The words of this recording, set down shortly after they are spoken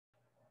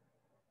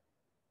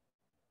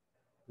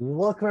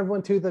Welcome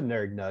everyone to the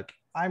Nerd Nook.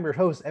 I'm your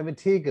host, Evan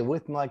Teague, and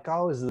with me, like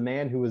always, is the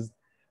man who was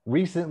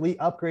recently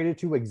upgraded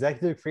to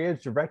Executive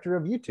Creative Director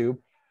of YouTube,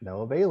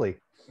 Noah Bailey.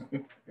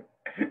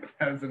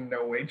 That is in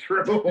no way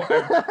true.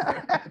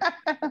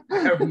 I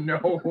have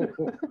no.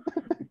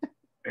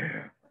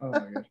 Oh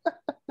my gosh.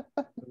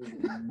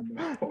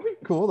 No.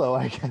 Cool though,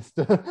 I guess.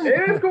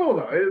 It is cool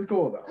though. It is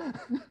cool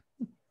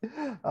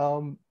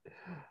though.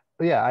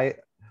 But yeah, I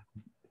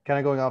kind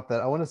of going off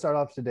that. I want to start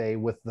off today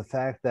with the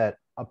fact that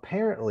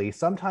apparently,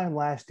 sometime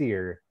last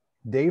year,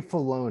 Dave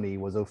Filoni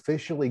was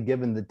officially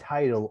given the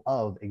title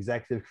of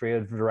Executive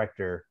Creative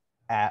Director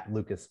at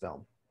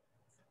Lucasfilm.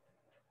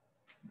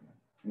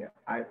 Yeah,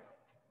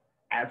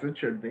 as it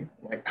should be.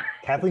 Like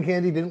Kathleen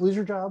Kennedy didn't lose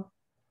her job.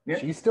 Yeah.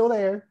 She's still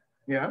there.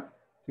 Yeah.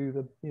 To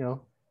the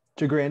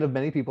chagrin of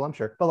many people, I'm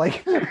sure. But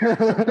like Dave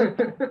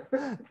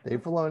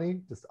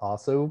Filoni just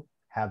also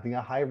having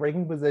a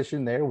high-ranking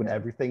position there when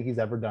everything he's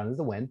ever done is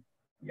a win.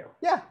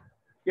 Yeah.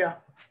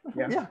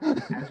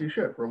 As you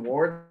should.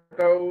 Reward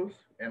those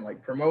and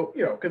like promote,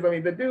 because I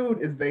mean the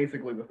dude is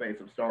basically the face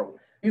of Star Wars.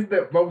 He's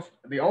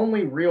the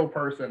only real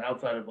person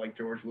outside of like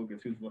George Lucas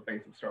who's the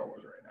face of Star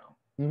Wars right now.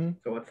 Mm-hmm.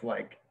 So it's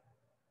like,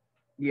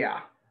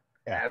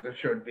 as it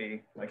should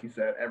be. Like you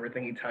said,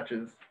 everything he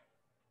touches.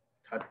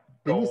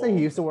 Did you say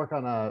he used to work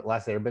on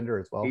Last Airbender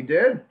as well? He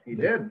did.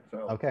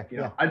 So okay,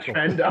 a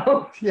trend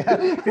of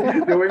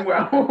doing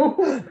well.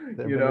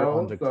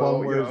 On the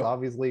Clone Wars,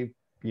 obviously,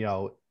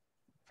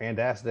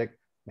 fantastic.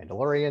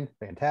 Mandalorian,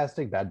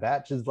 fantastic. Bad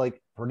Batch is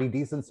like pretty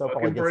decent so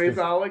far. Pretty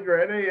solid,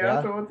 great.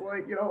 So it's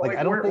like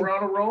we're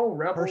on a roll.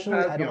 Rebels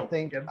personally, I don't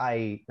think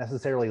I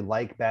necessarily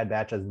like Bad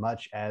Batch as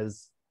much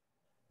as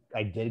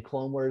I did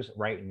Clone Wars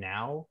right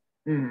now.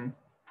 Mm-hmm.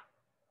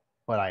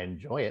 But I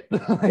enjoy it.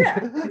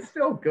 It's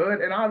still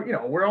good, and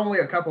we're only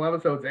a couple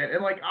episodes in,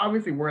 and like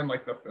obviously we're in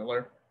like the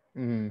filler,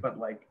 but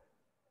like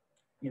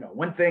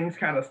when things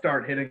kind of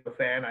start hitting the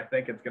fan, I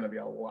think it's going to be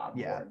a lot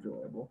more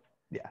enjoyable.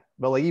 Yeah,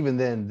 but like even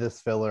then,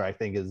 this filler I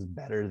think is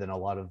better than a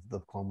lot of the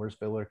Clone Wars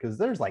filler because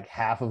there's like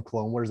half of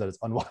Clone Wars that is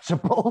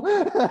unwatchable.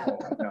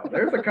 No,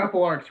 there's a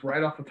couple arcs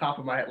right off the top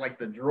of my head, like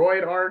the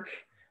droid arc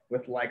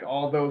with like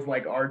all those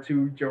like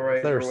R2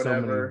 droids There's or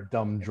whatever. So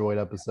many dumb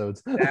droid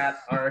episodes. That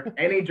arc,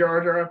 any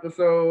Jar Jar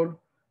episode.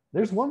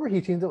 There's one where he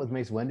teams up with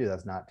Mace Windu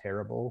that's not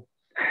terrible.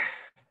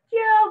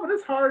 Yeah, but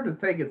it's hard to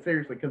take it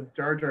seriously because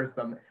Jar Jar's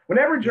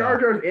whenever Jar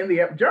Jar's in the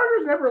Jar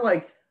Jar's never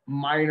like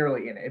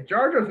minorly in it. If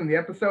Jar Jar's in the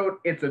episode,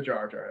 it's a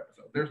Jar Jar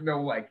episode. There's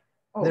no like.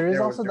 There is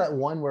also that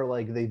one where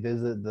like they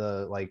visit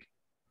the like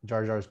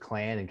Jar Jar's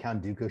clan and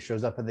Count Dooku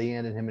shows up at the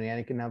end and him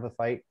and Anakin have a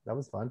fight. That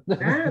was fun.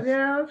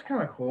 yeah, that's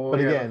kind of cool.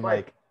 But again,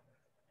 like.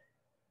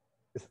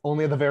 It's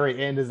only at the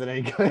very end is it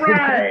any good.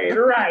 Right.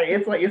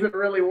 It's like, is it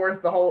really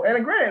worth the whole?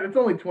 And granted, it's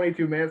only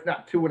 22 minutes,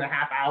 not 2.5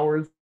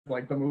 hours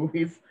like the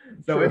movies,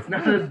 so True. It's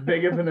not as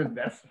big of an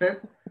investment.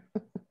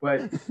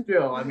 But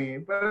still, I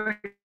mean,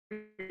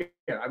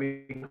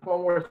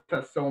 Clone Wars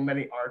has so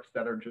many arcs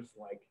that are just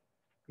like,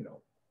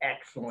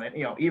 excellent.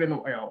 Even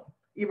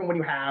when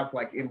you have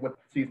like with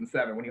season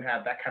 7, when you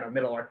have that kind of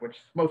middle arc, which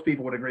most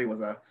people would agree was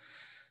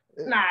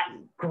not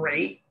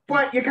great.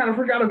 But you kind of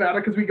forgot about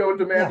it because we go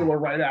into Mandalore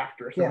right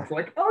after. So it's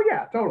like, oh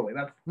yeah, totally.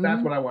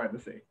 That's what I wanted to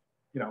see.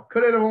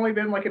 Could it have only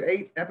been like an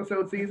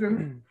 8-episode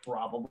season?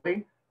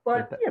 Probably.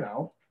 But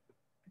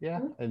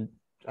Yeah. And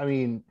I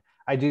mean,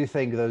 I do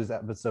think those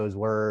episodes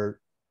were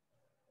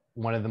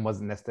one of them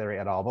wasn't necessary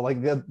at all. But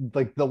like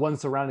the ones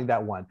surrounding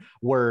that one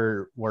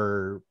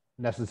were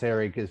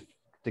necessary because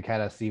to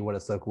kind of see what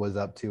Ahsoka was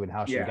up to and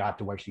how she got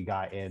to where she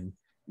got in.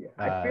 Yeah,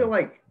 I feel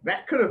like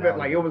that could have been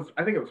like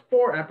I think it was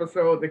 4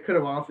 episodes. It could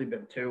have honestly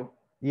been 2.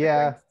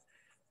 Yeah.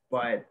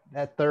 But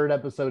that 3rd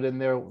episode in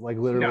there, like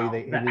literally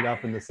they ended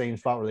up in the same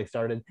spot where they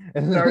started.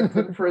 Starts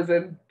in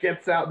prison,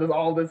 gets out, does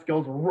all this,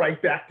 goes right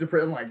back to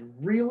prison. Like,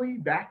 really?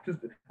 Back to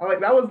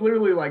that was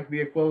literally like the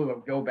equivalent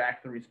of go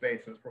back 3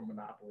 spaces from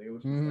Monopoly. It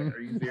was just like,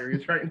 are you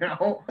serious right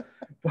now?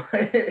 But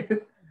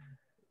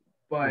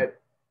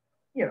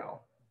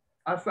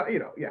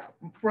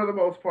for the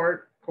most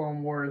part,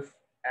 Clone Wars.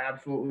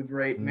 Absolutely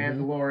great.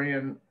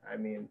 Mandalorian, I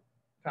mean,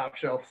 top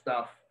shelf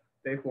stuff.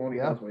 Dave Filoni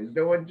knows what he's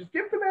doing. Just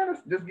give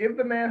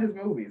the man his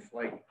movies.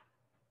 Like,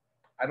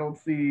 I don't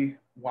see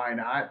why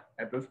not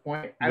at this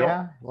point. I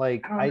don't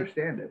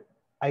understand it.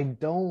 I'm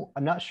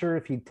not sure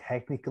if he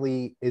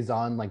technically is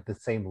on like the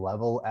same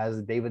level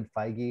as Kevin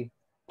Feige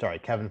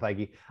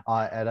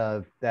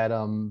at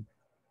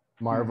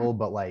Marvel,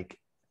 but like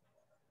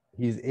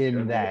he's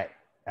in that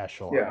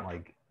echelon.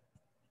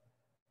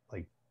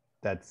 Like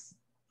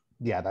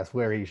that's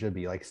where he should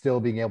be, like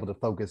still being able to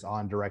focus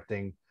on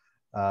directing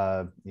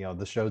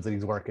the shows that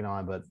he's working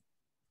on, but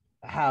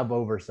have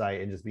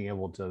oversight and just being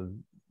able to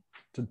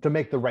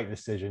make the right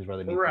decisions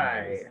rather than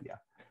right.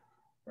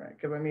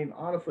 Because I mean,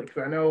 honestly,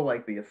 because I know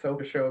like the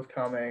Ahsoka show's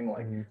coming,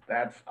 like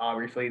that's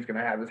obviously he's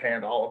gonna have his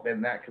hand all up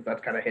in that because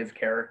that's kind of his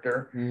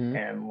character,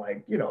 and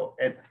like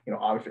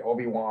obviously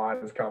Obi-Wan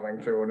is coming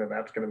soon, and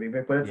that's gonna be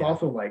big. But it's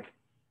also like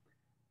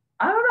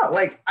I don't know,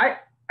 like I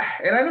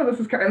know this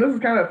is kind of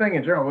a thing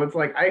in general, but it's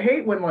like I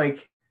hate when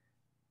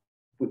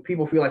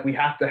people feel like we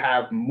have to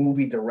have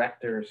movie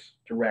directors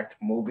direct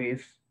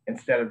movies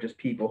instead of just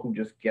people who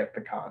just get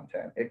the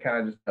content. It kind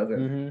of just doesn't.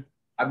 Mm-hmm.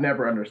 I've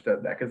never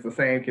understood that, because the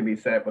same can be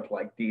said with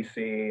like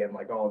DC and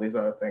like all these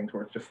other things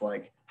where it's just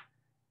like,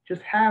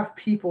 just have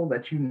people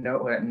that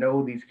that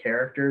know these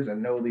characters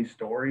and know these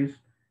stories.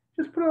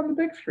 Just put it on the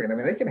big screen. I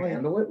mean, they can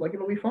handle it. Like,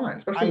 it'll be fine.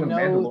 Especially when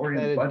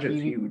Mandalorian's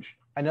budget's huge.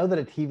 I know that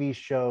a TV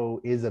show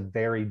is a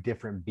very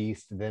different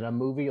beast than a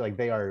movie. Like,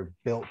 they are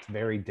built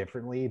very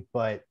differently.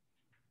 But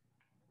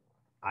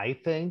I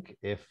think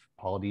if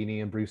Paul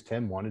Dini and Bruce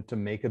Timm wanted to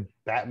make a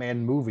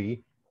Batman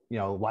movie,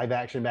 live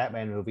action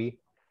Batman movie,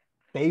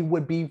 they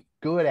would be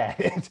good at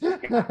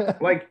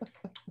it. Like,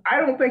 I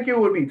don't think it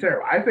would be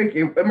terrible. I think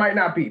it might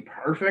not be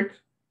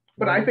perfect,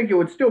 but I think it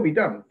would still be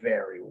done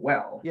very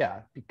well.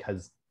 Yeah,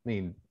 because,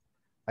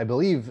 I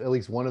believe at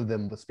least one of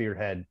them was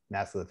spearhead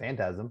Mask of the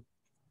Phantasm,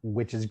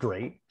 which is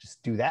great.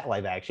 Just do that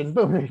live action.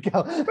 Boom, there you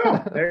go.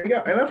 Boom, there you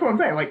go. And that's what I'm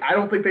saying. Like, I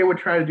don't think they would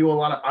try to do a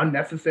lot of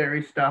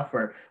unnecessary stuff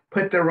or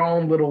put their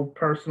own little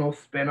personal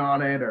spin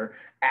on it or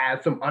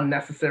add some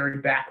unnecessary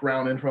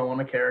background info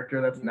on a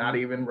character that's not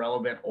even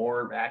relevant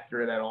or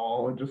accurate at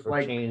all. And just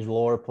like change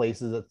lore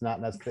places that's not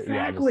necessary.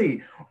 Exactly.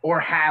 Yeah, or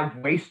have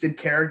wasted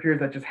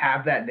characters that just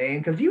have that name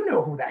because you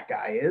know who that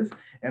guy is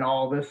and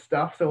all this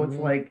stuff. So it's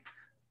like,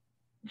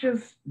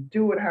 just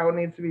do it how it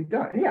needs to be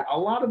done. Yeah, a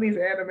lot of these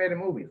animated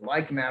movies,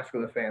 like Mask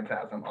of the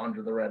Phantasm,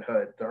 Under the Red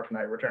Hood, Dark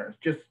Knight Returns,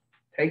 just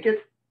take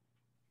it,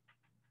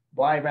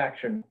 live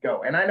action,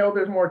 go. And I know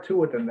there's more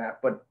to it than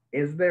that, but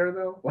is there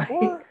though?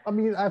 Or,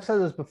 I've said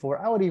this before.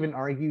 I would even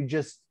argue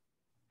just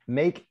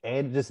make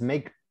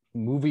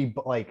movie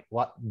like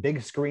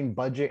big screen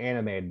budget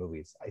animated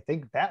movies. I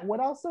think that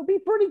would also be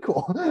pretty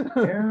cool.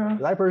 Yeah.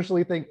 I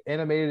personally think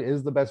animated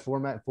is the best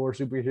format for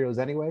superheroes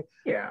anyway.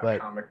 Yeah,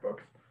 but comic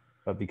books.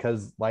 But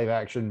because live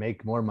action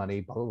make more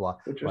money, blah, blah, blah.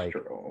 Which is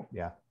true.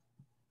 Yeah.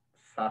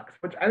 Sucks.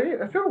 Which I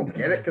still don't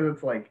get it, because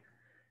it's like,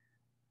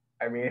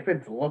 if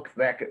it looks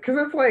that good, because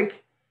it's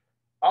like,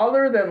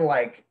 other than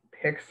like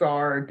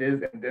Pixar,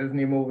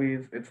 Disney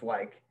movies, it's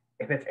like,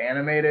 if it's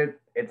animated,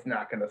 it's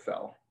not going to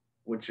sell,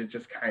 which is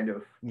just kind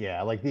of.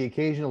 Yeah, like the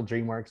occasional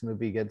DreamWorks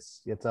movie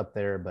gets up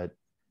there, but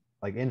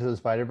like Into the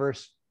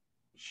Spider-Verse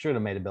should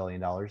have made $1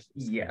 billion.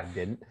 Yes.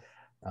 Didn't.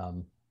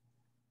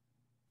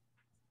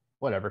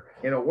 Whatever.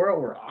 In a world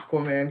where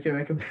Aquaman can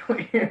make $1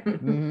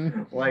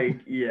 billion,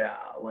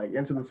 like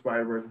Into the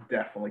Spider-Verse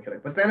definitely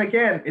could. But then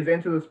again, but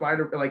Into the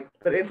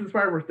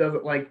Spider-Verse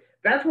doesn't, like,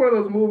 that's one of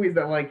those movies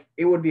that like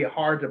it would be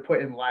hard to put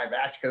in live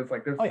action because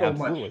like there's so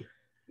much,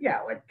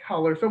 like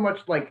color, so much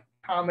like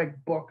comic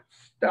book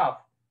stuff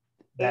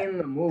in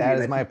the movie. That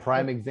is my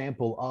prime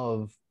example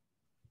of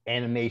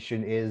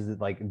animation is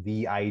like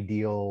the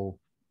ideal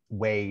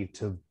way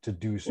to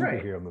do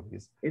superhero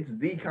movies. It's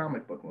the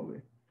comic book movie.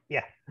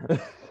 Yeah.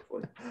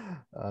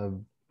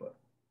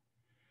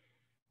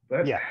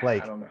 But yeah,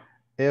 like I don't know.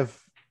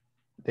 If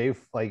Dave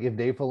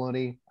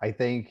Filoni, I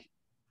think,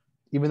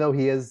 even though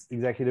he is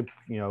executive,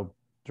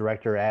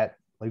 director at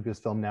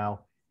Lucasfilm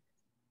now,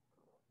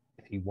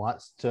 if he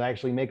wants to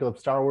actually make a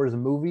Star Wars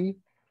movie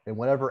in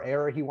whatever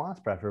era he wants,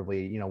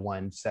 preferably,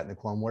 one set in the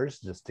Clone Wars,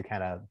 just to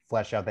kind of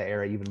flesh out the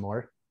era even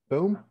more.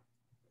 Boom.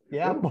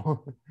 Yeah.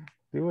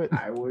 Do it.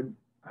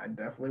 I'd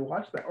definitely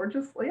watch that. Or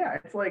just,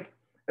 it's like,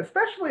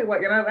 especially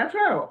like, and that's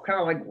why I kind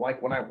of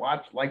like when I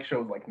watch like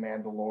shows like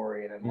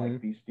Mandalorian and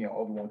like these,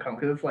 Obi-Wan come,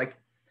 because it's like,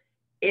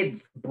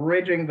 it's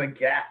bridging the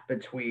gap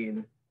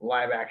between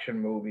live action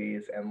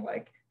movies and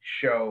like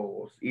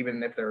shows,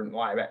 even if they're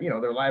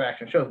they're live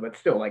action shows, but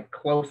still like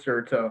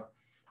closer to,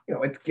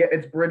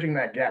 it's bridging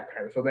that gap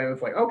kind of. So then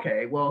it's like,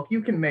 okay, well, if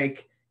you can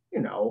make,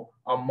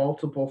 a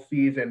multiple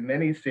season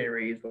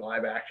miniseries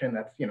live action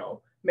that's,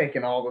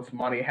 making all this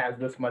money, has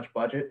this much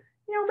budget,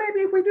 maybe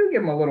if we do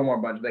give them a little more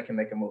budget, they can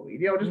make a movie.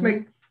 Just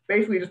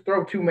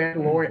throw 2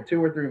 or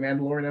 3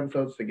 Mandalorian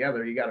episodes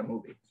together, you got a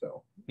movie.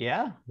 So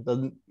yeah, it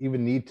doesn't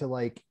even need to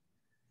like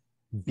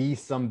be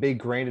some big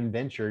grand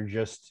adventure.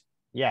 Just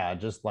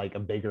like a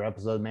bigger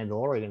episode of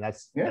Mandalorian.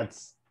 That's.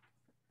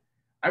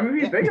 If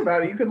you think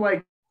about it, you could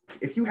like,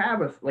 if you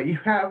have a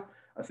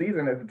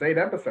season, if it's 8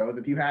 episodes,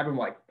 if you have them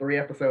like 3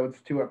 episodes,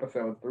 2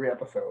 episodes, 3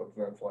 episodes,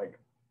 then it's like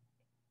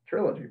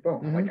trilogy.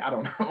 Boom. Like, I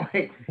don't know,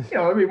 like,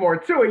 there'd be more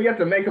to it. You have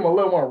to make them a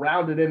little more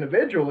rounded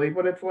individually,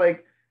 but it's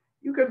like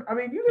you could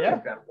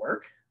make that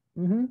work.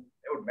 It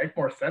would make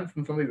more sense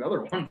than some of these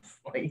other ones.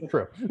 Like,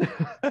 true.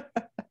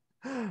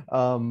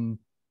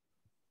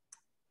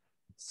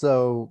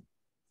 So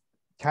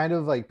kind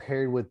of like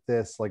paired with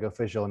this like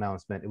official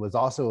announcement, it was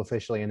also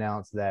officially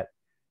announced that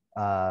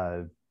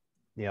there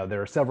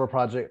are several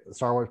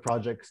Star Wars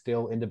projects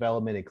still in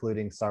development,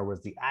 including Star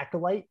Wars The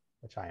Acolyte,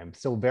 which I am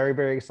still very,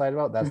 very excited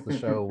about. That's the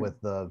show with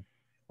the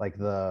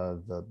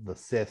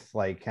Sith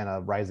like kind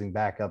of rising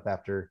back up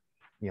after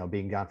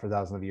being gone for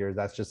thousands of years.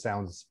 That just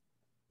sounds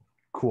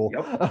cool.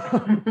 Yep.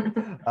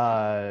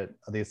 The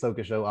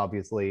Ahsoka show,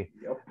 obviously.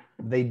 Yep.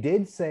 They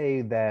did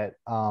say that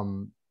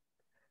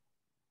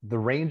the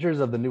Rangers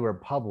of the New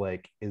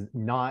Republic is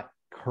not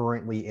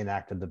currently in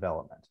active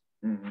development,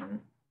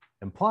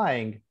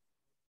 implying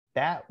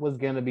that was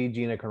going to be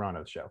Gina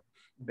Carano's show.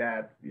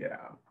 That, yeah.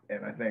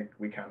 And I think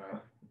we kind of,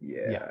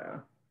 yeah.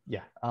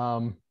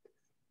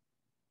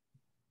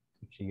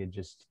 She had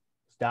just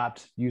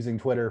stopped using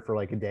Twitter for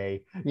like a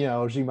day. You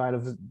know, she might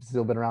have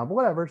still been around, but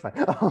whatever, it's fine.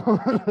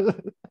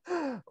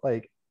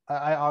 Like,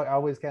 I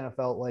always kind of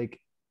felt like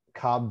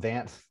Cobb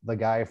Vanth, the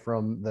guy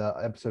from the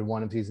episode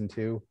 1 of season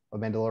 2 of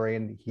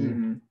Mandalorian,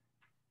 he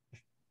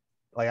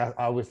like I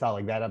always thought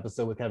like that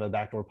episode was kind of a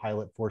backdoor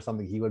pilot for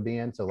something he would be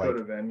in. So like could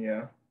have been,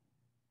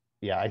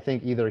 yeah, I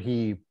think either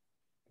he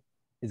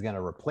is going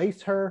to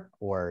replace her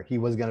or he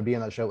was going to be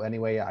on that show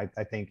anyway.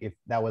 I think if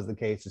that was the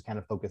case, just kind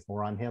of focus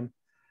more on him,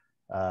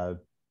 or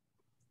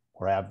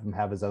have him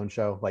have his own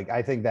show. Like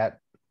I think that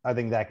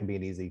could be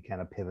an easy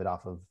kind of pivot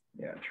off of.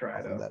 Yeah,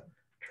 try to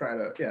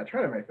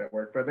make that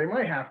work. But they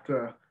might have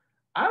to.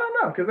 I don't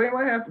know, because they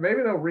might have to.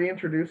 Maybe they'll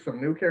reintroduce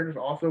some new characters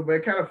also. But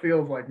it kind of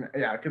feels like,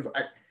 yeah, because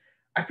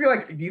I feel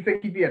like, do you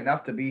think he'd be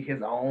enough to be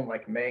his own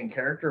like main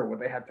character, or would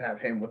they have to have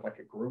him with like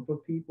a group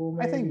of people?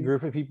 Maybe? I think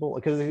group of people,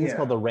 because he's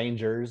called the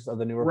Rangers of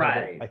the New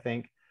Republic. Right. I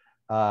think.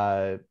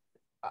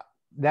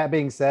 That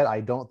being said,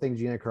 I don't think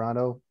Gina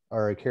Carano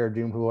or Cara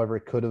Dune, whoever,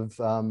 could have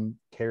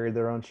carried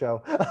their own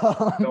show.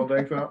 Don't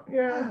think so.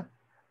 Yeah.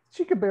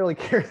 She could barely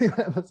carry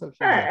the episode.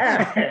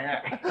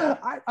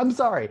 I'm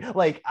sorry.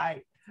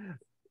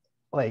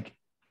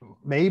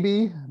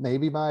 Maybe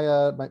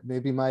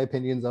my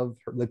opinions of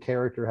the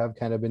character have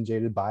kind of been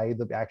jaded by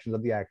the actions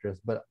of the actress,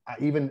 but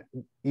even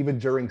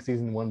during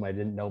season 1, when I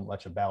didn't know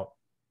much about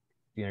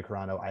Gina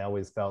Carano, I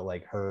always felt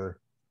like her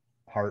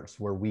parts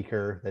were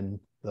weaker than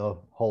the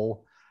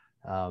whole.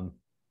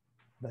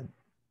 But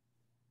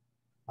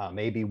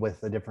maybe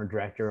with a different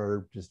director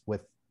or just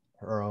with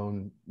her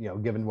own,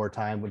 given more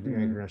time with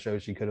the show,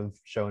 she could have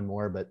shown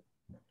more, but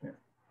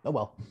oh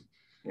well.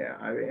 Yeah,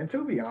 I mean, and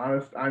to be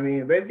honest, I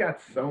mean, they've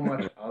got so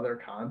much other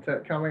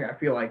content coming. I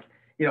feel like,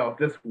 if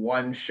this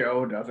one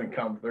show doesn't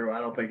come through, I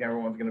don't think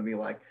everyone's going to be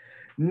like,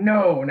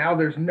 no, now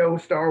there's no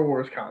Star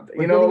Wars content.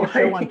 We're getting a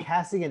show on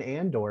Cassian and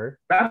Andor.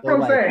 That's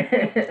what I'm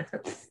saying.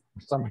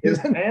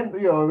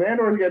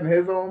 Andor's getting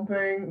his own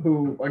thing,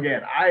 who,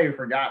 again, I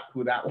forgot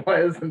who that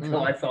was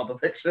until I saw the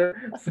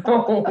picture.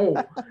 So,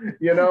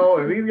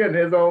 if he's getting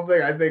his own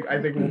thing, I think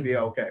we'll be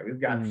okay.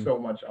 We've got so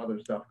much other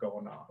stuff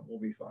going on.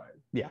 We'll be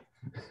fine. Yeah.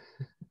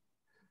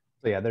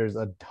 So yeah, there's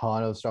a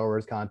ton of Star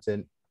Wars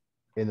content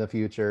in the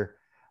future,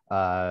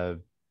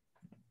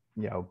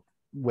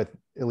 with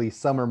at least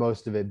some or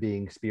most of it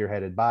being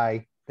spearheaded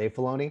by Dave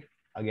Filoni,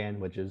 again,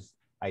 which is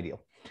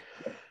ideal.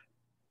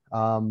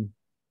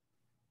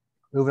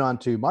 Moving on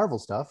to Marvel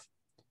stuff,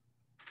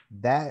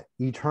 that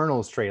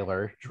Eternals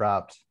trailer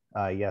dropped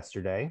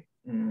yesterday,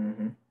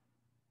 and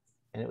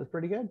it was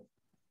pretty good.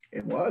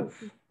 It was.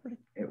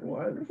 It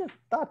was. Pretty good.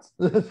 Thoughts?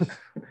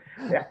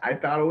 Yeah, I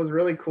thought it was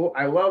really cool.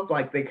 I loved,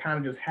 they kind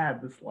of just had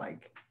this,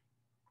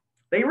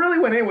 they really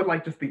went in with,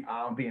 just the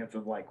ambience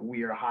of,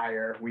 we are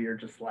higher. We are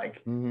just,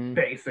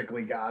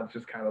 basically gods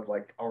just kind of,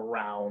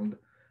 around.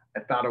 I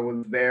thought it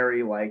was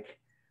very,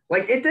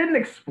 it didn't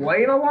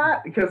explain a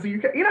lot, because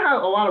you know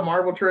how a lot of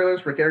Marvel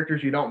trailers for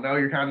characters you don't know,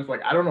 you're kind of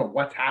just I don't know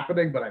what's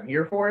happening, but I'm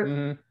here for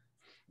it.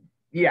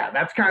 Yeah,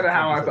 that's kind of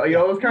how I felt. It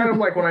was kind of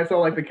like when I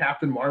saw the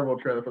Captain Marvel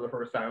trailer for the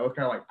first time. I was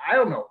kind of I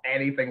don't know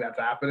anything that's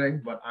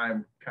happening, but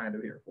I'm kind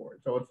of here for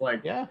it. So it's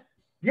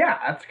yeah,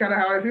 that's kind of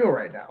how I feel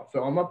right now.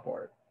 So I'm up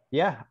for it.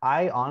 Yeah,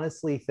 I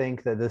honestly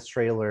think that this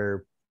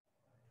trailer,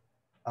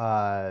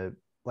 I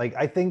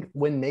think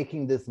when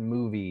making this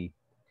movie,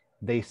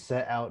 they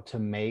set out to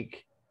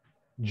make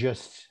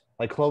just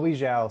Chloe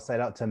Zhao set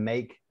out to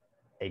make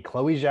a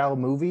Chloe Zhao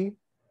movie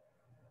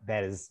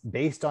that is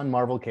based on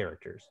Marvel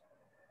characters,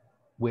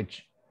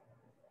 which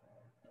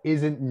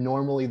isn't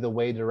normally the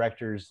way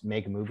directors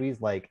make movies.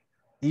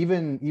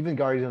 Even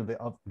Guardians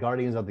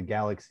of the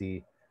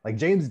Galaxy,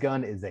 James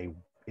Gunn is a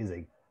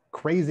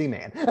crazy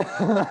man.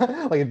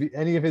 If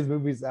any of his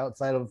movies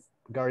outside of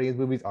Guardians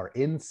movies are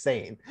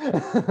insane,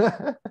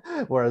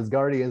 whereas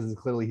Guardians is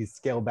clearly he's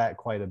scaled back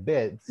quite a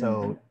bit,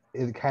 so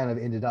it kind of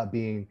ended up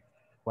being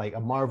a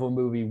Marvel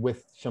movie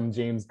with some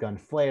James Gunn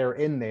flair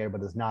in there,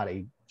 but it's not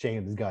a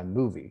James Gunn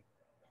movie.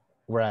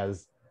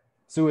 Whereas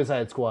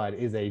Suicide Squad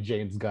is a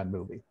James Gunn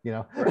movie,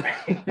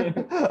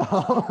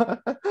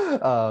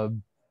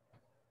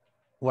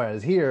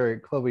 whereas here,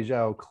 Chloe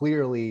Zhao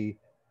clearly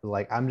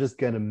I'm just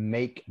going to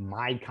make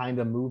my kind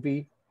of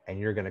movie and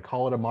you're going to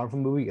call it a Marvel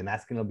movie and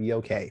that's going to be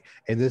okay.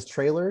 And this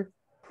trailer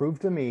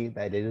proved to me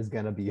that it is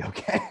going to be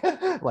okay.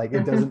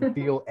 It doesn't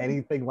feel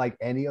anything like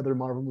any other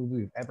Marvel movie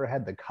we've ever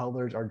had. The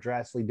colors are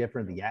drastically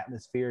different. The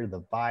atmosphere,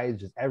 the vibes,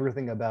 just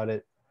everything about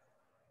it.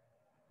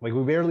 We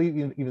barely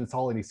even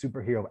saw any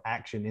superhero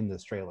action in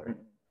this trailer.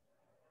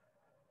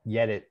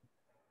 Yet it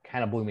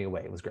kind of blew me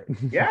away. It was great.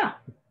 Yeah.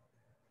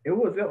 It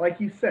was,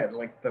 like you said,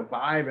 the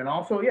vibe, and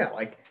also,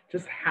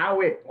 just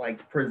how it,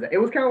 it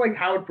was kind of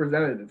how it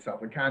presented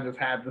itself. It kind of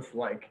just had this,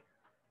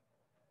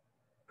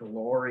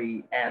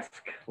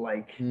 glory-esque,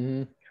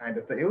 kind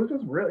of thing. It was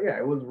just really,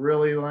 it was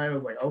really, I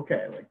was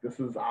okay, this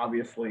is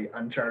obviously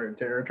uncharted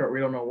territory. We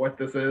don't know what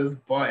this is,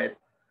 but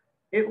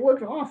it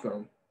looks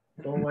awesome.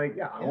 So like,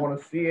 yeah, I want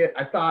to see it.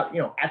 I thought,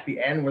 at the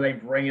end where they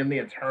bring in the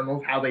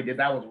Eternals, how they did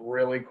that was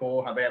really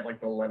cool. How they had like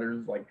the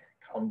letters like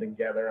come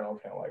together, and I was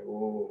kind of like,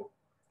 ooh.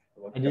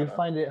 I do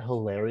find it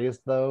hilarious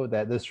though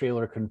that this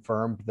trailer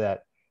confirmed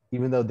that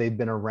even though they've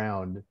been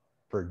around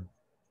for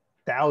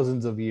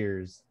thousands of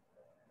years,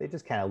 they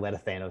just kind of let a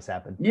Thanos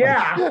happen.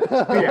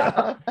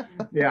 Yeah,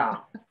 yeah.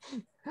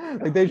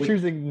 Like they're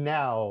choosing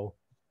now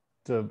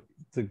to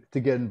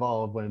get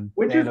involved when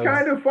which Thanos... is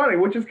kind of funny,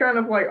 which is kind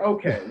of like,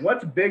 okay,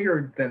 what's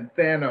bigger than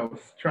Thanos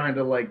trying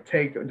to like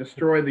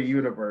destroy the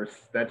universe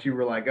that you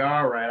were like,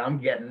 all right, I'm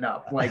getting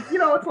up. Like,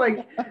 it's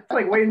like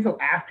waiting until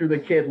after the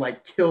kid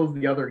like kills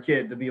the other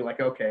kid to be like,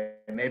 okay,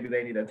 maybe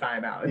they need a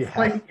timeout. It's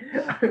like,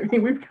 I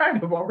mean, we've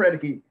kind of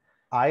already...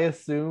 I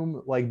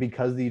assume like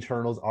because the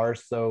Eternals are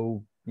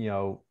so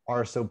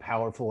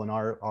powerful and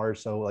are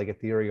so like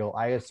ethereal,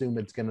 I assume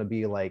it's gonna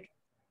be like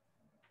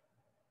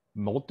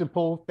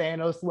multiple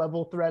Thanos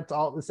level threats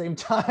all at the same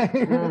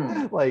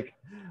time. Like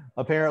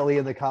apparently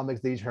in the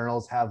comics, the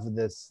Eternals have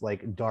this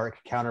like dark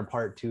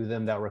counterpart to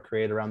them that were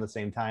created around the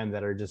same time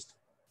that are just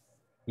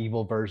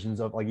evil versions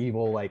of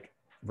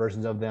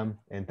them.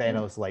 And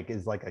Thanos like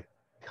is like a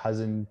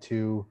cousin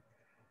to...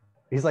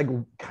 He's like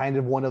kind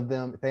of one of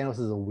them. Thanos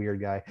is a weird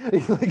guy.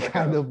 He's like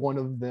kind of one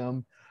of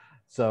them.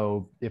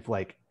 So if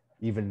like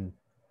even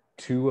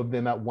two of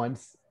them at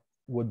once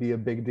would be a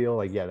big deal,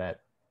 like that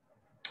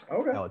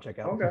would check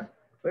out. Okay,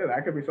 so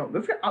that could be something.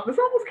 This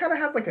almost kind of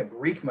has like a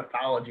Greek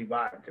mythology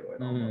vibe to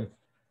it, almost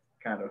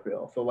kind of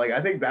feel. So like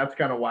I think that's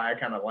kind of why I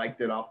kind of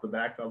liked it off the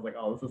back. So I was like,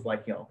 oh, this is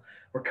like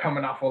we're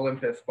coming off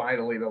Olympus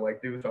finally to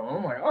like do something.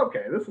 I'm like,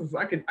 okay, this is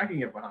I can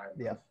get behind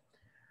this.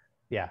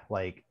 Yeah,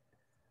 like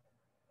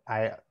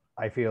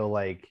I feel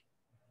like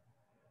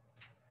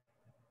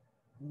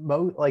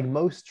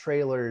most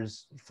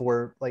trailers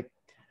for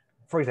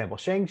example,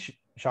 Shang-Chi,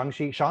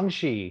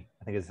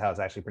 I think is how it's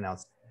actually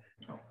pronounced.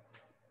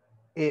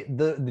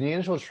 The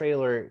initial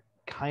trailer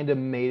kind of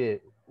made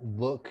it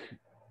look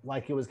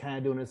like it was kind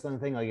of doing its own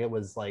thing, like it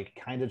was like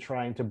kind of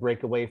trying to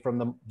break away from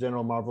the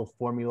general Marvel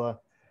formula.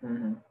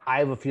 I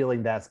have a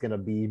feeling that's going to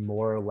be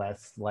more or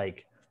less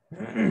like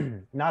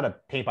not a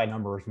paint by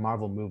numbers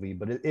Marvel movie,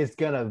 but it's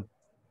going to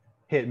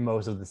hit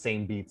most of the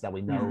same beats that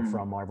we know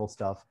from Marvel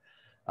stuff.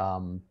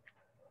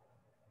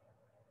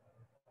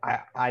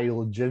 I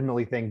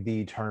legitimately think the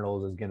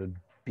Eternals is going to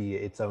be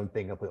its own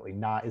thing completely.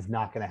 Is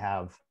not going to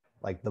have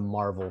like the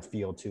Marvel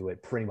feel to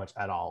it pretty much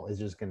at all. It's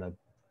just going to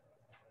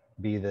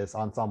be this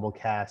ensemble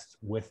cast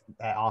with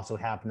that also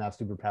happen to have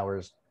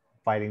superpowers,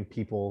 fighting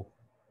people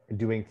and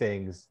doing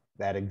things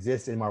that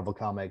exist in Marvel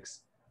comics,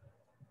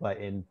 but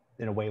in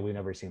a way we've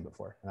never seen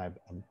before. And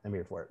I'm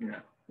here for it.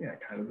 Yeah,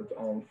 kind of its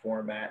own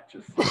format,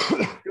 just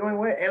doing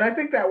way. And I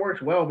think that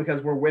works well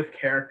because we're with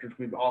characters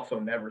we've also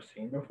never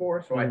seen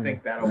before. So I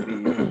think that'll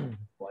be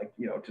like,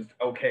 just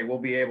okay, we'll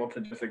be able to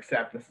just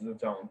accept this as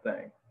its own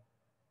thing.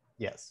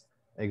 Yes,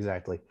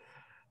 exactly.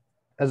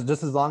 As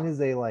long as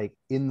they like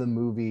in the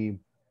movie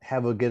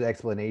have a good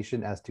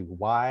explanation as to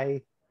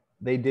why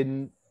they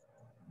didn't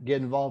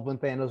get involved when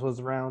Thanos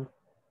was around.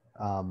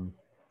 I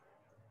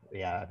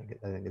think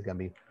it's gonna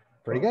be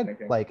pretty good.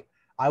 Like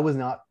I was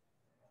not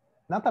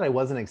that I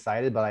wasn't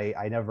excited, but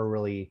I never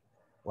really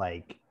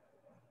like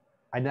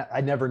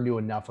I never knew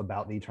enough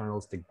about the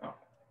Eternals to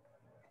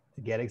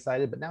get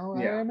excited, but now I'm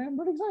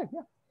pretty excited.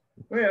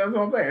 Yeah, that's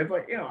what I'm saying. It's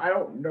like, I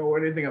don't know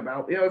anything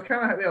about, it's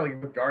kind of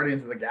like with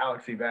Guardians of the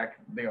Galaxy back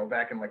in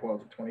like, what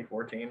was it,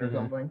 2014 or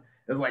something?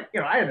 It's like,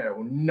 I didn't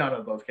know none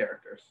of those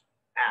characters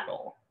at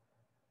all.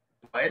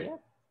 But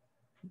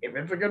if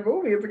it's a good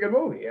movie, it's a good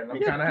movie. And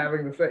I'm kind of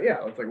having to say,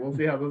 it's like, we'll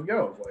see how this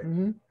goes. Like,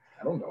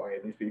 I don't know any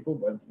of these people,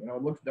 but,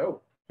 it looks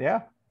dope.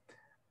 Yeah.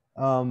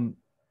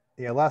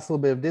 Last little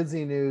bit of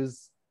Disney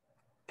news,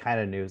 kind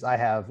of news I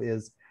have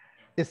is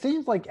it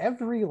seems like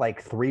every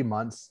 3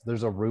 months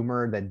there's a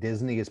rumor that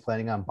Disney is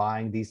planning on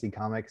buying DC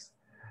Comics.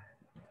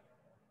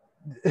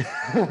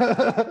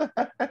 That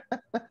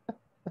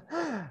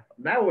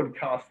would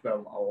cost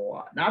them a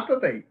lot. Not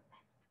that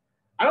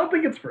I don't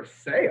think it's for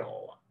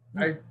sale.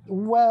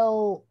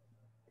 Well,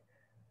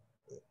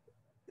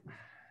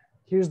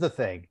 here's the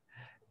thing.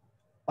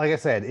 Like I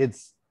said,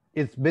 it's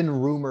been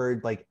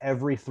rumored like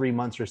every 3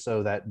 months or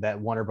so that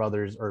Warner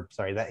Brothers,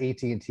 that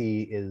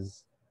AT&T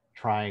is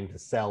trying to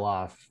sell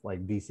off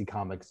like DC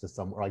Comics to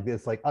somewhere like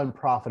this, like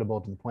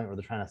unprofitable to the point where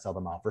they're trying to sell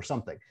them off or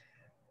something.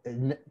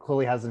 It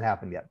clearly hasn't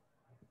happened yet.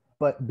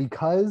 But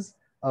because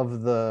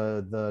of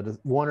the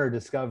Warner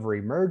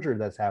Discovery merger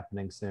that's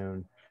happening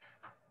soon,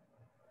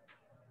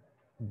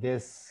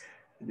 this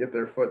get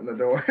their foot in the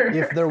door.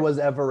 If there was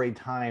ever a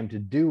time to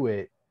do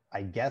it,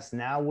 I guess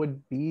now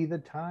would be the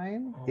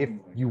time. If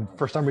you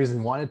for some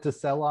reason wanted to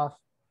sell off,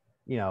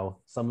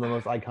 some of the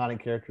most iconic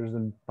characters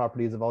and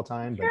properties of all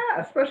time. But yeah,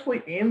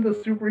 especially in the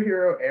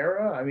superhero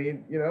era. I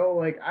mean,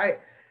 like I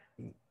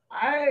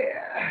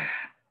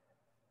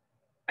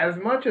as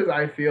much as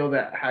I feel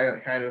that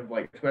kind of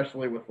like,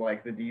 especially with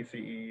like the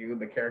DCEU,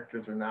 the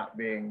characters are not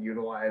being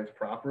utilized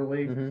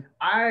properly.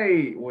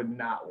 I would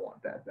not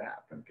want that to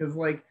happen because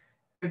like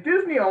if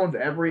Disney owns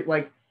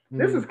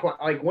This is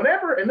like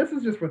whenever, and this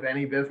is just with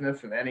any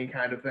business and any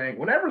kind of thing,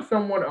 whenever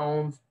someone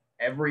owns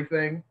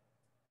everything,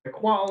 the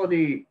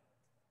quality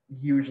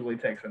usually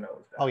takes a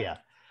nosedive. Oh yeah,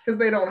 because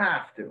they don't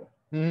have to.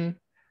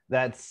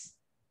 That's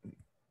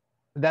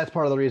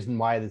part of the reason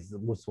why this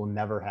will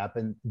never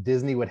happen.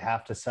 Disney would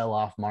have to sell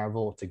off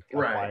Marvel to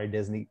acquire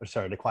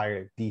to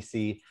acquire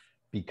DC,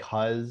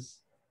 because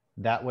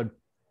that would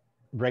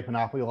break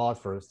monopoly laws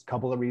for a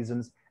couple of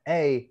reasons.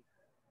 A,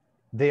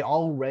 they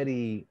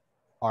already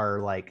are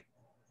like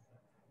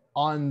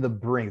on the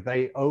brink.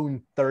 They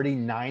own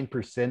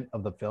 39%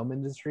 of the film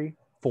industry.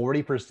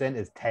 40%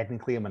 is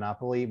technically a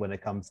monopoly when it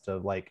comes to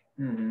like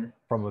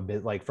from a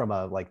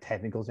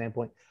technical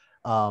standpoint.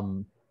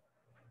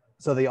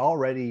 So they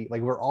already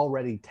we're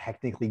already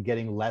technically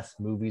getting less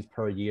movies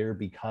per year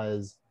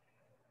because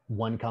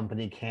one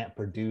company can't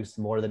produce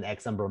more than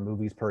X number of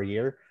movies per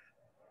year.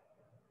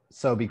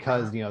 So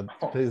because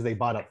they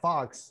bought up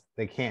Fox,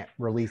 they can't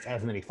release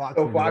as many Fox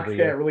movies. So Fox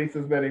can't release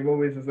as many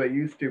movies as they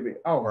used to be.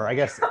 Oh, or I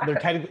guess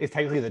it's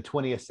technically the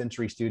 20th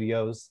Century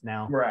Studios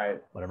now. Right.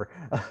 Whatever.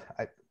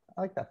 I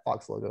like that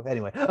Fox logo.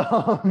 Anyway,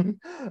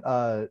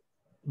 but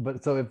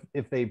so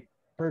if they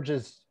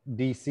purchase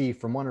DC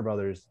from Warner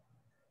Brothers,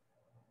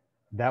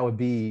 that would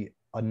be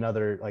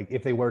another, like,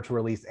 if they were to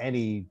release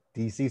any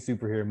DC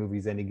superhero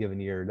movies any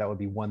given year, that would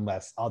be one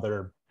less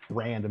other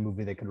brand of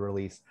movie they could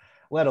release,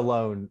 let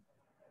alone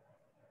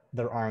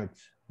there aren't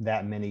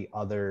that many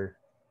other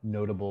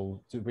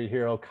notable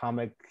superhero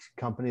comic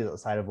companies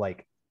outside of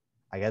like,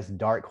 I guess,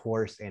 Dark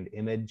Horse and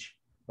Image,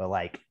 but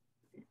like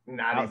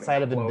not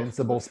outside of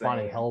Invincible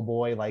spawning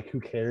Hellboy, like who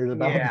cares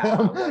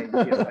about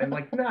them? And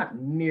like not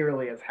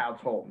nearly as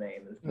household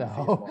name as DC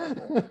Marvel.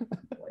 Like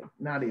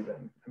not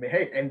even. I mean,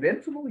 hey,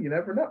 Invincible, you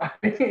never know. I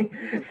mean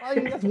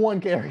that's one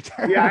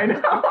character. Yeah, I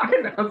know.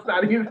 It's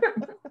not even.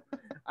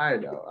 I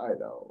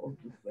know.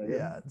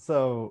 Yeah.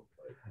 So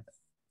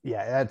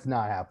yeah, that's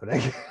not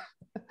happening.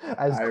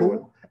 As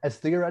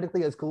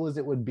theoretically as cool as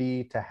it would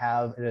be to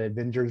have an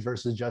Avengers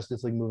versus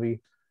Justice League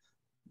movie,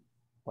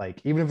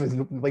 like even if it's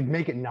like,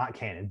 make it not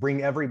canon,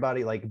 bring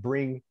everybody, like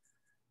bring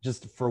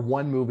just for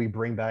one movie,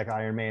 bring back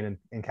Iron Man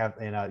and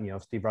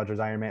Steve Rogers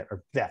Iron Man,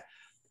 or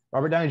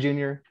Robert Downey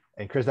Jr.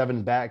 and Chris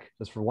Evans back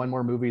just for one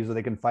more movie so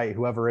they can fight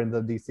whoever in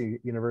the DC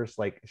universe.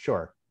 Like,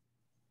 sure,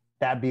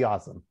 that'd be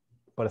awesome,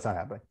 but it's not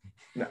happening.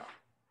 No.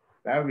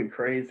 That would be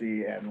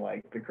crazy and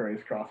like the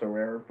crazy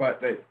crossover,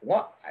 but that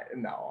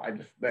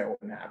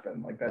wouldn't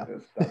happen. Like that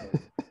just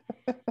doesn't.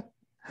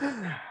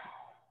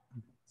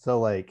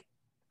 So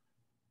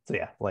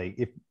yeah, like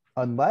if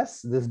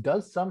unless this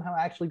does somehow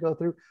actually go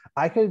through,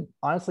 I could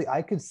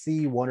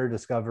see Warner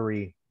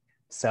Discovery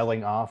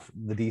selling off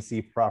the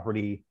DC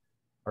property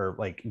or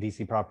like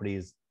DC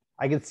properties.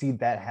 I could see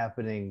that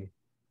happening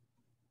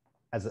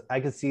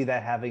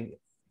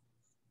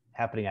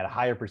happening at a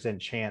higher percent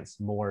chance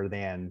more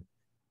than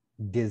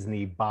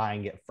Disney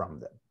buying it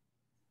from them.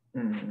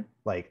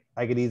 Like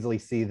I could easily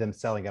see them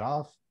selling it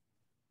off,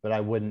 but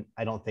I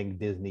don't think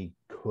Disney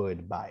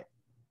could buy it.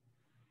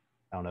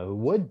 I don't know who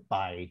would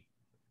buy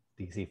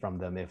DC from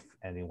them, if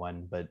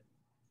anyone, but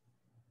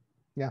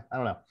yeah, I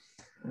don't know.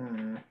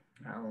 I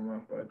don't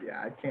know, but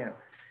yeah, I can't.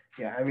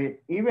 Yeah, I mean,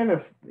 even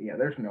if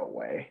there's no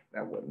way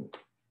that wouldn't.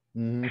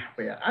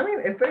 But yeah, I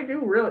mean, if they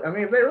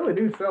really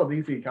do sell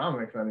DC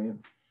comics, I mean,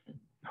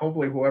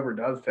 hopefully whoever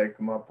does take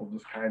them up will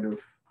just kind of,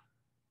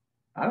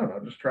 I don't know,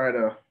 just try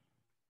to,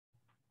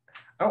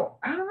 I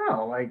don't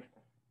know, like,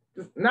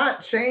 just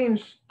not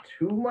change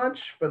too much,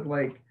 but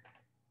like,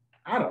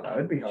 I don't know,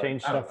 it'd be hard.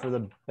 Change stuff for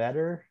the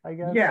better, I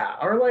guess. Yeah,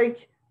 or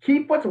like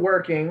keep what's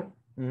working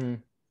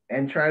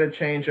and try to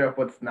change up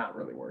what's not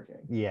really working.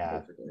 Yeah,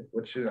 basically,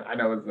 which I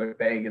know is as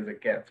vague as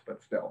it gets,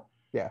 but still.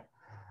 Yeah.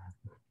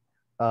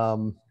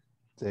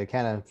 To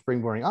kind of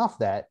springboarding off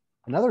that,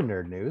 another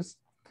nerd news.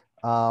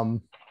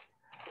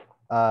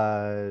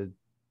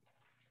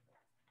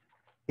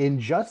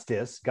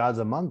 Injustice: Gods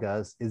Among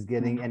Us is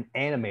getting an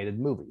animated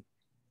movie.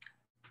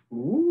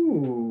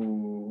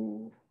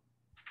 Ooh.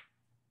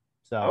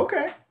 So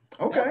okay.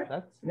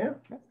 Yeah.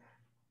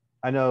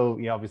 I know,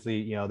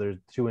 obviously, there's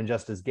 2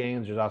 Injustice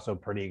games. There's also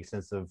pretty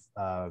extensive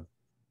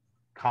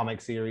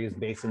comic series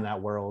based in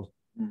that world.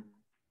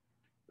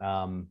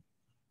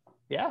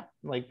 Yeah,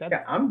 like that.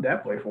 Yeah, I'm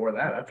definitely for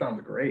that. That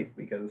sounds great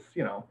because,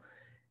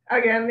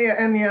 again,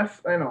 and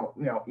yes, I know,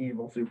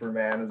 evil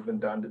Superman has been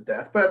done to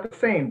death, but at the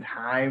same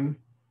time,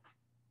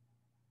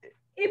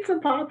 it's a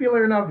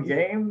popular enough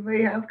game.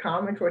 They have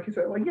comics, like you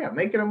said, like, yeah,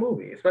 make it a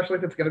movie, especially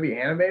if it's going to be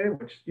animated,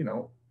 which,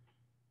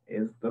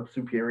 is the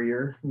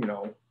superior,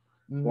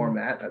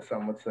 format, as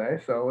some would say.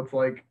 So it's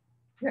like,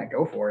 yeah,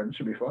 go for it. It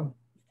should be fun.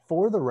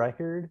 For the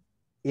record,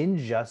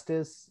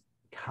 Injustice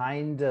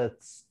kind of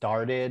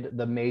started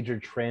the major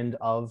trend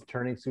of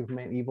turning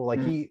Superman evil. Like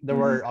there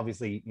were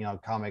obviously,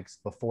 comics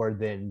before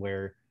then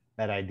where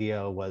that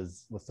idea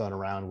was thrown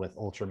around with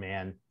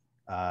Ultraman,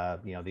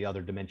 the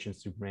other dimension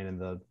Superman and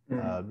the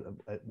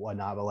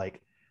whatnot, but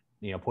like,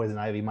 Poison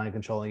Ivy mind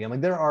controlling him. Like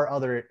there are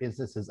other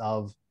instances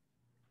of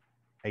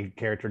a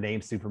character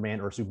named Superman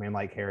or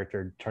Superman-like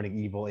character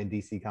turning evil in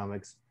DC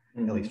comics.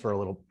 at least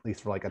for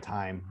like a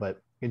time.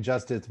 But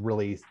Injustice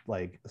really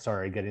like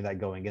started getting that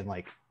going and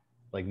like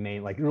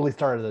it really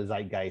started the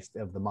zeitgeist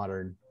of the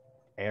modern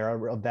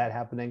era of that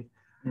happening.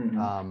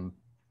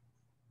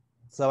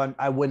 So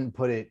I wouldn't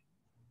put it,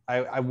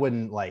 I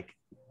wouldn't like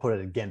put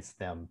it against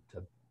them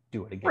to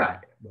do it again.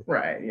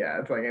 Right. Yeah.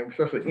 It's like,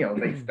 especially,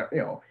 they start,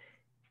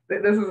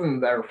 this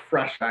isn't their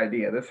fresh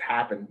idea. This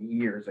happened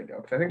years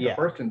ago. Because I think the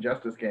first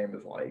Injustice game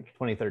is like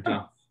 2013.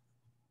 Oh,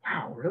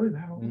 wow, really?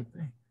 That old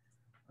thing?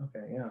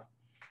 Okay, yeah.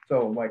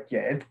 So like,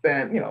 it's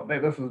been,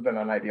 this has been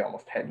an idea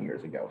almost 10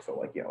 years ago. So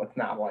like, it's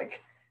not like,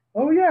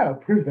 oh yeah,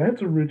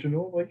 that's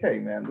original. Like, hey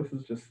man, this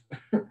is just.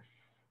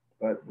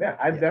 But yeah,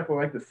 I'd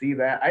definitely like to see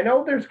that. I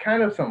know there's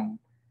kind of some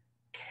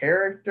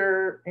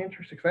character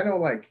interest because I know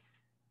like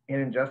in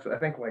Injustice, I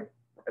think like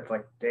it's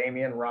like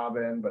Damian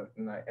Robin, but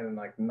and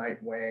like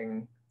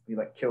Nightwing, he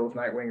like kills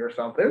Nightwing or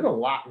something. There's a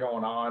lot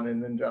going on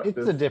in Injustice.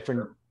 It's a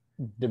different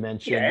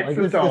dimension. Yeah,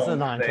 it's a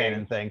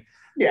non-canon thing.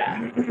 Yeah,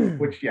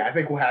 which I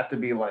think will have to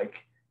be like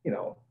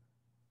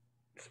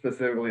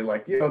specifically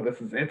like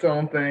this is its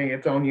own thing,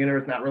 its own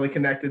universe, not really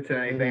connected to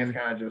anything. It's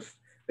kind of just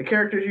the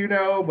characters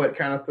but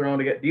kind of thrown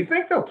together. Do you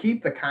think they'll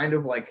keep the kind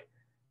of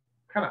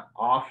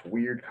off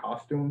weird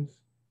costumes?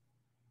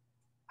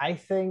 I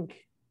think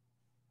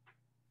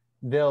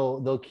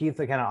they'll keep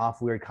the kind of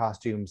off weird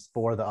costumes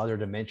for the other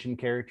dimension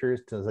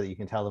characters so that you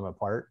can tell them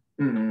apart.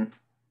 Mm-hmm.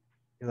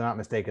 If I'm not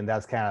mistaken, that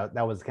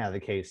was kind of the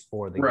case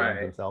for the games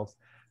themselves.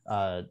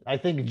 I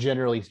think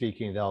generally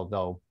speaking,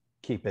 they'll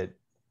keep it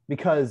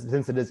because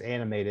since it is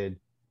animated,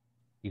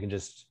 you can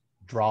just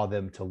draw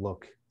them to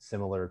look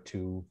similar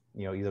to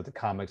either the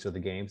comics or the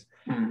games.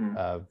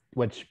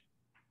 Which,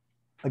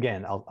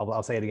 again,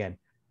 I'll say it again,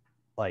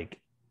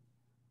 like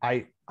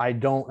I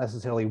wouldn't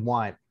necessarily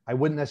want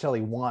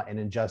an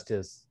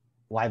Injustice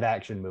live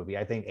action movie.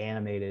 I think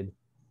animated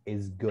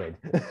is good.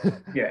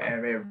 Yeah,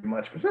 animated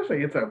much,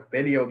 especially it's a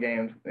video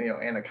game,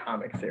 and a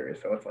comic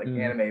series, so it's like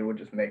animated would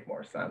just make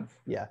more sense.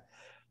 Yeah.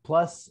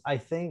 Plus, I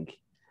think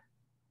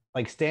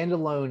like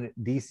standalone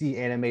DC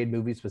animated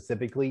movies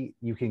specifically,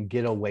 you can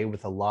get away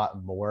with a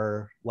lot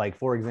more. Like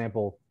for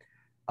example,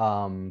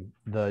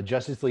 the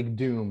Justice League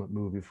Doom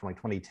movie from like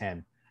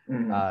 2010.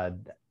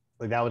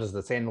 Like that was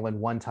just a standalone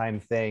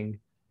one-time thing,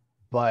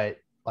 but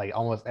like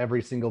almost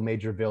every single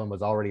major villain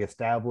was already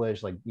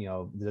established. Like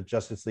the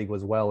Justice League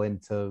was well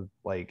into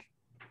like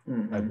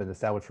had been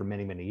established for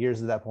many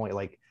years at that point.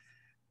 Like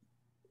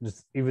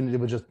even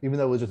though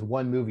it was just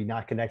one movie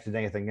not connected to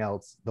anything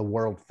else, the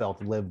world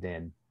felt lived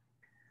in.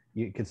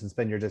 You could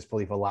suspend your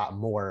disbelief a lot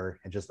more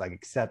and just like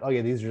accept, oh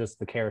yeah, these are just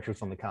the characters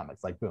from the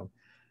comics. Like boom.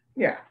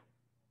 Yeah.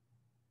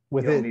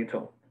 With it,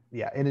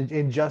 yeah. And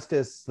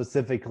Injustice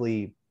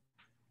specifically,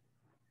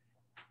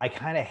 I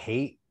kind of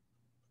hate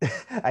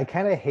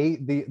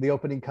the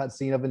opening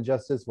cutscene of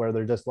Injustice where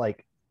they're just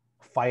like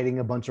fighting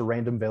a bunch of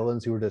random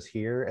villains who are just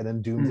here, and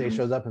then Doomsday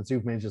shows up and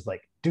Superman's just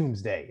like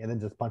Doomsday and then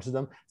just punches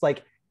them. It's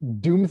like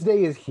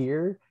Doomsday is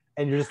here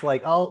and you're just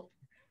like, oh,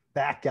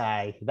 that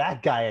guy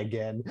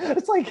again.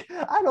 It's like,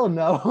 I don't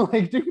know,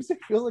 like Doomsday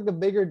feels like a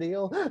bigger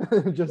deal.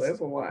 Just that's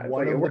a lot.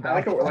 Granted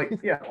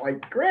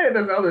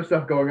there's other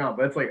stuff going on,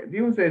 but it's like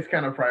Doomsday is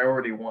kind of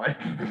priority one.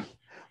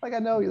 Like I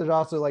know there's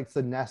also like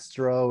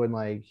Sinestro and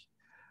like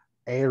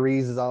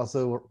Ares is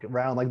also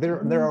around. Like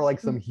there are like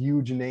some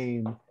huge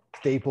name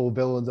staple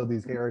villains of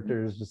these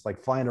characters just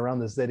like flying around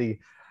the city,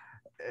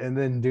 and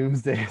then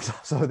Doomsday is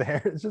also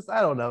there. It's just,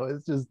 I don't know,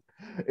 it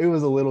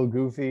was a little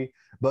goofy,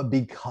 but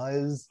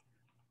because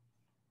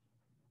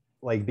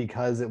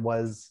it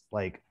was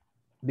like,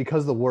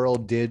 because the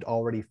world did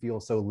already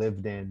feel so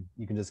lived in,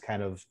 you can just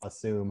kind of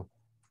assume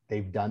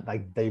they've done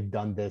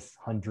this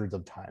hundreds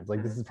of times.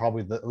 Like this is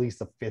probably at least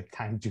the 5th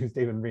time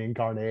Doomsday been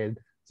reincarnated.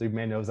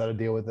 Superman knows how to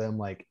deal with him.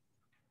 Like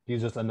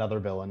he's just another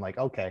villain. Like,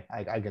 okay,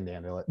 I can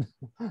handle it.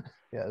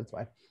 Yeah, that's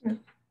fine. Yeah,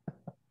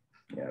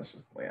 it's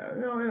just,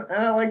 and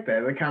I like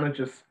that. They kind of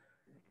just,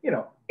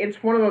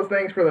 it's one of those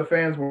things for the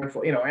fans where it's,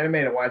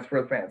 animated wise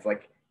for the fans.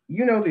 Like,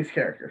 these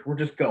characters. We're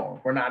just going.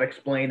 We're not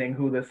explaining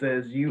who this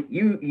is.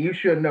 You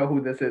should know who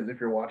this is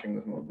if you're watching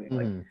this movie.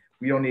 Like,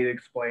 we don't need to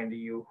explain to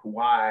you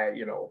why,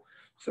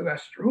 Sinestro.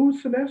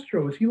 Who's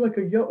Sinestro? Is he like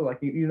a like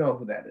you know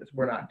who that is?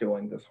 We're not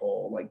doing this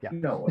whole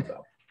what's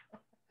up.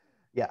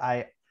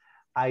 Yeah,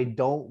 I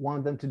don't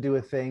want them to do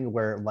a thing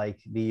where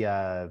like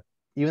the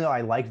even though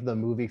I liked the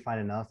movie fine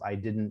enough, I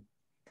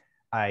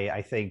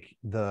think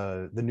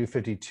the New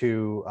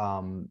 52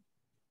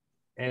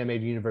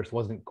 animated universe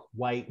wasn't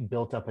quite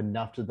built up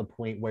enough to the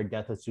point where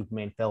Death of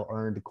Superman felt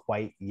earned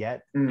quite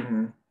yet.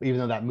 Even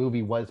though that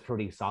movie was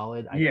pretty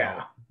solid, I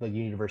felt the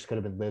universe could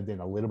have been lived in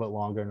a little bit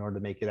longer in order to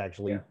make it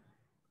actually.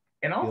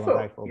 And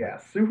also,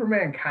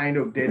 Superman kind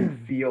of did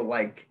feel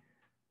like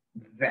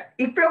that.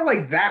 It felt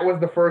like that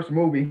was the first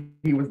movie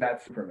he was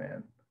that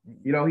Superman.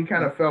 He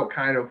kind of felt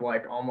kind of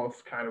like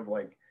almost kind of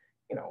like,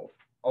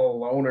 a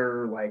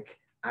loner, like,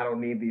 I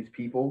don't need these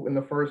people in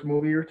the first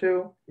movie or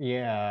two.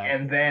 Yeah.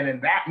 And then in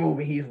that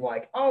movie, he's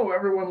like, oh,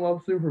 everyone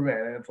loves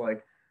Superman. And it's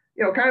like,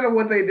 kind of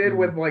what they did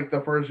with like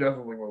the first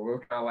Justice League movie. It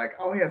was kind of like,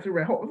 oh yeah,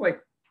 Superman. It was like,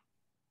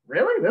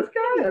 really, this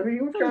guy? I mean,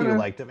 he was kind of. You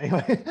liked him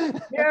anyway.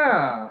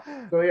 Yeah.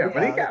 So yeah,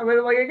 but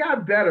it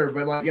got better.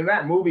 But like in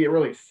that movie, it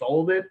really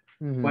sold it.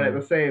 Mm-hmm. But at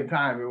the same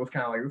time, it was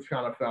kind of like this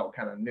kind of felt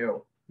kind of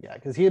new. Yeah,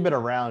 because he had been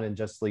around in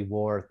Justice League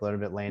War, Throne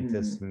of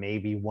Atlantis,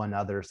 maybe one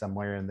other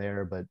somewhere in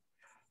there. But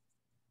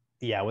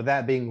yeah, with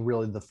that being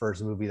really the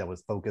first movie that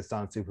was focused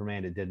on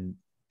Superman, it didn't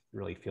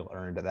really feel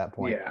earned at that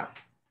point. Yeah.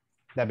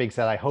 That being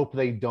said, I hope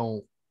they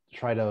don't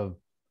try to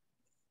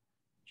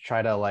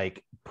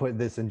like put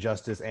this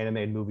Injustice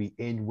animated movie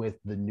in with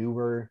the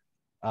newer,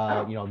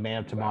 Man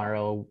of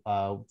Tomorrow,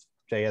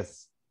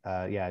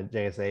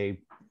 JSA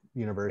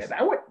universe.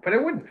 Yeah, but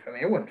it wouldn't. I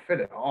mean, it wouldn't fit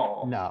at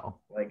all. No,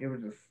 like it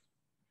would just.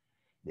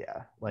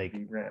 Yeah, like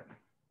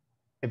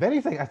if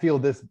anything, I feel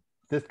this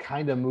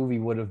kind of movie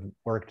would have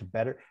worked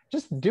better.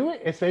 Just do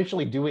it,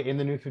 essentially do it in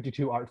the New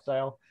 52 art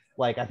style.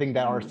 Like I think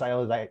that art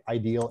style is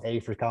ideal, A,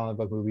 for comic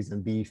book movies,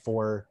 and B,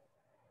 for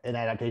an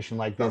adaptation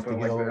like this to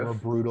get a little more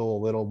brutal,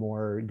 a little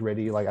more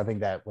gritty. Like I think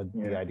that would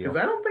be ideal. Because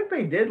I don't think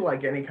they did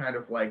like any kind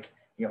of like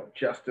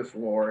Justice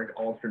Lord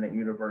alternate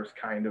universe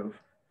kind of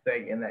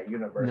thing in that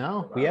universe.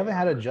 No, we haven't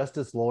had a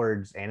Justice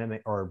Lord's anime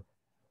or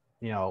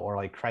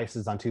like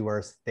Crisis on Two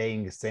Earths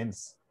thing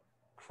since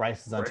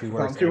Crisis on Two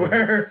Earths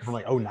from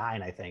like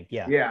 2009, I think.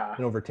 Yeah.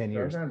 In over 10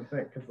 years. I'm trying to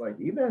think because like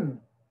even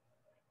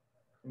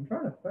I'm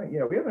trying to think.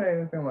 Yeah, we haven't had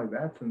anything like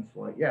that since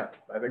like I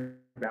think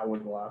that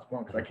was the last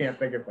one because I can't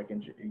think of like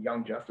in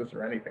Young Justice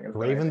or anything.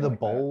 Raven the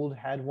Bold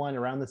had one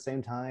around the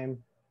same time.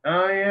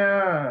 Oh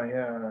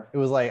yeah. It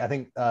was like I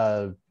think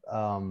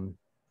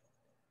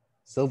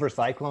Silver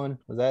Cyclone,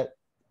 was that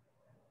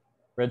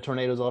Red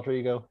Tornado's alter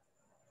ego?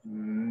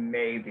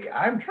 Maybe.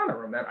 I'm trying to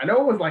remember. I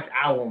know it was like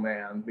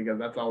Owlman because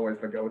that's always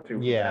the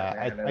go-to. Yeah,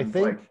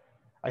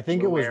 I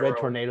think it was Red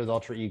Tornado's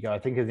alter ego. I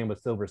think his name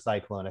was Silver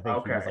Cyclone. I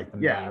think he was like the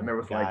main and there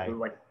was guy.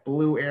 like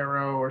Blue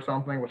Arrow or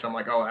something, which I'm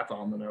like, oh, that's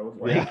on the nose.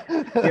 Like,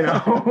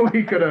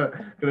 he could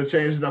have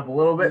changed it up a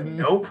little bit.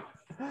 Nope.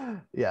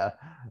 Yeah,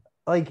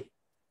 like,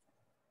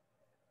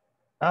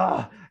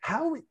 how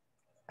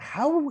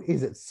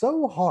is it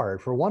so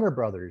hard for Warner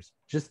Brothers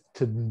just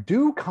to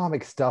do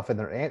comic stuff in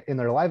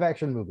their live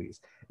action movies?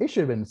 It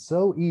should have been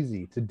so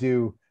easy to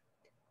do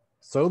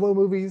solo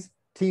movies,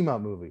 team up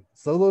movie,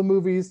 solo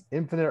movies,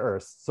 Infinite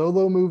Earths,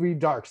 solo movie,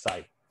 Dark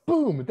Side.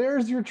 Boom!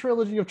 There's your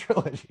trilogy of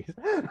trilogies.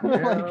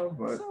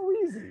 But so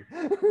easy.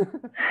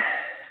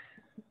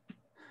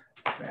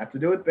 They have to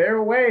do it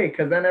their way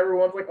because then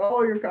everyone's like,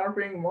 "Oh, you're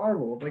copying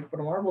Marvel." Like,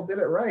 but Marvel did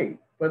it right.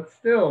 But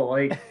still,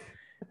 like.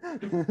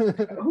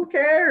 Who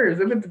cares?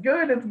 If it's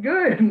good, it's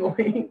good.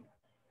 Like,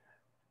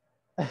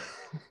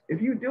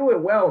 if you do it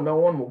well, no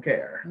one will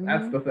care.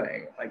 That's the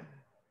thing. Like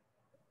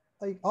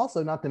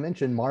also not to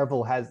mention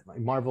Marvel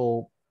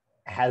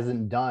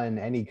hasn't done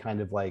any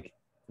kind of like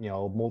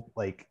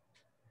like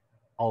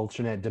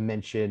alternate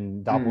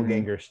dimension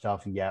doppelganger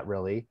stuff yet,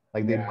 really.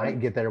 Like they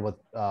might get there with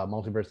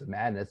Multiverse of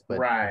Madness, but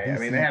right. DC, I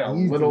mean, they had a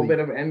little bit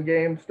of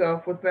Endgame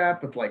stuff with that,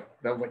 but like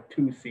that was like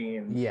 2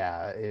 scenes.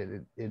 Yeah,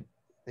 it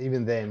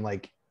even then,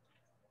 like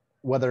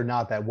whether or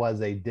not that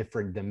was a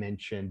different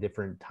dimension,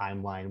 different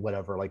timeline,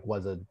 whatever, like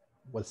was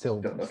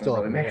still really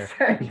up in the air.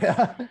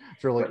 Yeah,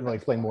 to really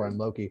explain more on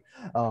Loki.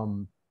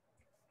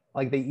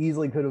 Like they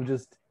easily could have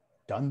just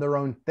done their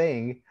own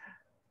thing,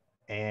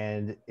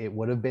 and it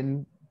would have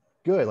been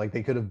good. Like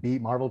they could have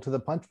beat Marvel to the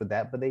punch with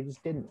that, but they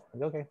just didn't.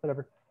 Like, okay,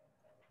 whatever.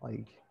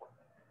 Like.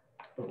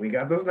 But we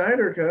got the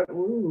Snyder cut.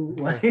 Woo!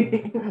 Like,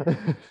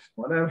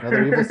 whatever.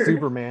 Another evil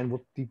Superman. What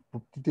do you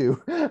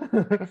do?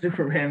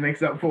 Superman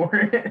makes up for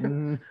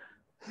it.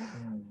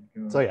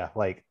 So yeah,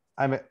 like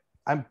I'm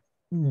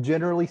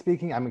generally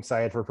speaking, I'm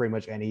excited for pretty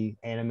much any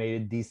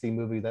animated DC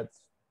movie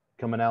that's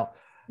coming out.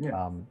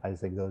 Yeah. I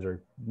just think those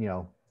are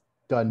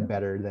done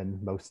better than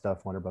most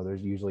stuff Warner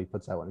Brothers usually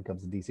puts out when it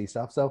comes to DC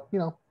stuff. So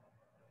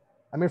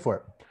I'm in for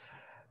it.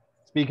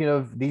 Speaking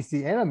of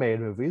DC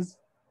animated movies.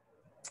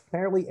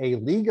 Apparently, a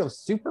League of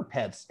Super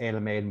Pets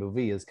animated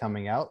movie is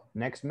coming out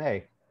next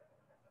May.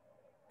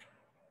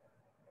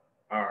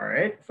 All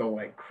right. So,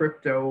 like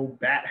Crypto,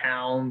 Bat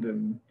Hound,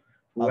 and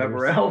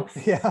whoever else.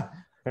 Yeah.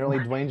 Apparently,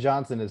 Dwayne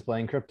Johnson is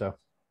playing Crypto.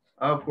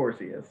 Of course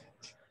he is.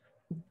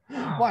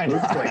 Why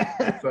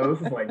not? So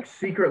this is like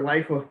Secret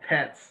Life of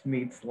Pets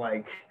meets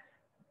like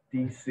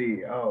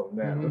DC. Oh,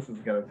 man. This is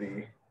going to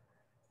be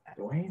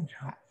Dwayne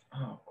Johnson.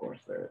 Oh, of course.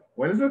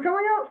 When is it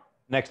coming out?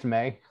 Next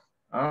May.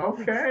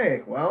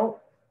 Okay. Well.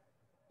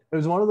 It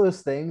was one of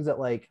those things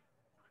that like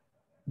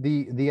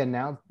the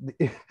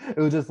it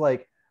was just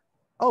like,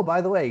 oh,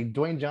 by the way,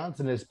 Dwayne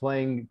Johnson is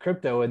playing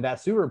Crypto in that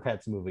Super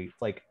Pets movie.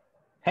 It's like,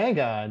 hang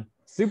on,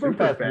 Super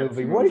Pets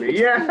movie. What are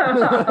you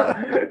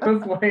I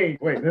was like,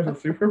 wait, there's a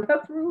Super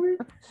Pets movie?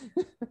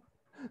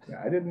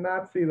 Yeah, I did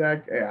not see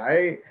that.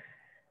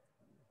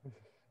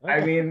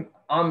 I mean,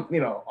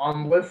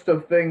 on list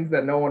of things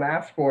that no one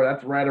asked for,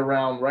 that's right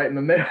in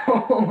the middle.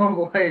 I'm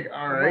like,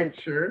 all right,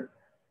 sure.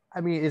 I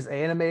mean, it's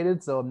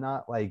animated, so I'm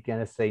not like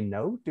gonna say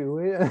no to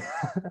it. I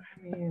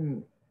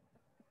mean,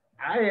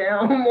 I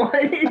am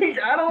like,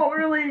 I don't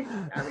really.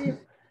 I mean,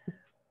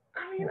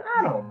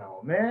 I don't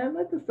know, man.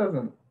 That just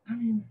doesn't. I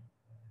mean,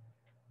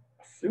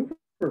 Super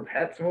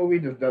Pets movie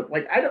just does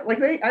like I don't like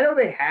they I know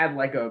they had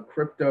like a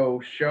crypto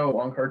show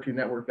on Cartoon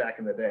Network back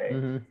in the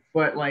day,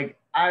 but like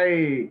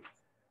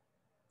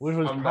which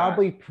was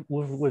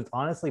was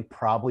honestly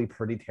probably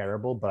pretty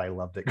terrible, but I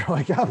loved it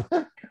growing up.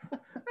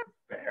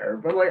 Fair,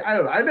 but like I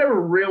don't know, I never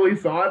really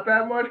saw it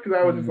that much because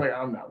I was just like,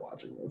 I'm not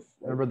watching this.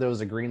 Like, remember there was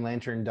a Green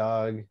Lantern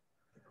dog.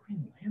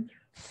 Green Lantern?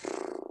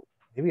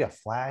 Maybe a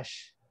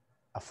Flash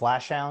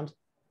Hound,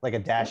 like a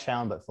Dash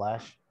Hound, but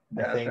Flash.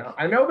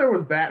 I know there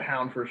was Bat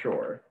Hound for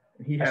sure.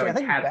 He had I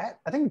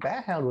think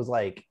Bat Hound was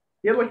like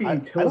he had like a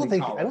utility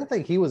collar. I don't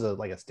think he was a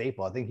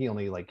staple. I think he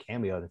only like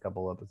cameoed a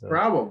couple episodes.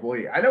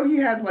 Probably. I know he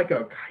had like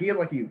a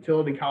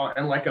utility collar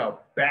and like a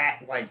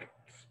bat like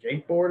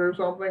skateboard or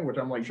something, which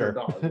I'm like, sure,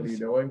 dog, what are you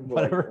doing?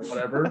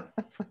 Whatever.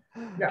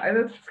 Yeah, and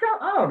it's just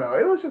I don't know.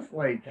 It was just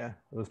like it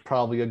was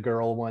probably a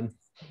girl one.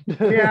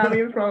 Yeah, I mean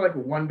it was probably like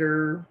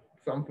Wonder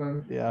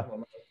something. Yeah.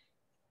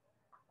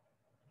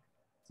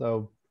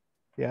 So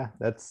yeah,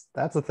 that's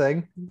a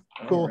thing.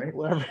 Cool. Right.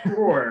 Whatever.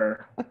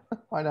 Sure.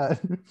 Why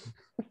not?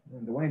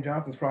 And Dwayne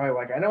Johnson's probably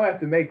like, I know I have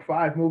to make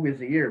 5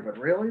 movies a year, but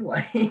really,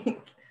 like, I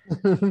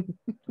mean,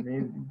 he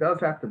does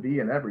have to be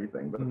in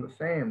everything, but at the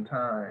same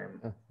time,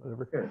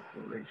 whatever. Good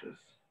gracious.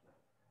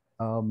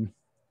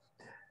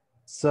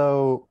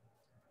 So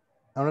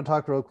I want to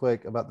talk real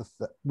quick about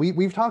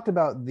we've talked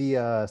about the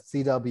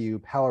CW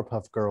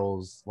Powerpuff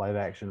Girls live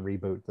action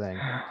reboot thing.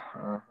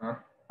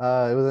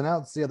 It was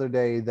announced the other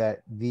day that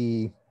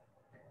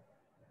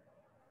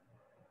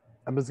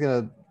I'm just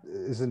gonna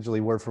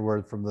essentially word for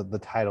word from the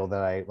title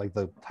that I like,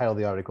 the title of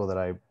the article that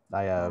I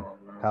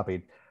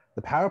copied.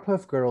 The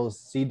Powerpuff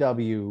Girls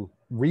CW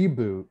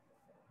reboot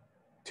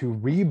to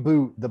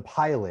reboot the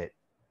pilot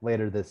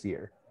later this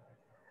year.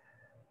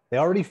 They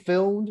already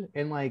filmed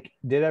and like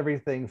did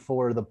everything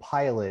for the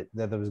pilot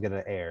that was going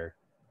to air,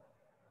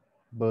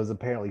 but it was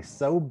apparently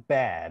so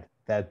bad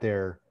that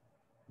they're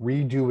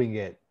redoing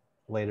it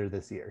later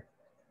this year.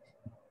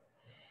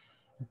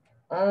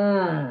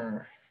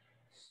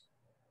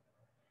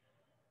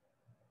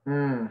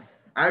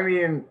 I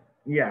mean,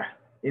 yeah,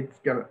 it's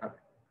gonna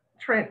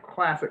train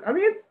classic. I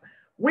mean,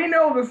 we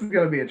know this is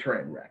gonna be a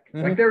train wreck.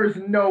 Like, there is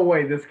no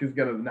way this is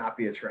gonna not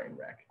be a train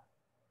wreck.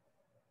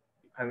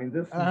 I mean,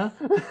 this is,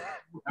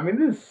 I mean,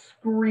 this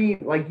screen,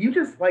 like, you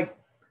just like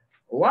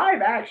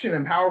live action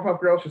and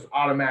Powerpuff Girls just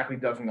automatically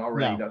doesn't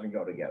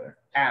go together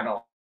at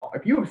all.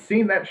 If you have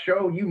seen that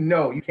show, you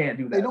know you can't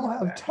do that. They don't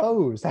have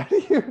toes. How do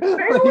you? They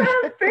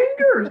don't have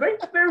fingers.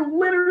 They're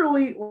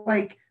literally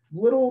like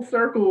little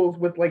circles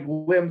with like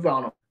limbs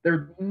on them.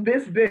 They're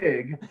this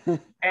big,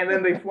 and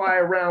then they fly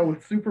around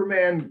with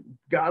Superman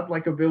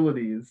godlike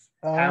abilities,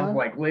 have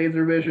like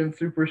laser vision,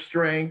 super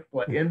strength,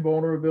 like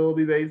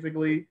invulnerability,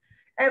 basically.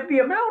 And the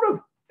amount of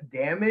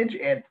damage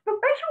and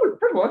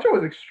that show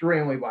was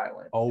extremely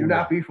violent. Do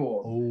not be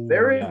fooled.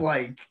 There is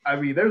like, I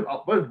mean, there's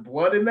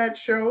blood in that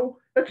show.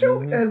 That show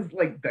has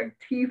like the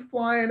teeth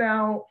flying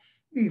out.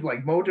 He's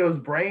like Mojo's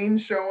brain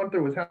showing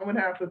through his helmet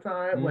half the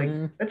time. Like,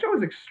 that show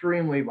is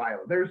extremely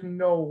violent. There's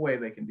no way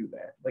they can do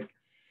that. Like,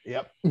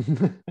 yep.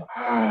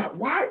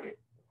 Why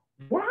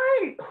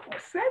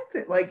said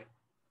that? Like,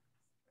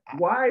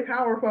 why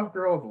Powerpuff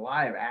Girls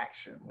live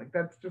action? Like,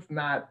 that's just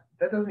not.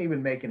 That doesn't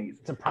even make any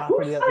sense. It's a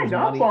property that signed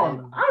up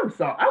on. I'm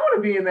sorry. I want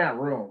to be in that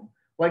room.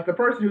 Like, the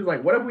person who's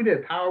like, "What if we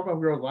did Powerpuff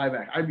Girls live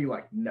action?" I'd be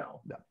like,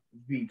 "No,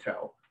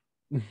 veto."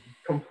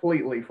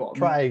 Completely false.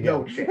 Try again.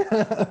 No chance.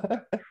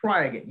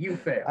 Try again. You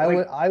fail.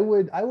 I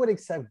would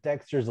accept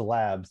Dexter's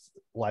Lab's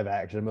live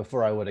action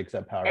before I would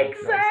accept Powerpuff Girls.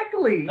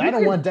 Exactly. I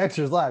don't want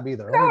Dexter's Lab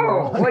either.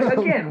 No, like,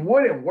 again,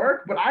 wouldn't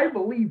work, but I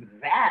believe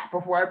that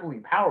before I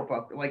believe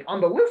Powerpuff. Like,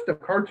 on the list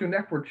of Cartoon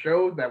Network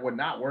shows that would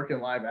not work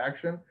in live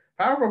action,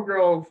 Powerpuff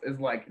Girls is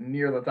like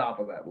near the top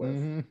of that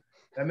list.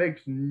 That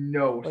makes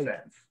no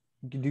sense.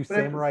 You could do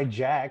Samurai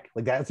Jack.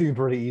 Like, that seems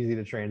pretty easy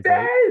to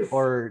translate. Yes.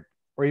 Or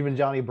even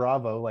Johnny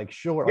Bravo. Like,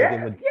 sure.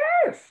 Yeah,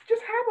 yes.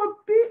 Just have a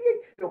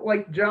big,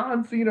 like,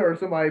 John Cena or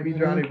somebody be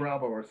Johnny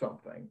Bravo or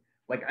something.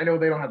 Like, I know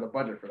they don't have the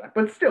budget for that,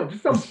 but still,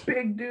 just some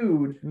big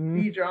dude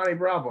be Johnny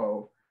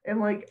Bravo.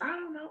 And, like, I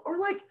don't know. Or,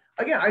 like,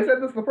 again, I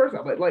said this the first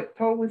time, but, like,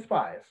 Totally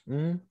Spies.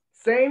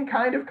 Same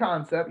kind of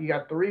concept. You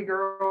got 3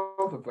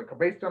 girls. It's, like,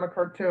 based on a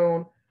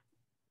cartoon.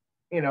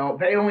 You know,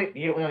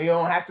 you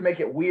don't have to make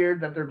it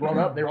weird that they're grown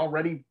up. They're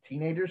already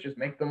teenagers. Just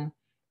make them,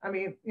 I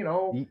mean, you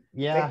know,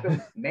 make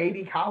them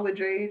maybe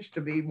college age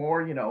to be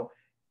more, more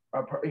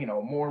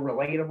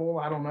relatable.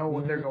 I don't know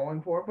what they're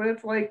going for, but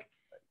it's like,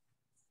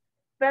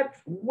 that's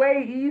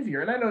way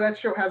easier. And I know that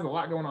show has a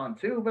lot going on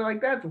too, but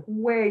like, that's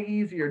way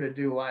easier to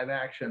do live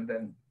action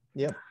than.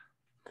 Yep.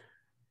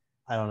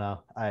 I don't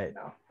know. I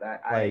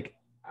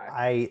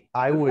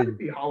this would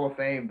be Hall of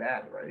Fame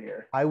bad right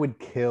here. I would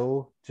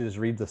kill to just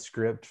read the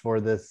script for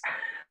this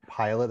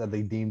pilot that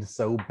they deemed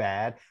so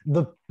bad.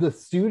 The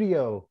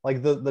studio,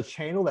 like the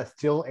channel that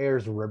still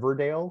airs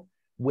Riverdale,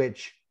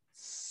 which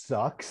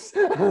sucks.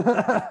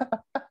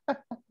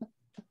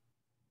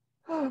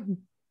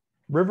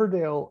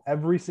 Riverdale,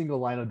 every single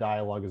line of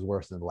dialogue is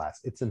worse than the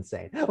last. It's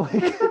insane.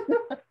 Like,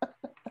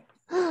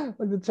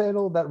 Like the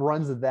channel that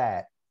runs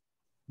that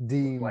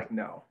deemed like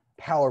no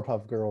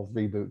Powerpuff Girls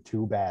reboot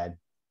too bad.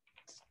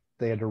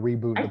 They had to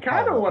reboot. I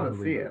kind of want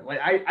to see it. Like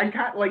I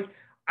kind like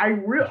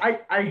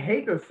I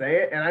hate to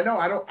say it, and I know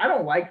I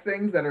don't like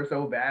things that are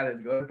so bad as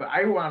good, but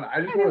I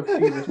just want to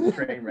see this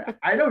train wreck.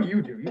 I know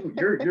you do.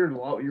 You're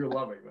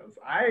loving this.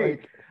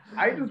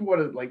 I just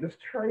want to, like, this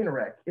train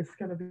wreck. It's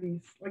gonna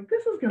be like,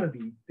 this is gonna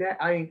be that.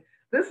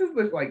 This is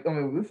this like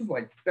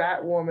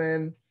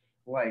Batwoman,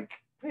 like,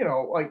 you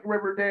know, like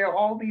Riverdale.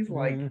 All these,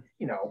 like,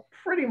 you know,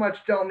 pretty much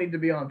don't need to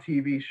be on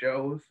TV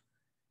shows.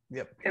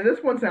 Yep. And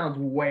this one sounds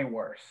way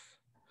worse.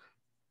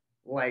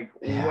 Like,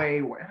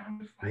 way worse.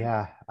 I'm just like,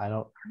 I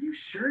don't. Are you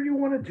sure you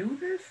want to do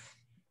this?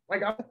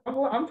 Like,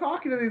 I'm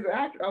talking to these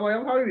actors.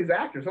 I'm talking to these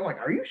actors. I'm like,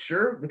 are you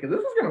sure? Because this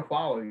is gonna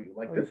follow you.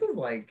 Like, this is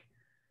like,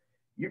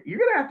 you're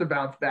gonna have to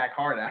bounce back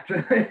hard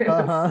after this,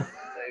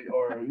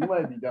 or you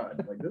might be done.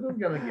 Like, this is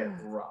gonna get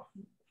rough.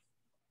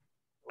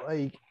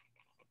 Like,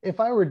 if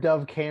I were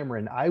Dove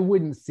Cameron, I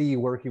wouldn't see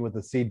working with the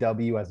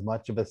CW as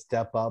much of a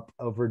step up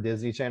over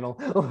Disney Channel.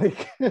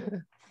 Like,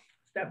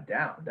 step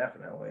down,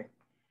 definitely.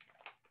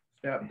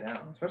 Step down,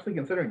 especially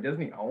considering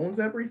Disney owns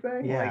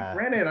everything. Yeah. Like,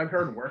 granted, I've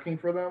heard working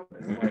for them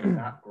is, like,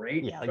 not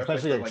great. Yeah,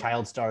 especially like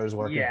child stars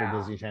working for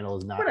Disney Channel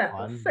is not fun.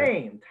 But at the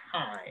same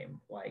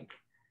time, like,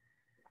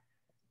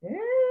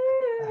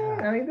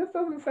 I mean, this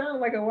doesn't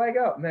sound like a leg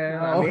up,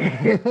 man. No. I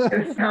mean,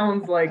 it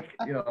sounds like,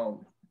 you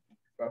know,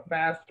 a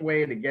fast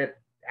way to get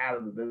out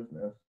of the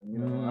business. You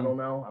know, I don't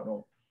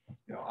know.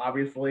 You know,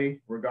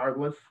 obviously,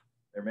 regardless,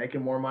 they're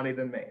making more money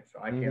than me, so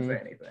I can't say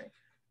anything.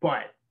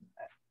 But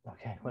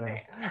okay,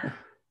 whatever.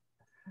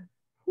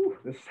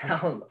 This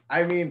sounds.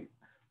 I mean,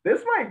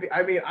 this might be.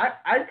 I mean,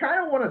 I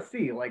kind of want to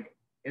see, like,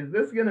 is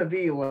this gonna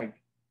be like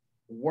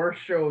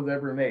worst shows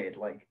ever made?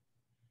 Like,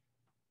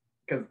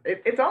 because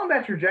it's on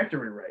that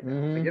trajectory right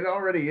now. Like, it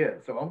already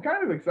is. So I'm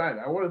kind of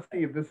excited. I want to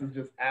see if this is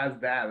just as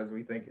bad as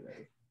we think it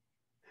is.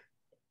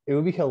 It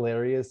would be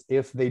hilarious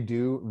if they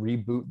do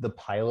reboot the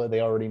pilot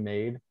they already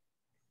made,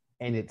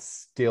 and it's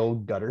still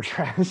gutter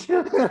trash.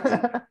 Because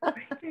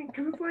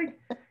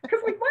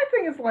my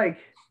thing is, like,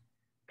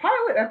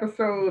 pilot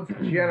episodes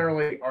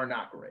generally are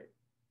not great.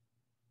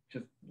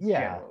 Just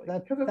generally.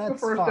 Because it's the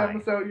first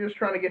episode, you're just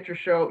trying to get your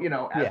show, you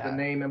know, as the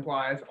name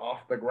implies,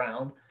 off the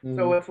ground.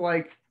 So it's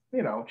like,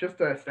 you know, just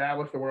to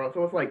establish the world.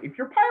 So it's like, if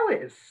your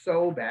pilot is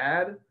so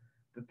bad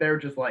that they're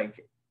just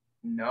like,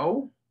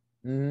 no,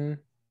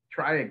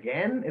 try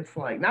again. It's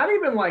like, not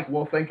even like,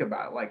 we'll think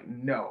about it. Like,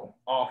 no,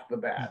 off the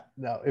bat.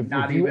 No, if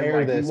you air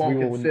like, this, we won't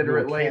consider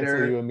it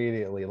later. You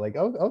immediately. Like,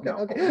 oh, okay, no,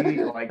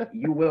 okay. Like,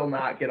 you will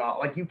not get off.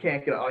 Like, you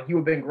can't get off. Like, you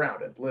have been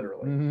grounded,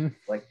 literally.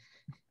 Like,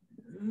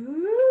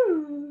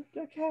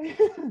 okay.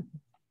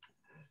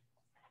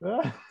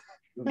 This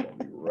is gonna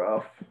be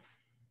rough.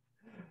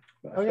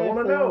 I still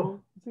want to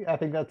know. I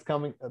think that's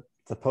coming.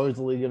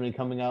 Supposedly going to be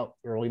coming out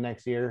early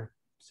next year.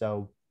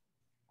 So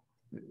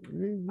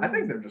I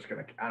think they're just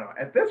going to. I don't know.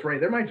 At this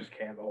rate, they might just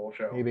can the whole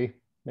show. Maybe.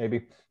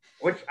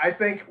 Which I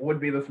think would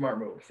be the smart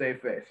move.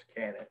 Save face,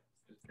 can it.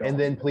 And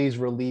then please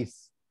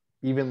release,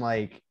 even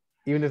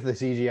if the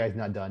CGI is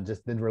not done,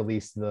 just then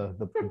release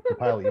the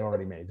pilot you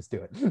already made. Just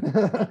do it.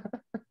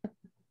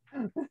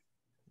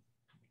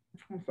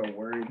 I'm so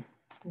worried.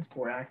 These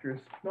poor actors.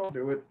 Don't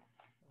do it.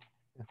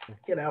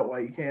 Get out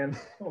while you can.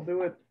 Don't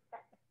do it.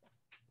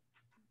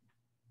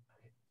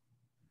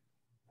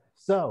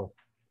 So,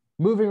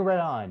 moving right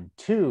on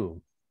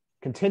to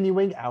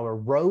continuing our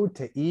road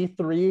to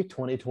E3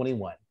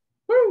 2021.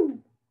 Woo!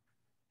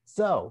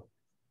 So,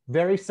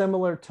 very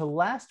similar to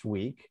last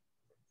week,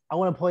 I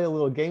want to play a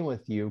little game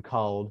with you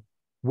called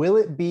Will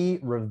It Be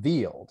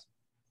Revealed?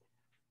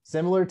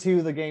 Similar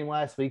to the game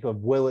last week of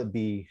Will It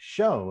Be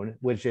Shown,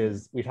 which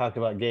is, we talked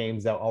about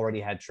games that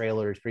already had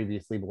trailers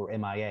previously but were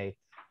MIA.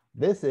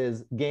 This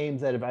is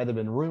games that have either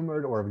been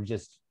rumored or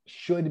just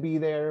should be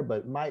there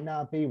but might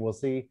not be. We'll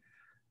see.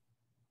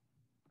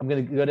 I'm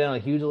going to go down a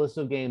huge list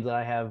of games that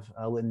I have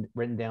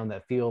written down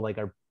that feel like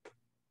are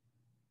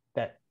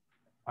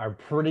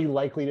pretty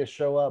likely to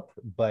show up,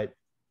 but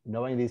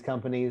knowing these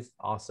companies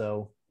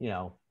also, you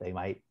know, they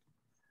might.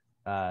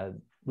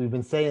 We've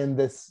been saying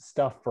this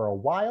stuff for a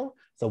while,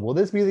 so will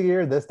this be the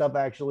year this stuff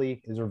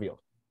actually is revealed?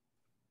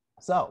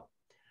 So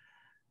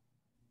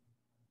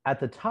at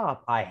the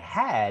top, I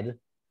had,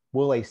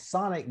 will a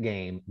Sonic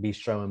game be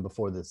shown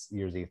before this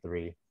year's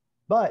E3?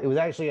 But it was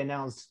actually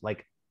announced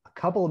like a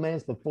couple of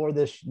minutes before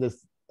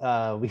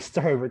we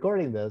started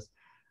recording this,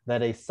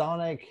 that a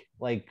Sonic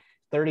like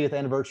 30th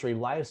anniversary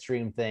live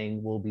stream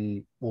thing will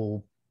be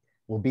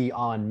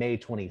on May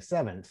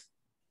 27th.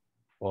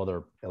 Well,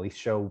 they'll at least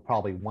show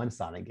probably one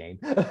Sonic game.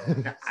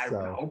 I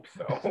would hope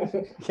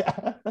so.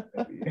 Yeah.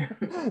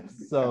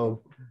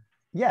 So,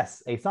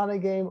 yes, a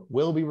Sonic game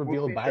will be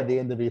revealed by the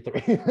end of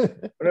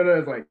E3. No,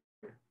 it's like,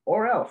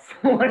 or else.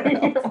 You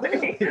get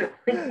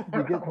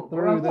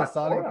through the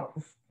Sonic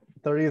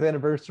 30th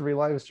anniversary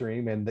live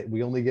stream, and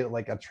we only get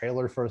like a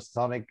trailer for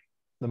Sonic,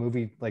 the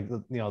movie, like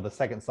the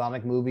second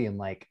Sonic movie, and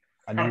like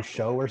a new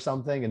show or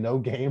something, and no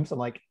games. I'm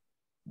like,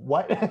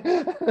 what?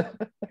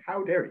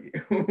 How dare you?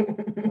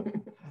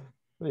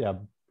 Yeah,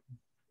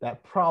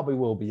 that probably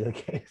will be the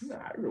case.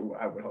 I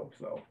would hope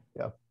so.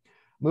 Yeah.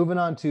 Moving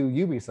on to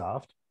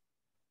Ubisoft.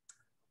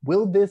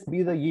 Will this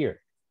be the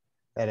year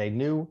that a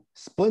new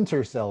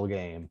Splinter Cell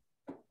game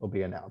will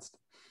be announced?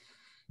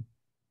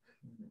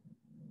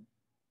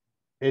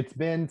 It's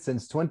been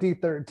since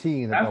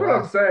 2013. That's what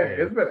I'm saying.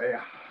 It's been a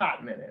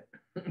hot minute.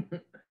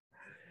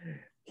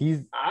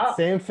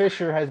 Sam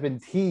Fisher has been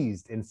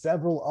teased in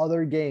several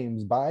other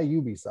games by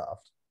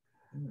Ubisoft.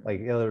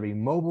 Like either it be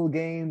mobile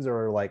games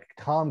or like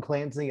Tom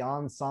Clancy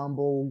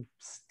ensemble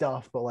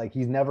stuff, but like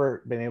he's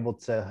never been able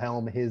to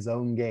helm his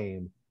own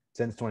game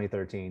since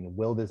 2013.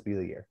 Will this be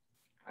the year?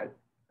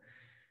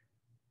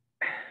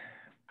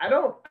 I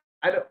don't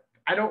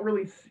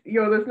really see,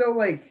 there's no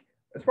like,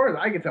 as far as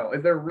I can tell,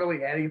 is there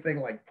really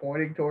anything like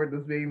pointing toward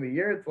this being the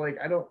year? It's like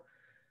I don't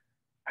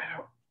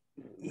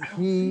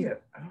see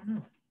it. I don't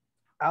know.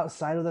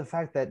 Outside of the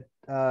fact that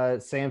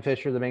Sam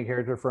Fisher, the main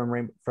character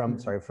from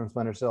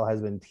Splinter Cell,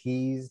 has been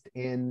teased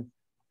in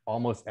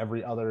almost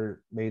every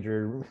other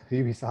major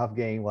Ubisoft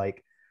game.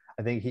 Like,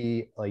 I think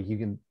you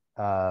can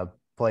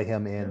play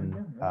him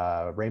in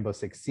Rainbow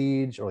Six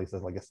Siege, or at least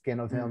there's like a skin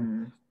of him.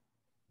 Mm-hmm.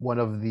 One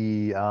of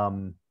the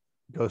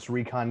Ghost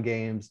Recon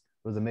games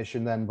was a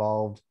mission that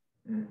involved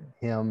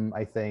him.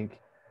 I think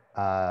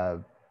there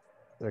are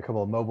a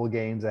couple of mobile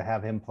games that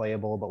have him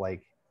playable, but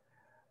like,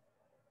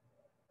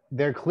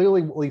 they're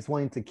clearly at least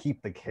wanting to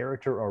keep the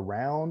character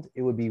around.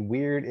 It would be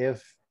weird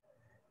if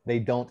they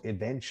don't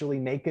eventually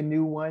make a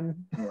new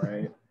one.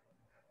 Right.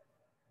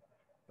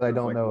 But I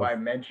don't know. Why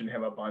mention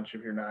him a bunch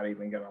if you're not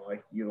even going to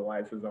like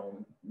utilize his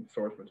own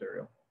source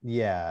material?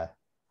 Yeah.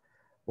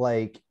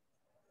 Like,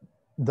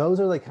 those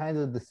are the kinds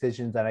of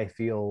decisions that I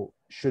feel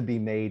should be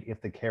made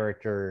if the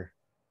character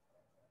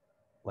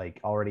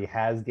like already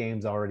has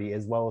games, already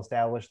is well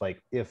established.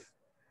 Like if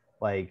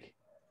like,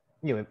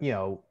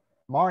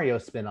 Mario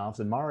spin-offs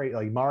and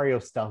Mario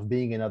stuff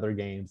being in other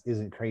games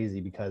isn't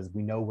crazy because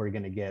we know we're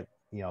going to get,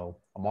 a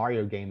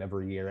Mario game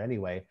every year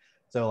anyway.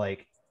 So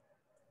like,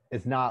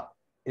 it's not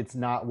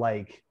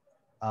like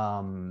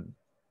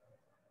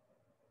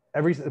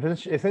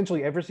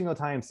essentially every single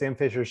time Sam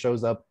Fisher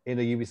shows up in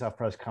a Ubisoft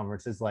press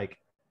conference, it's like,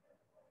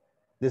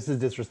 this is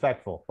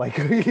disrespectful. Like,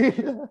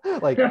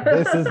 like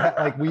this is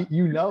like,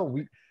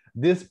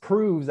 this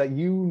proves that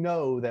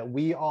that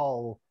we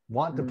all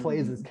want to play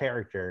as this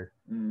character.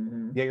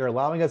 Mm-hmm. Yet you're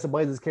allowing us to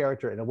play this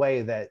character in a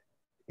way that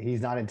he's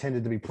not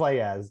intended to be played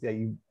as. That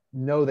you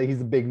know that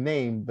he's a big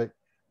name, but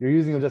you're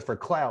using him just for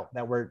clout.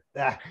 That we're.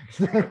 But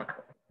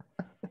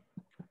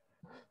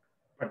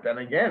then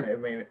again, I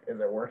mean, is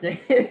it working?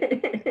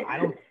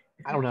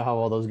 I don't know how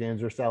all those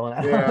games are selling.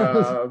 Yeah,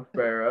 that's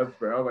fair. I was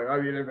like, I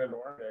mean, if it's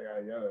working,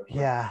 I get it.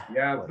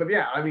 But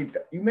yeah, I mean,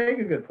 you make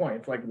a good point.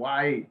 It's like,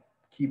 why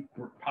keep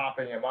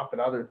popping him up in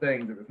other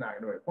things if it's not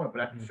going to be a point?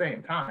 But at the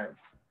same time,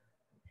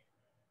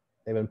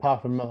 they've been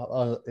popping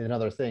up in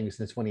other things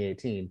since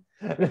 2018.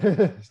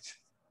 Man,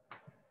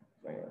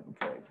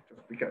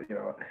 just because,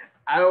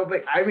 I don't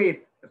think, I mean,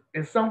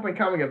 is something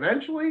coming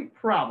eventually?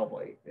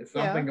 Probably. Is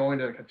something going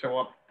to show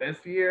up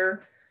this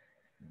year?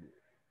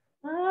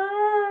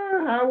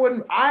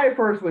 I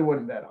personally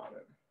wouldn't bet on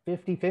it.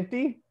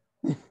 50-50?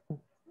 Yeah,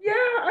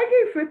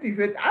 I gave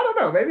 50-50. I don't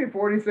know, maybe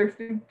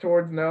 40-60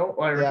 towards no,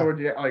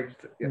 towards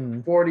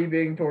 40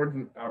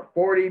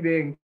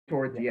 being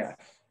towards yes.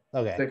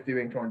 Okay. 60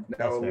 being towards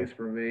no, at least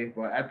for me.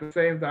 But at the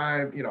same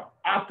time,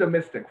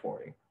 optimistic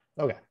 40.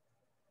 Okay.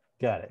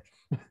 Got it.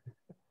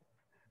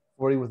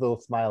 40 with a little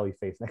smiley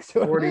face next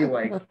to it. 40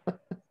 like.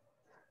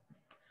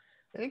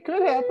 It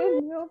could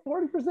happen,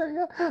 40%.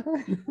 Yeah.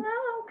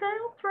 Okay,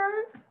 I'll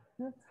try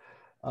it.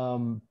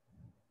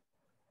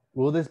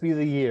 Will this be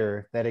the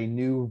year that a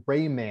new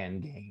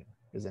Rayman game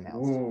is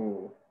announced?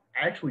 Ooh,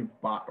 I actually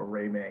bought a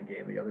Rayman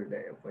game the other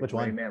day. It was like Which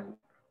one?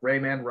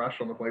 Rayman Rush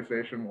on the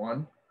PlayStation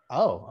 1.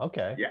 Oh,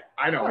 okay. Yeah,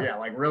 I know. Yeah,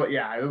 like really.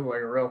 Yeah, it was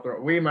like a real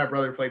throw. We and my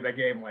brother played that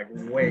game like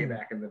way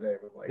back in the day.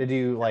 With like, did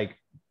you like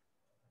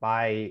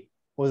buy?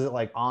 Was it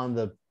like on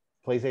the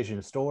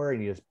PlayStation Store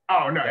and you just?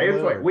 Oh no,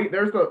 it's like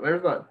there's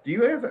the. Do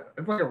you guys?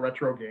 It's like a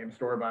retro game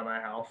store by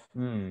my house.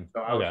 So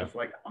I was just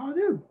like, oh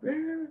dude,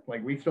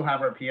 like we still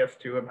have our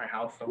PS2 at my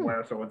house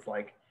somewhere. So it's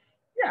like,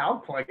 yeah, I'll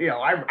play.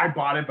 I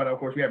bought it, but of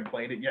course we haven't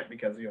played it yet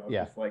because it's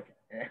just like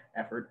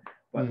effort.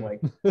 But like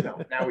now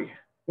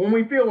when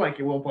we feel like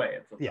it, we'll play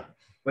it. Sometime. Yeah.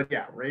 But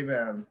yeah,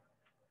 Rayman.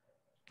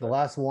 The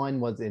last one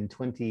was in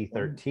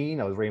 2013.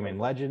 That was Rayman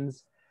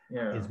Legends.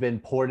 Yeah. It's been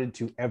ported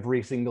to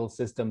every single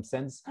system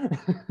since.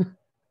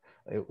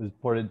 It was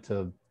ported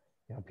to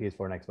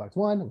PS4 and Xbox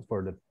One. It was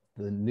ported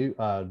to the new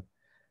the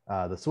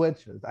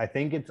Switch. I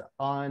think it's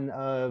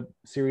on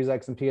Series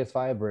X and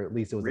PS5, or at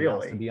least it was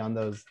announced to be on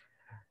those.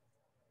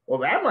 Well,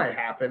 that might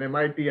happen. It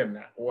might be maybe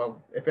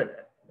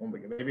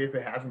if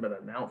it hasn't been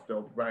announced,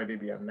 it'll probably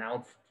be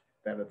announced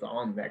that it's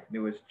on that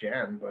newest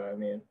gen. But I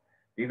mean,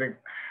 do you think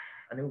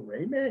a new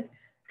Rayman?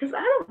 Because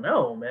I don't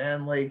know,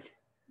 man. Like,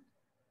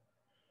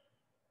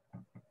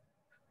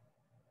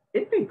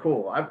 it'd be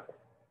cool.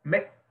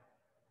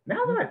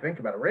 Now that I think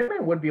about it,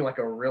 Rayman would be like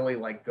a really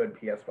like good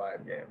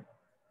PS5 game,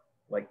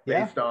 like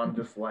based on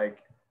just like.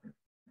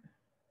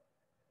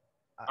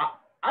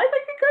 I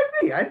think it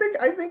could be. I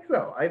think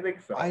so. I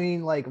think so. I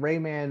mean, like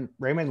Rayman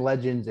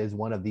Legends is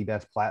one of the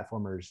best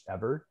platformers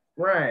ever.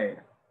 Right.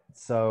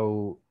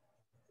 So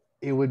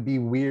it would be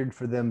weird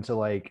for them to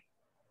like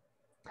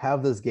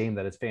have this game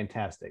that is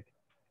fantastic,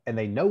 and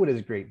they know it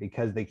is great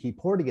because they keep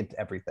porting it to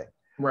everything.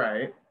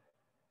 Right.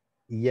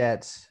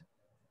 Yet,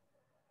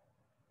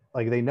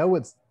 like they know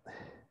it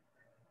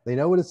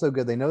is so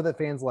good. They know that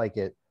fans like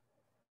it,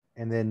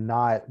 and then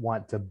not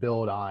want to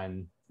build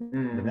on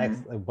the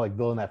next, like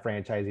building that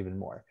franchise even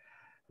more.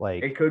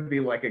 Like it could be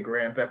like a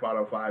Grand Theft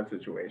Auto 5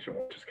 situation,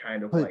 which is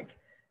kind of like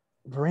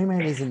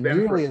Rayman isn't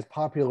nearly as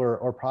popular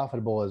or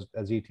profitable as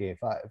GTA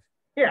 5.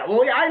 Yeah,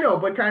 well, yeah, I know,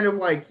 but kind of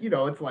like,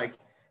 it's like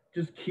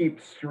just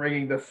keep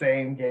stringing the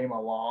same game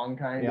along,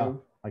 kind of,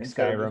 like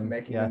instead Skyrim, of just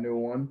making a new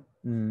one.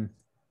 Kind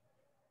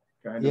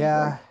of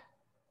like,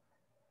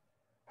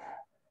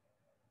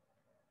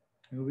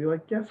 it'll be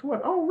like, guess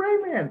what? Oh,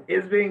 Rayman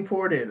is being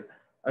ported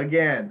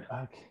again.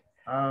 Okay.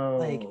 Oh,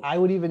 like I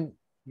would even.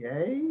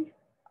 Yay.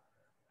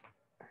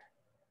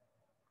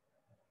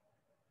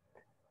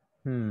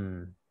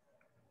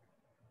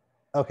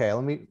 Okay,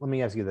 let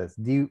me ask you this.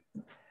 Do you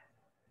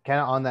kind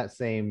of on that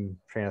same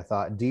train of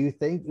thought, do you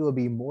think it would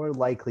be more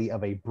likely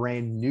of a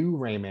brand new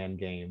Rayman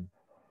game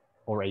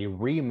or a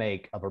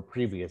remake of a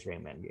previous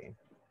Rayman game?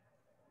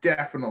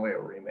 Definitely a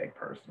remake,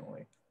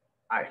 personally,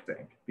 I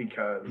think,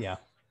 because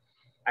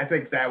I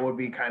think that would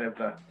be kind of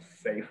the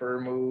safer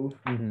move.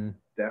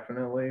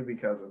 Definitely,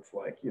 because it's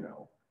like,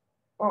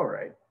 all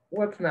right,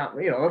 let's not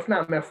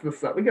mess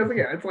this up, because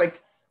again, it's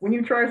like when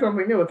you try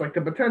something new, it's like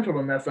the potential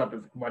to mess up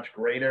is much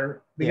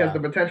greater, because the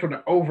potential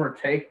to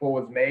overtake what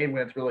was made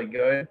when it's really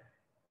good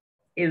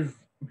is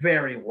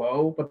very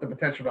low, but the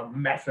potential to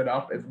mess it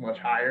up is much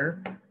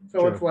higher.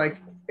 So it's like,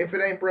 if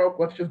it ain't broke,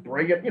 let's just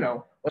bring it,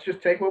 let's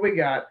just take what we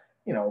got,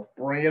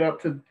 bring it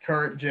up to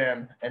current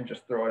gen and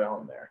just throw it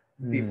on there.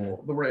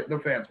 People, the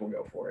fans will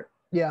go for it.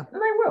 Yeah.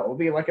 And they will. It'll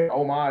be like an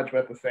homage, but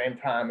at the same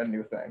time, a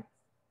new thing.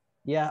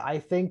 Yeah, I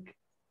think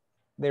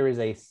there is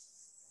a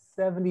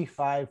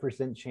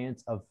 75%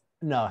 chance of,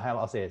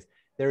 I'll say this.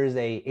 There is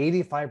a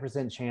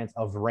 85% chance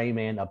of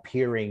Rayman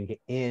appearing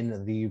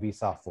in the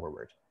Ubisoft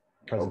Forward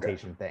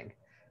presentation thing,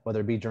 whether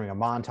it be during a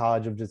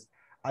montage of just,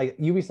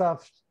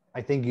 Ubisoft,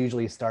 I think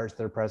usually starts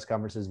their press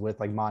conferences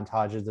with like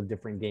montages of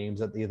different games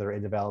that either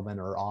in development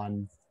or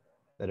on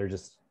that are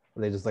just,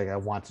 they just like, I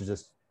want to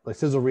just like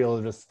sizzle reel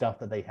of just stuff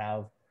that they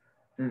have.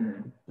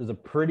 There's a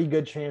pretty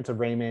good chance of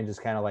Rayman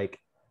just kind of like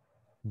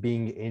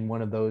being in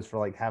one of those for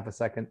like half a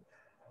second.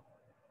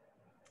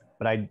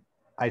 But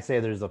I'd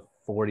say there's a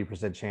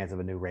 40% chance of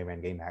a new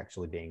Rayman game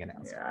actually being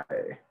announced. Yeah.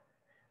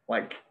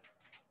 Like,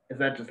 is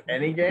that just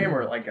any game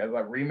or like as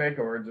a remake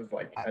or just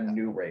like a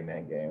new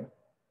Rayman game?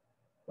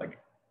 Like,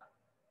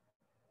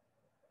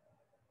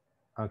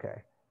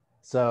 okay.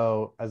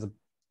 So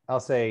I'll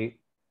say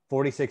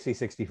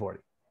 40-60, 60-40.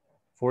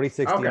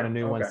 40-60 on a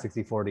new one,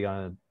 60-40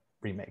 on a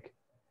remake.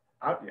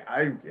 I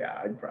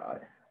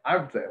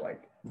would say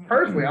like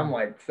personally I'm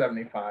like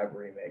 75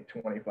 remake,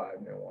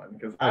 25 new one,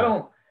 because I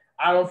don't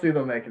see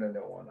them making a new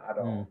one. I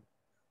don't.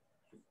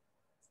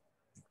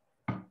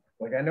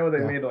 Like, I know they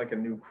made like a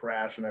new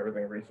Crash and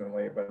everything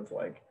recently, but it's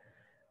like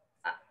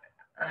I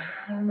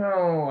don't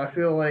know. I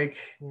feel like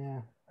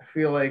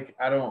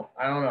I don't know.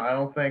 I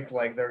don't think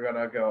like they're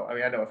gonna go. I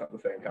mean, I know it's not the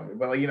same company,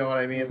 but like, you know what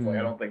I mean? It's like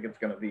I don't think it's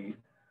gonna be.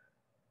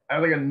 I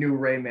don't think a new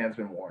Rayman's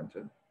been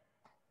warranted.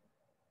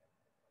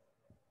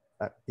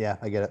 Yeah,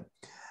 I get it.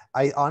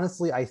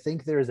 I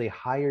think there is a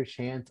higher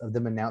chance of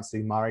them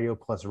announcing Mario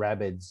plus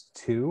Rabbids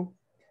 2.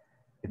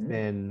 It's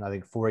been, I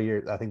think, 4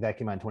 years. I think that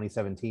came out in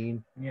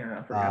 2017. Yeah,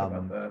 I forgot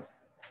about that.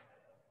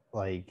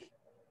 Like,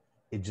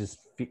 it just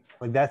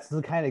like that's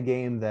the kind of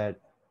game that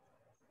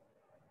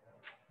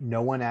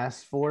no one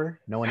asked for,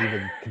 no one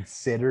even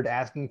considered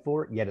asking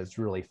for, yet it's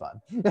really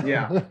fun.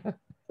 Yeah.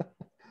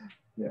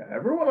 Yeah,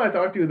 everyone I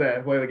talked to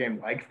that play the game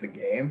likes the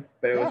game,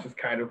 but it was just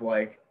kind of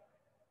like,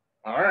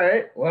 all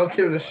right, well,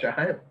 give it a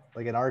shot.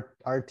 Like an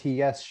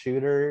RTS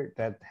shooter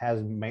that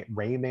has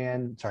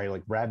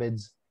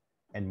Rabbids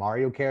and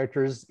Mario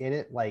characters in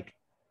it, like,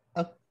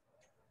 okay.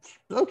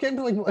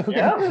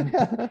 Yeah,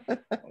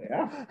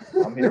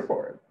 I'm here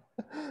for it.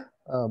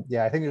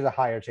 I think there's a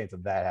higher chance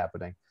of that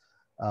happening.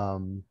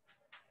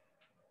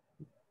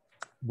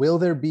 Will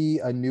there be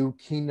a new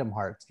Kingdom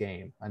Hearts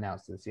game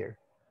announced this year?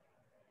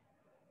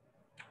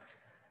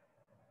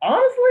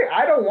 Honestly,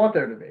 I don't want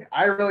there to be.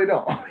 I really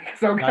don't.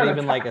 Not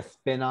even like a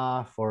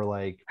spin-off or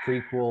like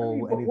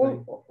prequel,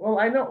 anything? Well,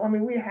 I know. I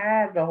mean, we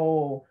had the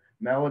whole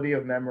Melody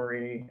of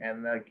Memory,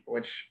 and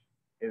which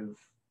is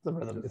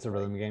it's a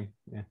rhythm game.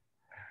 Yeah.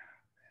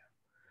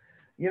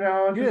 You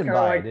know, you didn't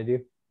buy it, did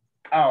you?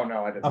 Oh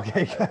no, I didn't.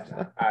 Okay.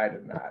 I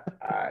did not.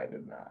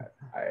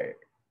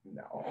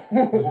 No.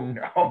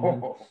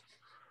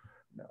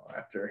 No.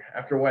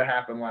 After what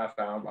happened last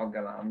time, I'm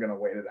gonna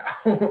wait it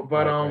out.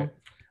 But right.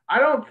 I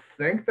don't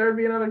think there'd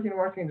be another Kingdom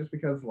Hearts game, just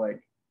because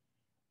like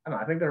I don't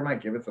know. I think they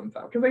might give it some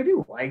time because they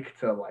do like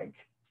to like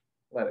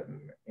let it,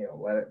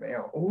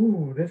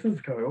 oh, this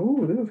is coming.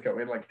 Oh, this is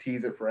coming. Like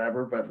tease it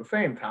forever. But at the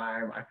same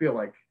time, I feel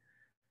like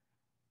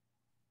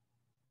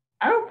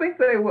I don't think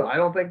they will. I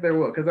don't think they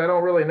will because I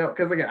don't really know.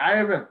 Because again, I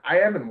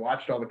haven't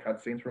watched all the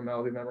cutscenes from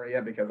Melody Memory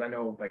yet because I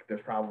know like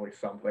there's probably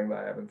something that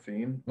I haven't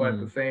seen. But at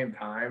the same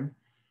time,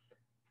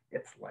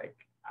 it's like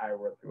I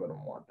really wouldn't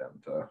want them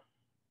to.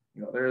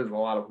 There is a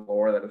lot of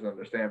lore that doesn't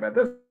understand. But at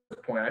this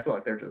point, I feel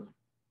like they're just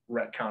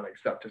retconning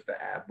stuff just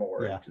to add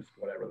more and just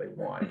whatever they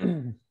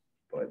want.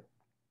 But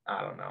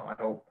I don't know. I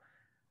hope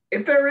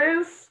if there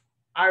is,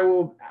 I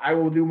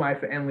will do my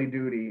family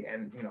duty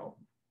and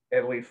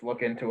at least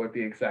look into it,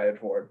 be excited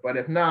for it. But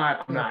if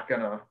not, I'm not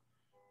gonna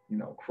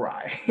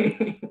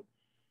cry.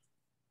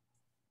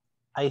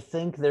 I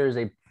think there's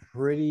a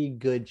pretty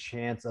good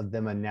chance of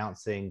them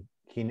announcing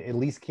at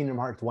least Kingdom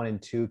Hearts 1 and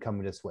 2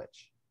 coming to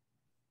Switch.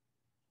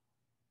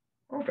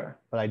 Okay.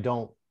 But I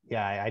don't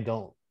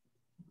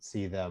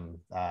see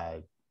them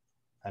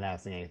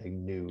announcing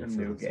anything new. A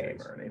new game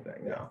or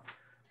anything, yeah.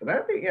 But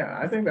that'd be,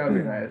 I think that would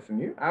be nice.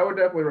 And I would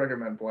definitely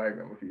recommend playing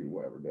them if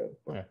you ever did.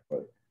 But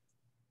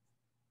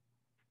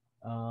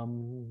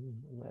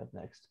what have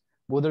next?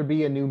 Will there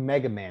be a new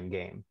Mega Man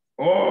game?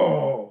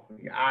 Oh,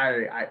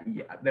 yeah,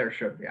 there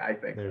should be. I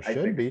think there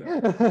should be.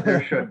 So.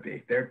 There should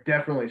be. There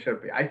definitely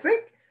should be. I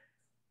think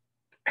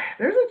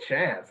there's a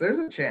chance,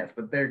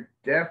 but there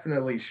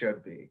definitely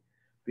should be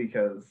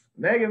because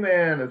Mega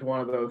Man is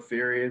one of those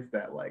series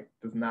that like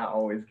does not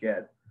always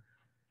get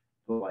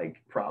the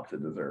like props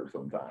it deserves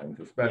sometimes,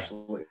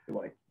 especially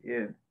like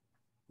it.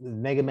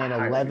 Mega Man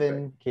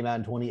 11 came out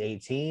in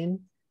 2018.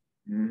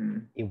 Mm-hmm.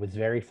 It was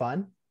very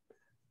fun.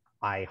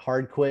 I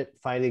hard quit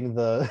fighting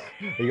the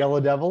Yellow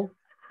Devil,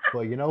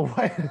 but you know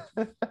what?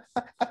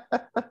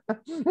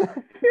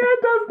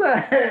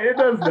 It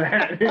does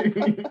that.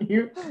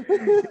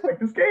 Like,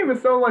 this game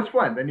is so much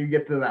fun. Then you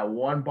get to that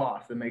one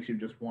boss that makes you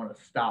just want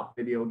to stop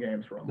video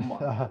games for a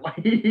month.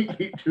 Like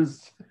you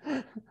just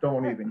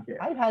don't even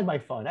care. I've had my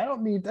fun. I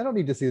don't need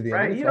to see the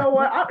right. You know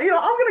what? I'm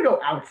gonna go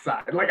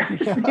outside. Like I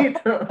just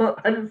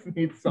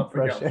need something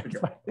fresh else to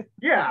go.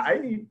 Yeah, I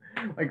need.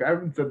 Like I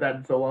haven't said that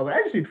in so long.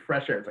 I just need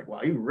fresh air. It's like,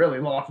 wow, you really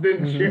lost,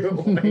 didn't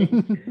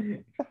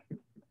you?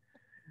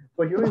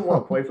 Like you don't even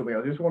want to play something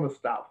else. You just want to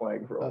stop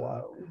playing for a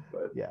while.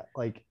 But yeah,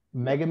 like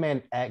Mega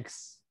Man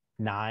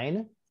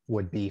X9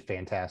 would be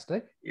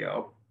fantastic.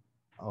 Yep.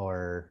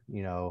 Or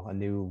a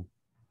new.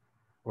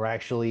 We're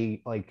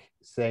actually like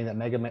saying that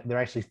they're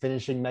actually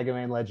finishing Mega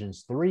Man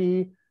Legends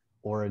 3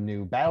 or a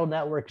new Battle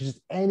Network.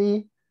 Just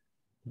any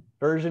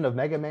version of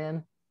Mega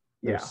Man.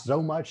 There's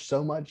so much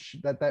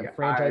that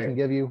franchise can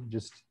give you.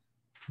 Just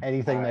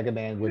anything Mega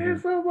Man would be.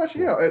 So much,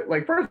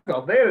 like first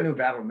off, they had a new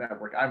Battle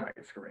Network. I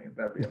might scream.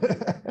 That'd be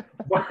amazing.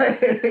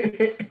 But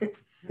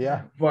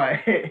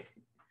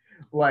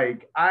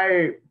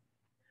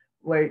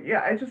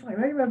it's just like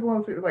Mega Man's one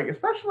of those, like,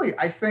 especially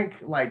I think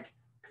like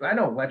because I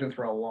know Legends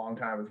for a long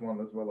time is one of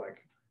those where like,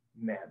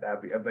 man,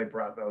 that'd be if they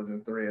brought those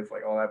in 3, it's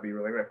like, oh, that'd be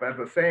really great. But at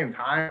the same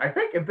time, I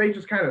think if they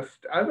just I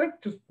think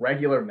just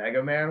regular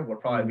Mega Man would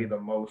probably be the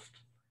most,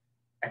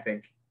 I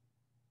think,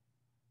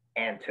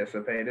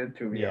 anticipated,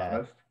 to be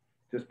honest.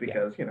 Just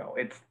because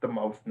it's the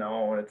most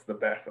known, it's the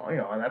best,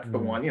 and that's the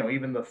one.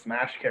 Even the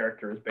Smash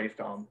character is based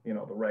on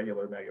the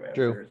regular Mega Man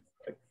series.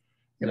 Like,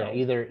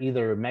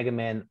 either Mega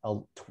Man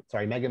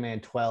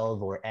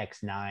 12 or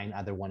X9,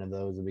 either one of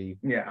those would be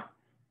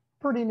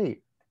pretty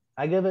neat.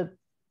 I give it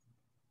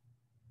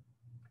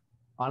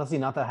honestly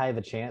not that high of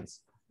a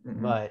chance,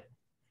 but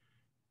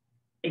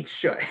it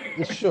should.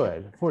 It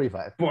should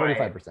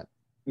 45%.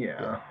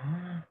 Yeah,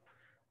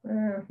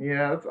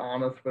 that's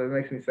honest, but it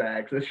makes me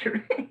sad because it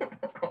should be.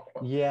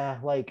 Yeah,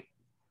 like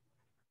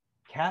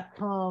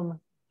Capcom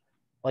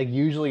like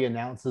usually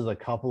announces a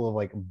couple of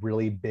like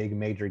really big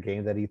major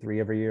games at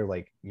E3 every year,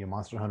 like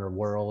Monster Hunter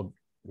World,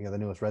 the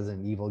newest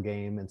Resident Evil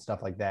game and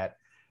stuff like that.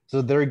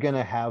 So they're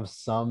gonna have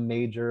some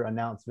major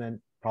announcement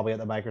probably at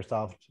the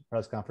Microsoft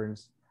press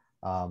conference.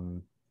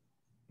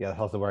 That's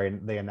also where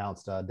they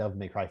announced Devil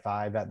May Cry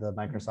 5 at the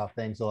Microsoft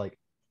thing. So like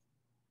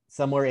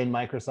somewhere in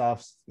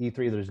Microsoft's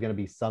E3, there's going to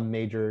be some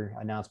major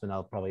announcement.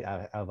 I'll probably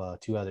have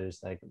 2 others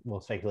that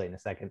we'll speculate in a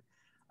second.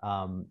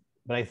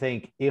 But I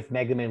think if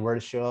Mega Man were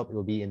to show up, it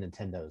will be in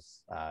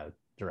Nintendo's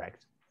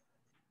Direct.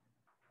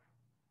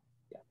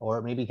 Yeah.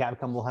 Or maybe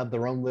Capcom will have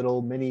their own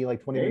little mini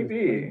like 20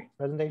 minute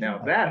presentation. Now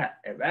if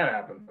that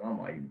happens, I'm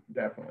like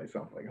definitely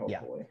something.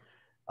 Hopefully. Yeah.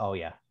 Oh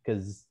yeah,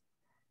 because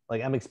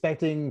like I'm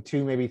expecting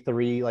 2, maybe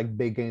 3 like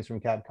big games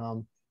from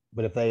Capcom.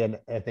 But if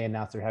they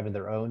announce they're having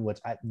their own, which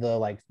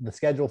the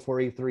schedule for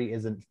E3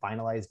 isn't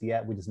finalized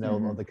yet, we just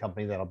know of the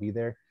company that'll be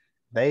there.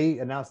 They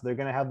announced they're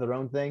going to have their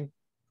own thing,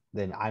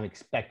 then I'm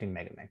expecting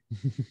Mega Man.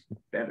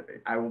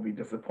 I will be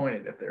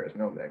disappointed if there is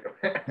no Mega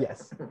Man.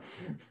 Yes.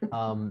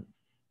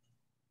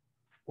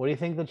 What do you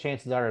think the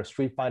chances are of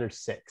Street Fighter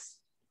 6?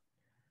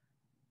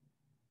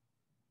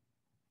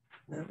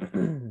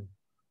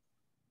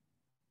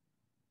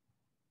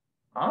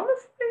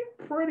 Honestly,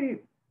 pretty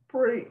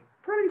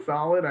pretty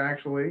solid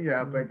actually.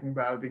 Yeah, thinking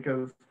about it,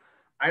 because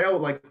I know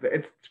like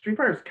it's Street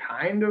Fighter's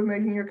kind of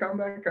making a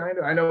comeback. Kind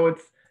of. I know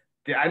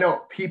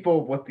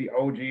people with the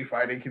OG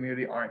fighting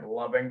community aren't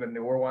loving the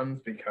newer ones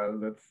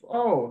because it's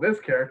this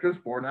character's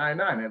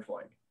 499. It's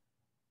like,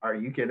 are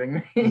you kidding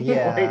me?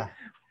 Yeah. Like,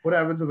 what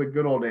happened to the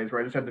good old days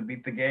where I just had to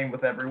beat the game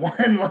with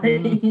everyone?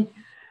 Like,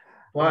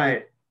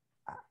 but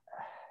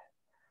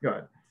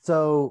good.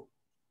 So,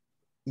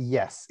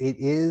 yes, it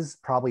is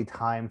probably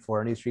time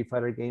for a new Street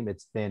Fighter game.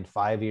 It's been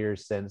 5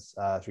 years since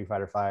Street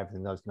Fighter 5,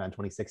 and that was came out in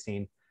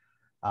 2016.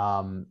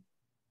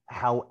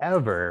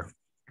 However,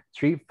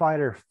 Street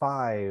Fighter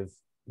 5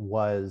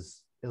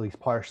 was at least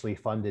partially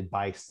funded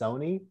by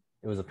Sony.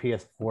 It was a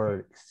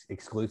PS4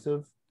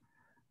 exclusive,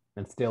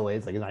 and still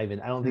is. Like, it's not even.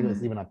 I don't think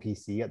it's even on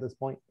PC at this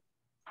point.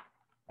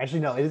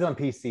 Actually, no, it is on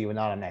PC, but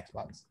not on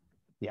Xbox.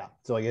 Yeah,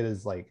 so like it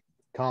is like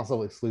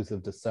console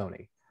exclusive to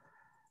Sony.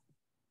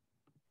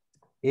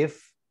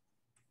 If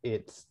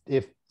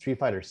Street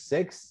Fighter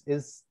 6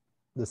 is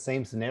the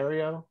same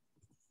scenario,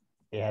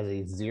 it has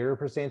a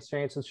 0%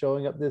 chance of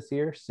showing up this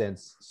year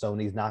since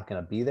Sony's not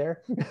going to be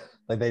there.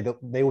 Like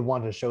they would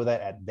want to show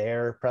that at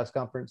their press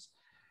conference.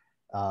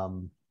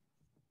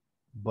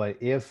 But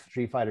if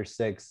Street Fighter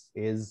 6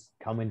 is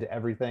coming to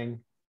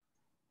everything,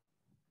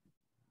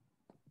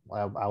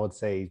 I would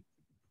say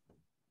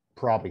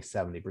probably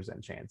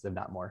 70% chance, if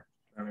not more.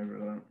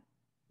 70%.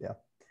 Yeah.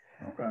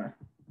 Okay.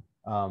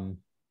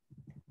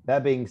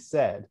 That being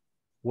said,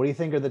 what do you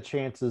think are the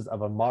chances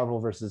of a Marvel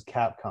versus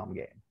Capcom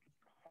game?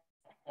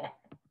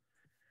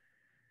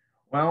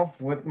 Well,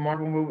 with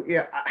Marvel movie,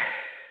 yeah,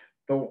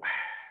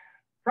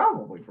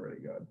 probably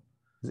pretty good.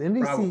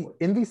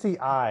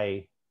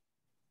 NVCI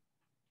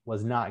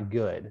was not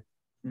good.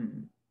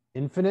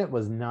 Infinite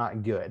was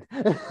not good.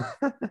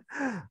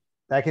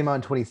 That came out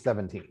in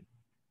 2017.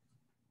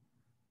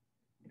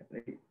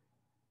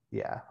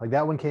 Yeah, like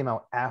that one came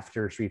out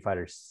after Street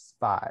Fighter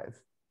 5.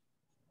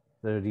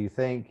 So do you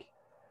think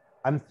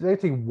I'm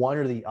thinking one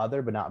or the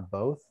other, but not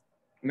both?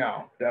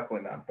 No,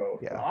 definitely not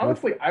both. Yeah.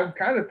 Honestly, I'm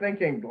kind of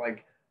thinking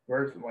like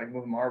where's like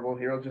with Marvel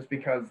Heroes, just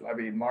because I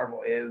mean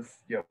Marvel is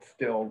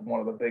still one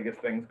of the biggest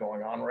things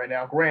going on right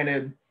now.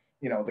 Granted,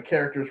 the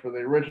characters for the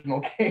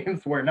original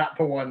games were not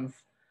the ones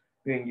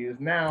being used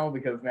now,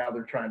 because now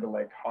they're trying to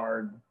like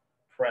hard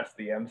press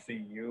the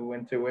MCU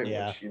into it,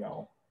 which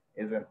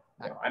isn't.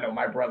 I know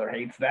my brother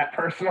hates that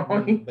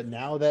personally. But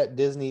now that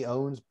Disney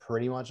owns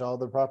pretty much all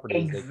the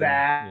properties,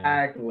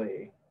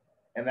 exactly,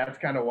 and that's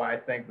kind of why I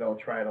think they'll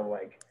try to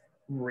like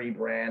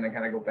rebrand and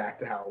kind of go back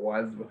to how it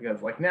was,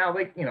 because like now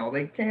they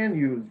can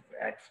use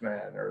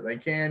X-Men, or they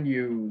can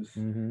use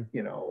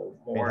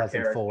more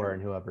characters, 4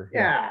 and whoever.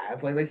 Yeah,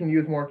 it's like they can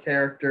use more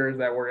characters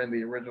that were in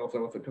the original.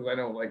 So it's because I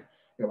know like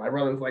my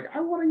brother's like,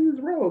 I want to use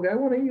Rogue, I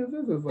want to use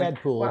this. It's like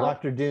Deadpool,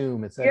 Doctor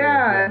Doom, etc.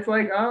 Yeah, it's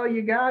like, oh,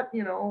 you got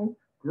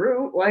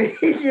Groot,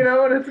 like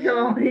and it's kind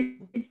of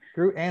like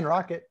Groot and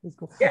Rocket. It's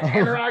cool. Yeah,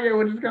 and Rocket,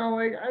 which is kind of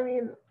like, I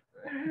mean,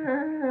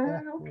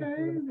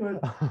 okay,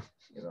 but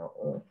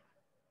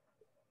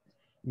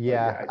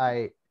yeah,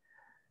 I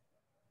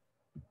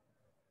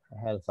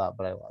had a thought,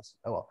 but I lost.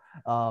 Oh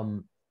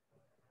well.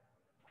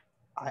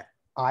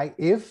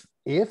 If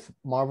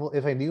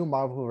a new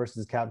Marvel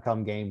versus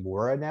Capcom game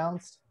were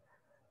announced,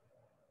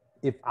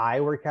 if I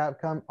were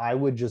Capcom, I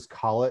would just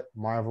call it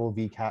Marvel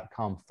v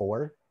Capcom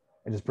 4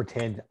 and just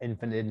pretend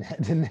Infinite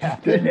didn't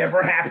happen. It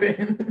never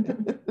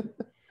happened.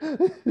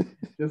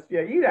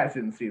 You guys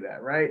didn't see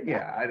that, right?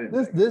 Yeah, I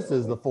didn't. This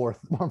is the fourth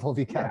Marvel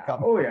v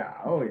Capcom. Yeah.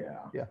 Oh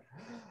yeah. Yeah.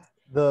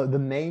 The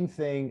main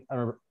thing, I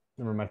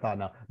remember my thought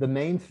now. The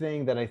main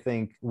thing that I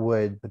think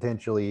would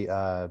potentially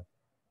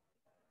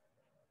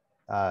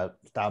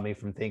stop me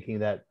from thinking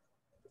that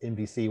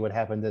NBC would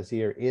happen this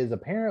year is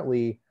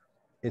apparently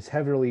it's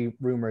heavily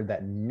rumored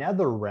that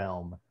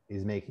NetherRealm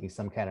is making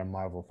some kind of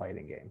Marvel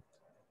fighting game.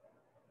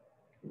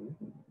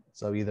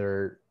 So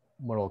either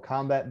Mortal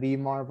Kombat v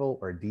Marvel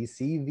or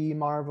DC v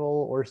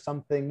Marvel or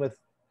something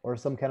or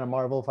some kind of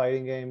Marvel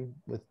fighting game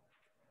with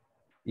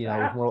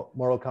with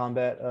Mortal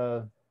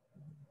Kombat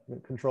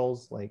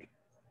controls. Like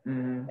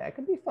that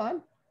could be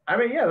fun. I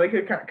mean, yeah, they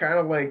could kind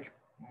of like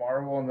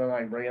Marvel and then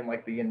like bring in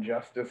like the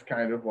Injustice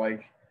kind of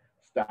like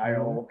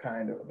style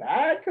kind of.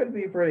 That could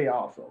be pretty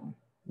awesome.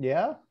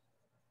 Yeah.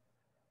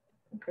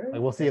 Okay.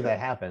 Like, we'll see if that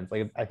happens.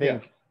 Like I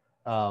think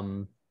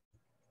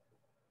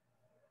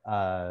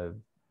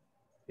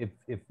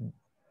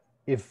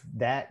if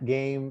that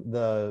game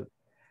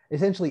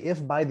essentially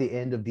if by the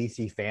end of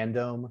DC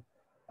Fandom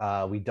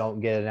we don't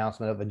get an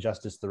announcement of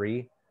Injustice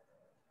 3,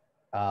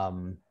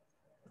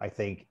 I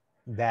think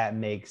that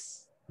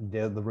makes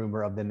the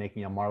rumor of them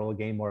making a Marvel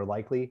game more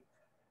likely.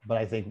 But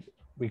I think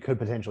we could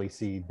potentially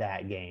see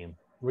that game.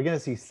 We're going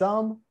to see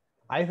some.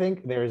 I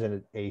think there's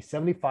a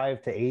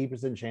 75 to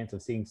 80% chance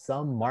of seeing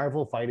some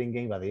Marvel fighting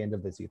game by the end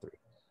of this E3.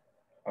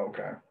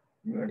 Okay.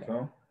 You think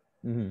so?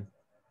 Mm-hmm.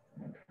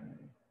 Okay.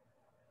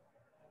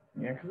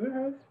 Yeah, because it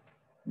has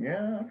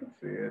Yeah, I can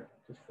see it.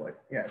 Just like,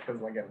 yeah,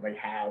 because again, they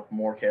have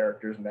more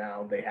characters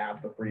now. They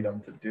have the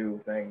freedom to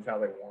do things how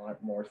they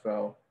want more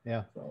so.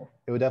 Yeah. So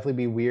it would definitely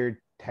be weird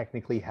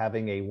technically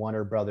having a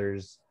Warner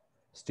Brothers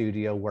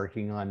studio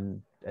working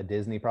on a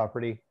Disney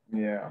property.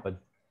 Yeah. But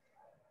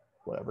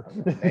whatever.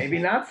 Maybe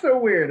not so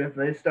weird if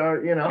they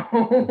start,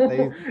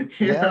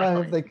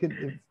 if they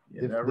could,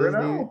 if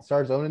Disney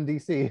starts owning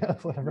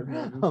DC,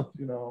 whatever.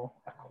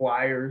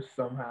 Acquires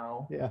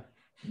somehow. Yeah.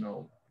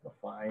 The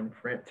fine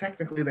print.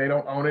 Technically, they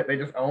don't own it. They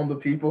just own the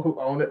people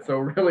who own it. So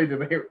really, do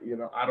they?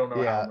 I don't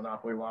know how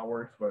monopoly law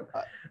works, but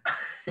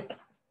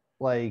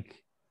like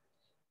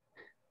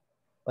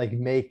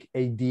make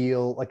a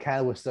deal, like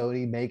kind of with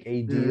Sony, make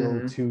a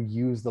deal to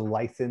use the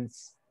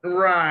license.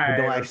 Right.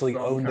 But don't actually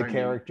own the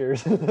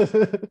characters.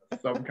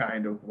 Some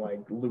kind of like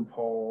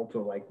loophole to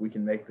like we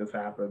can make this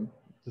happen.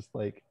 Just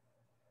like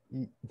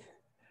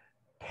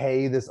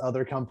pay this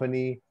other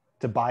company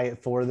to buy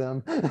it for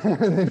them,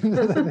 and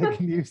then they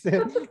can use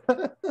it.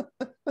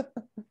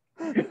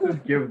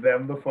 Just give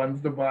them the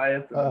funds to buy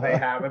it. So they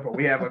have it, but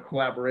we have a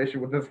collaboration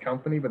with this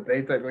company, but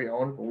they technically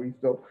own it, but we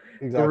still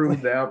through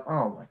them.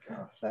 Oh my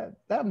gosh,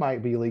 that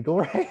might be legal,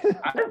 right?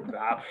 I don't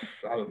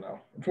know.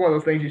 It's one of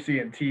those things you see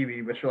in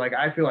TV, but you're like,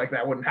 I feel like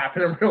that wouldn't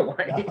happen in real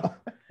life.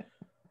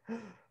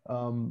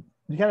 No.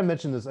 You kind of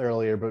mentioned this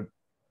earlier, but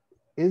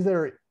is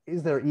there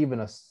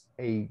even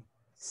the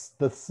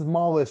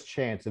smallest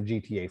chance of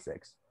GTA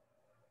 6?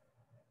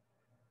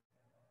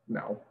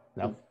 No,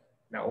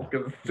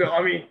 because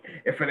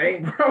if it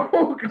ain't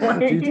broke, like...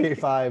 GTA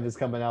 5 is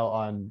coming out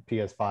on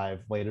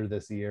PS5 later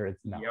this year.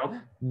 It's no. Yep.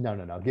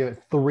 No. Give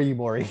it 3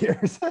 more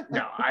years.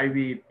 No,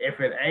 if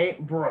it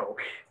ain't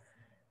broke,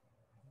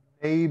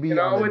 maybe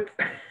on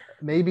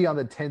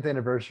the 10th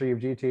anniversary of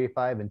GTA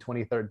 5 in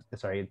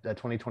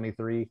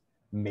 2023,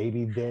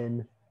 maybe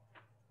then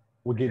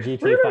we'll get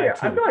GTA 5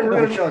 2. I feel like we're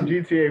gonna be on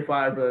GTA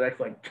 5 for the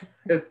next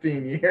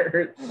 15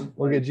 years.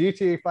 We'll get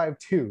GTA 5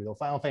 2. They'll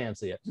Final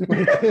Fantasy it.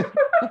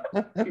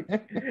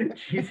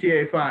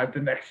 GTA 5, the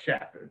next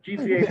chapter.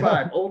 GTA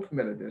 5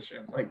 Ultimate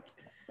Edition.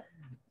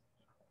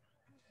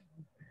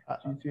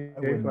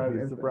 GTA 5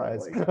 be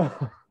surprised.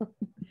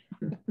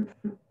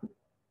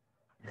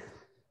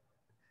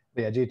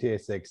 Yeah, GTA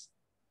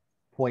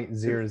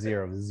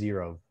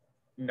 6.000.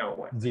 No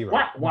way. 0.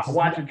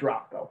 Watch it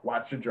drop though.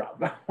 Watch it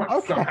drop.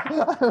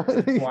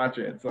 Okay. Watch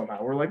it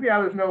somehow. We're like,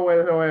 yeah, there's no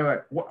way.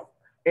 Like, what?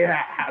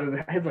 How did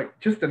it? It's like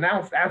just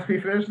announced as we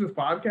finish this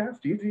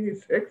podcast.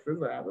 GTA 6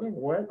 is happening.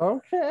 What?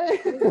 Okay.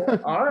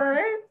 All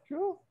right.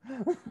 Cool.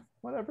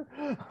 Whatever.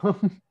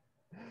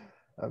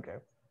 Okay.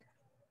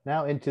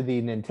 Now into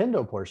the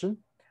Nintendo portion.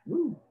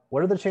 Ooh.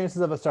 What are the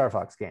chances of a Star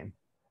Fox game?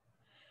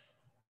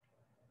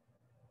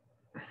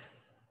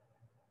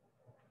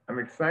 I'm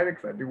excited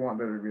because I do want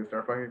there to be a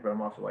Star Fox game, but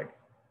I'm also like,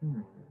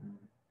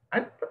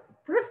 I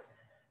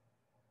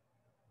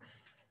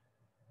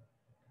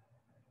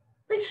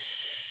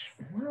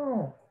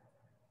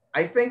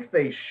think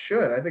they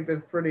should. I think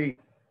that's pretty.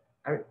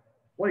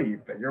 What do you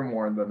think? You're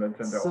more in the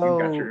Nintendo. So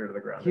you got your ear to the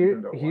ground.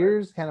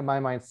 Here's kind of my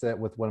mindset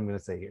with what I'm going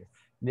to say here.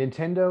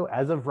 Nintendo,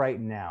 as of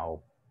right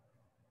now,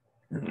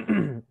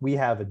 we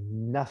have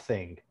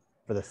nothing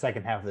for the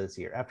second half of this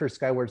year. After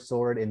Skyward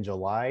Sword in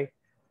July,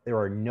 there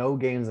are no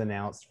games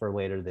announced for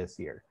later this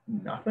year.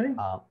 Nothing?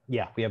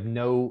 Yeah, we have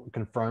no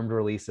confirmed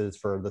releases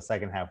for the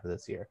second half of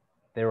this year.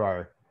 There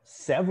are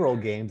several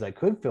games that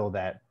could fill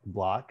that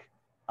block.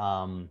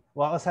 Well,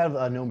 let's have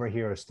No More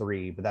Heroes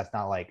 3, but that's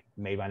not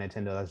made by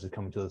Nintendo. That's just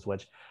coming to the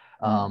Switch.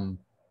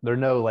 There are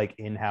no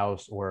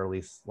in-house or at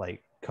least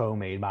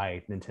co-made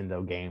by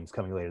Nintendo games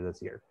coming later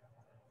this year.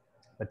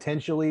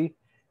 Potentially,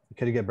 we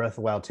could get Breath of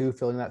the Wild 2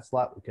 filling that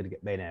slot. We could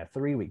get Bayonetta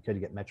 3. We could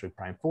get Metroid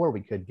Prime 4.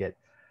 We could get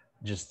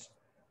just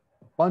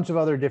a bunch of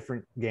other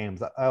different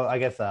games. I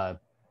guess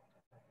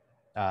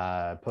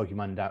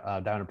Pokemon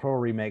Diamond and Pearl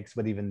remakes,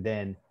 but even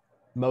then,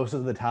 most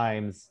of the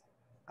times,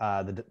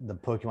 the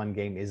Pokemon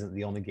game isn't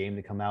the only game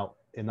to come out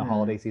in the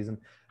holiday season.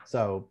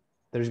 So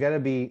there's got to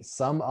be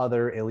some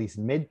other, at least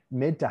mid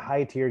to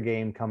high tier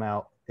game come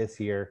out this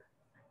year.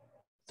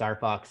 Star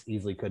Fox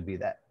easily could be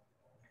that.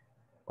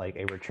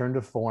 A return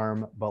to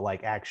form, but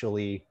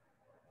actually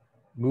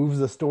moves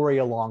the story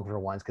along for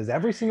once. Because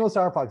every single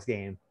Star Fox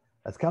game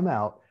that's come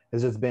out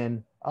has just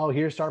been, oh,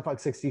 here's Star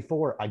Fox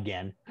 64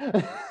 again.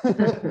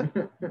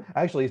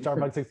 Actually, Star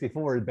Fox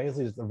 64 is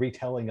basically just a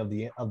retelling of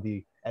the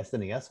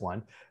SNES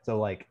one.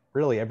 So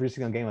really every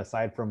single game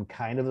aside from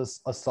kind of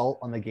Assault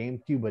on the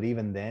GameCube, but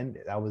even then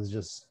that was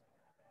just,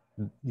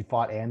 you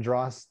fought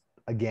Andros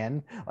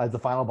again as the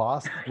final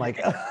boss.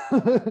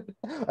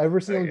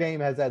 Every single game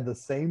has had the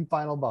same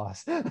final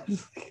boss. You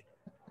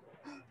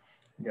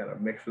gotta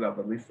mix it up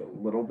at least a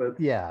little bit.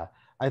 Yeah,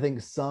 I think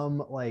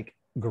some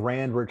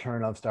grand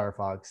return of Star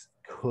Fox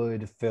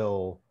could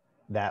fill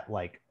that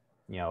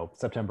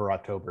September,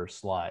 October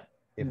slot,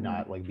 if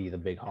not be the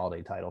big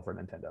holiday title for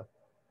Nintendo.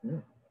 Yeah,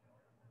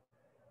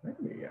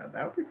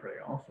 that would be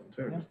pretty awesome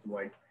too. Yeah.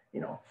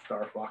 Just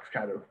Star Fox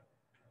kind of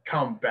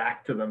come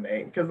back to the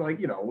main, because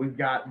we've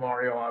got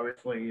Mario,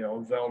 obviously,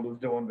 Zelda's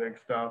doing big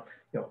stuff,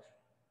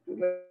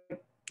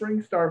 like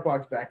bring Star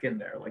Fox back in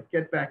there. Like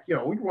get back,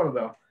 we're one of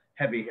the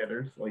heavy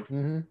hitters. Like,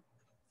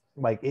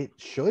 like it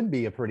should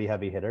be a pretty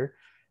heavy hitter.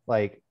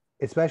 Like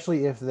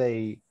especially if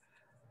they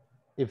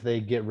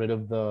get rid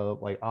of the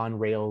like on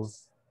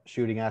rails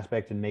shooting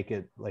aspect and make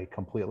it like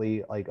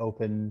completely like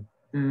open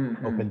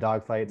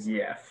dogfights.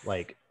 Yes.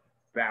 Like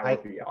that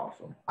would be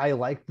awesome. I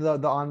like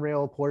the on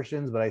rail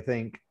portions, but I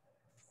think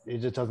it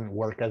just doesn't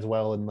work as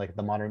well in like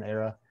the modern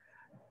era.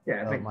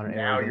 Yeah, I think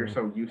now you're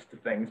so used to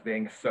things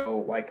being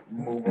so like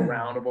move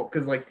aroundable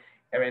because like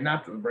I mean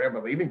not to brand,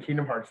 but even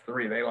Kingdom Hearts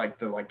 3, they like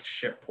the like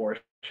ship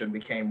portion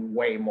became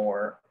way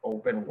more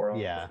open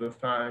world this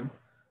time.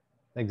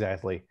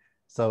 Exactly.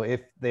 So if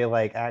they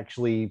like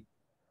actually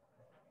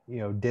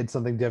did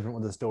something different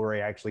with the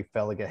story, I actually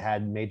felt like it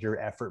had major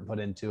effort put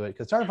into it.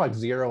 Because Star Fox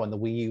Zero on the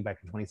Wii U back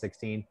in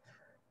 2016,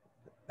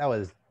 that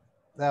was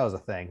a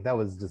thing. That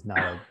was just not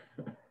a.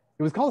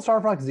 It was called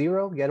Star Fox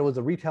Zero, yet it was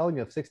a retelling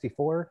of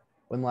 64.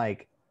 When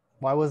like,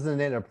 why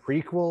wasn't it a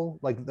prequel?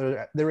 Like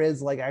there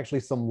is like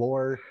actually some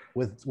lore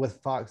with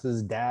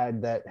Fox's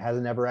dad that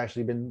hasn't ever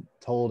actually been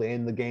told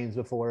in the games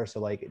before. So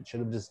like it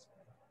should have just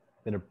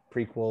been a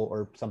prequel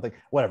or something.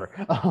 Whatever.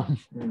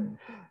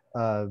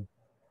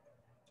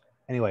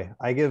 Anyway,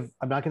 I'm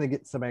not going to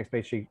get some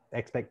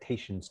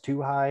expectations too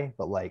high,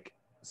 but like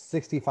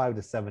 65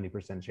 to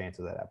 70% chance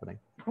of that happening.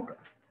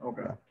 Okay.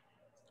 Yeah.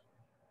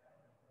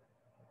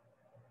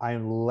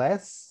 I'm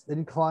less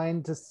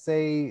inclined to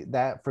say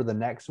that for the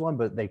next one,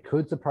 but they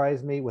could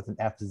surprise me with an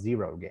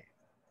F-Zero game.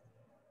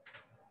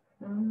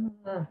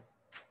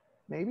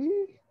 Maybe?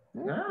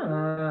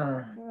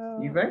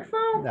 You think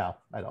so? No,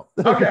 I don't.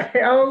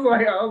 Okay, I was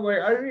like, I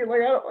mean,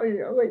 like, I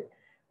was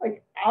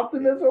like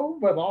optimism,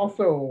 but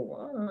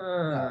also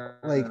no.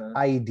 Like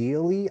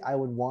ideally, I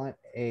would want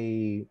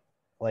a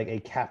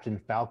Captain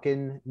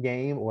Falcon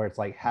game where it's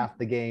like half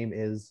the game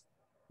is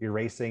you're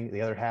racing, the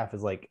other half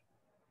is like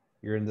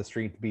you're in the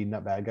street beating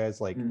up bad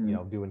guys, like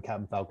doing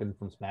Captain Falcon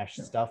from Smash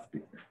stuff.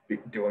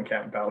 Doing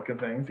Captain Falcon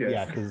things, yes.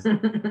 Yeah, because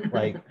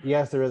like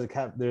yes,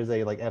 there's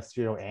a like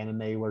F-Zero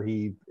anime where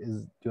he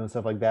is doing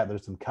stuff like that.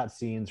 There's some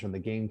cutscenes from the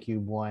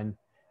GameCube one,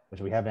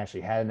 which we haven't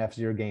actually had an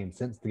F-Zero game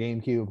since the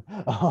GameCube.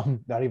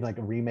 Not even like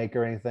a remake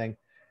or anything.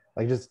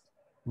 Like just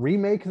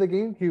remake the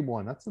GameCube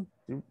one. That's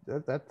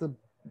the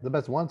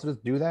best one. So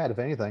just do that if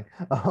anything.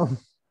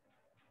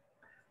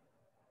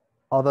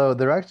 Although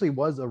there actually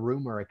was a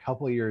rumor a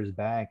couple of years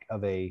back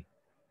of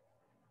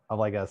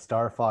like a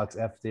Star Fox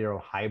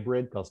F-Zero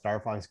hybrid called Star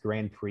Fox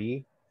Grand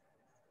Prix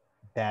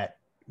that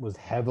was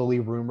heavily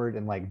rumored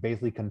and like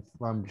basically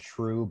confirmed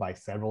true by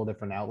several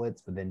different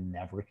outlets, but then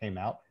never came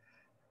out.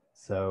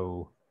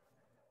 So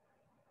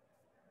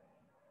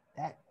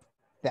that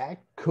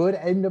could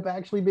end up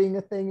actually being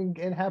a thing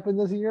and happen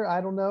this year. I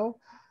don't know.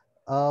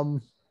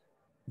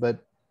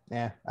 But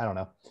I don't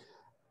know.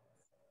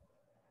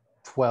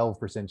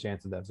 12%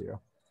 chance of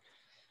F-Zero.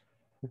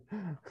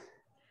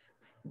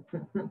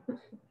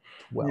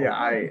 Yeah,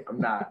 I'm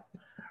not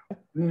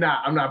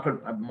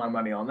putting my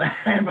money on that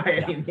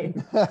by any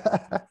means.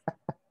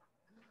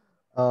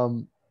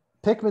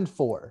 Pikmin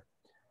 4.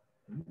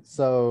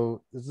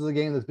 So this is a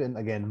game that's been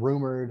again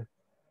rumored,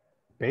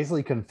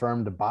 basically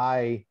confirmed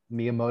by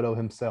Miyamoto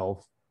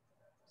himself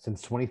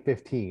since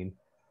 2015.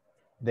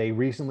 They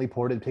recently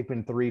ported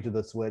Pikmin 3 to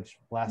the Switch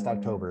last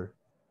October.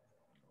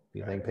 Do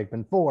you think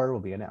Pikmin 4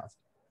 will be announced?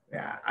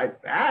 Yeah,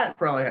 that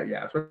probably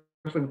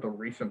especially with the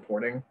recent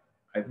porting,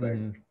 I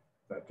think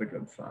that's a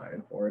good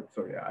sign for it.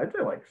 So yeah, I'd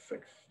say like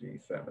 60,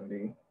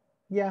 70.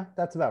 Yeah,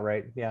 that's about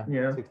right. Yeah.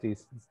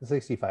 60s,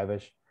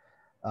 65-ish.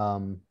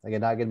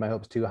 Again, not getting my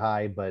hopes too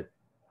high, but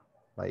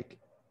like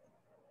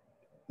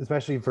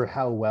especially for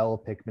how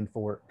well Pikmin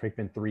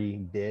 3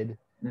 did.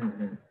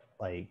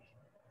 Like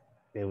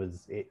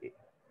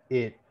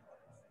it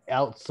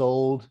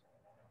outsold.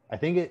 I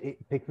think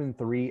Pikmin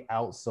 3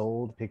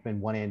 outsold Pikmin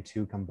 1 and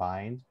 2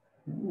 combined,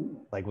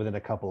 like within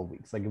a couple of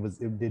weeks. Like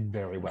it did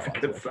very well. That's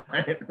a good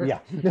sign. Yeah.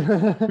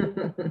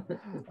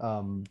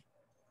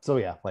 So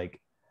yeah,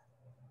 like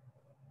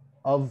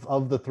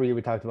of the three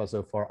we talked about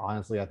so far,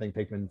 honestly, I think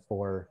Pikmin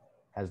 4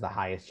 has the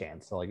highest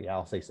chance. So like, yeah,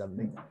 I'll say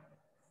 70.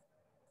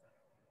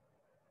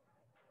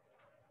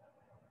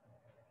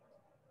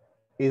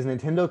 Is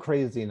Nintendo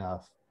crazy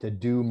enough to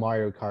do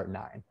Mario Kart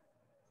 9?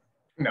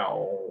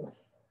 No.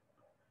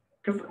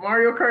 Because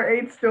Mario Kart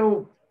 8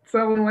 still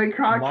selling like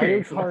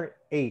hotcakes. Mario Kart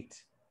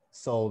 8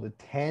 sold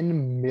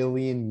 10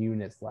 million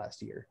units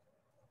last year.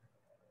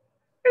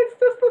 It's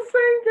just the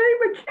same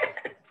game again.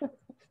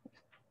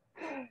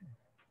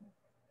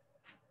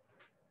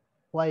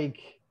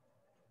 Like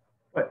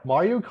what?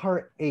 Mario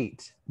Kart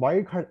 8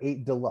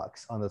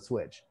 Deluxe on the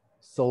Switch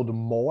sold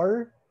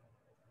more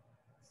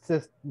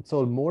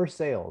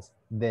sales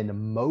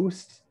than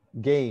most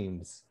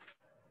games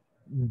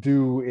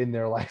do in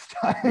their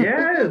lifetime.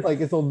 Yes. Like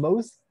it sold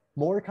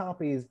more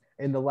copies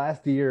in the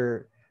last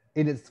year,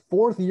 in its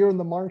 4th year in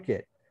the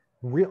market.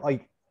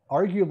 Like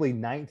arguably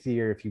 9th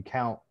year if you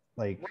count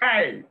like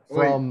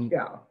from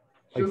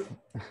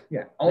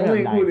only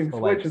including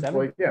Switch. It's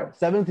like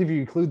 7th if you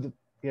include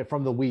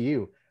from the Wii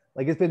U.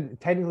 Like it's been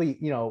technically,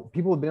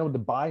 people have been able to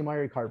buy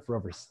Mario Kart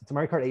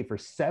Mario Kart 8 for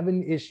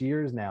 7-ish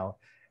years now,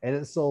 and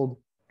it sold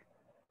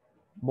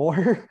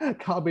more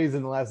copies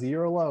in the last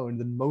year alone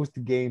than most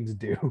games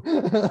do.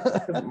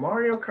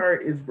 Mario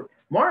Kart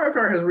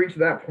has reached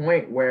that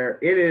point where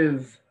it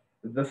is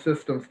the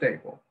system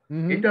staple.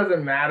 Mm-hmm. It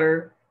doesn't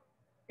matter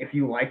if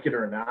you like it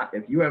or not.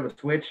 If you have a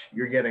Switch,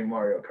 you're getting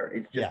Mario Kart.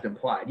 It's just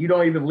implied. You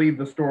don't even leave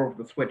the store with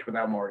the Switch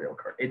without Mario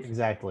Kart. It's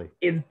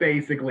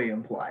basically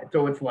implied.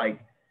 So it's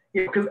like,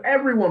 because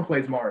everyone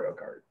plays Mario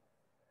Kart.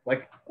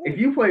 Like, if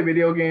you play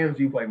video games,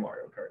 you play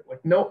Mario Kart.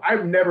 Like, no,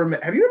 have you ever met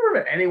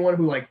anyone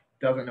who like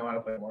doesn't know how to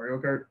play Mario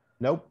Kart?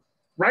 Nope.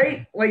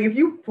 Right? Like, if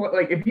you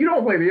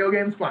don't play video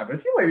games, fine. But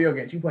if you play video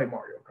games, you play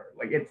Mario Kart.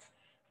 Like, it's,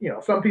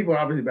 some people are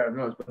obviously better than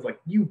others, but it's like,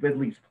 you've at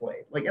least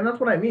played. Like, and that's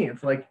what I mean.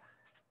 It's like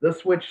the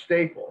Switch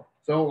staple.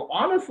 So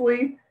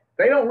honestly,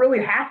 they don't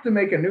really have to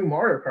make a new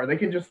Mario Kart. They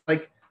can just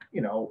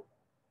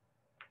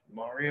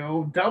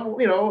Mario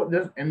double,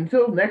 just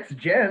until next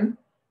gen.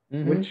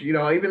 Mm-hmm. Which,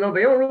 even though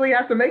they don't really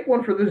have to make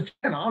one for this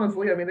gen,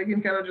 honestly, I mean, they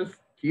can kind of just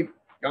keep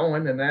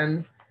going and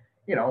then,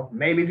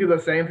 maybe do the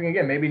same thing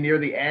again. Maybe near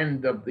the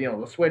end of,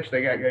 the Switch,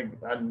 they got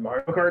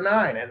Mario Kart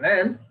 9 and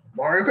then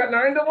Mario Kart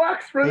 9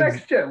 Deluxe for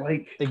next gen.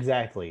 Like,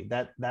 exactly.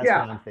 That's what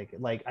I'm thinking.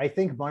 Like, I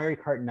think Mario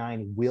Kart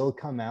 9 will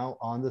come out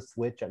on the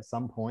Switch at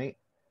some point.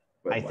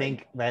 But I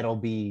think that'll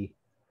be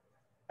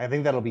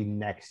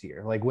next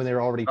year, like when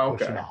they're already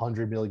pushing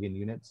 100 million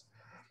units.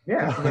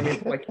 Yeah, I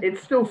mean, like,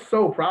 it's still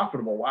so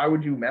profitable. Why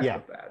would you mess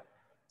with that?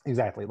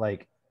 Exactly.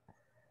 Like,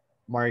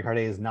 Mario Kart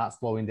 8 is not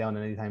slowing down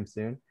anytime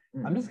soon.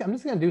 Mm-hmm. I'm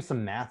just gonna do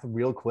some math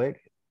real quick.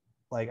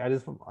 Like, I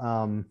just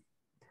 1.17,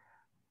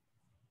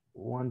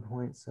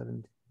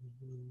 1.42.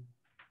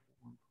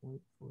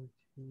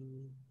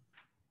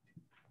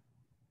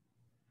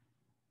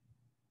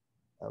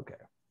 Okay.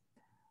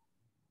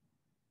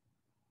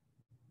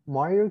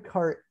 Mario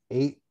Kart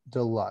 8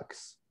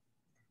 Deluxe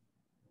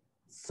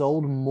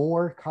sold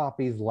more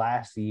copies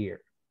last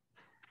year.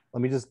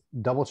 Let me just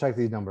double check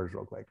these numbers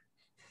real quick.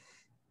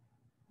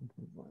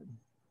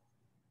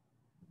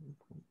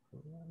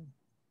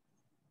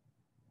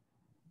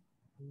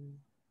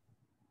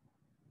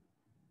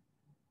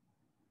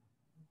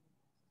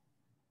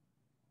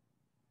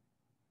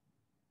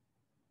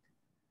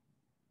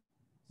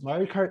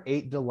 Mario Kart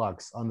 8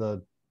 Deluxe on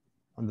the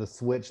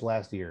Switch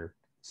last year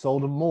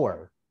sold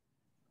more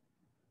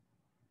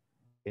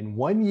in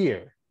 1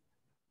 year,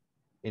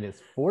 in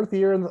its fourth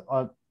year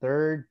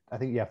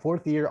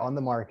fourth year on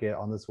the market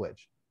on the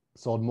Switch,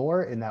 sold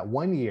more in that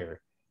 1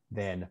 year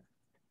than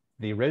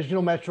the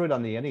original Metroid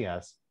on the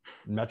NES,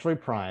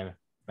 Metroid Prime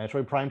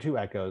 2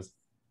 Echoes,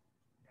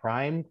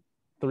 Prime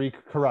 3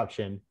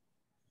 Corruption,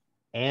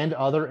 and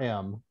Other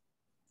M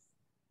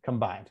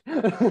combined.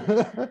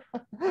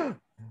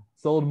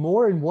 Sold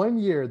more in 1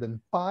 year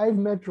than 5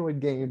 Metroid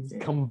games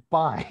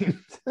combined.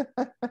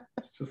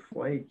 It's just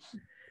like,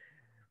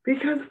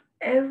 because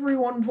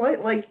everyone played,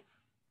 like,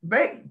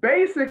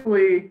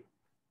 basically,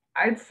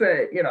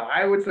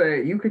 I would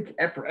say you could,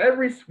 for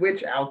every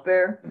Switch out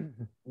there,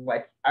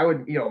 like, I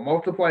would,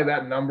 multiply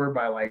that number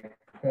by like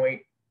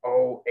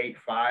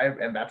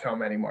 0.085, and that's how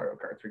many Mario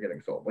Karts are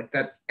getting sold. Like,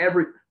 that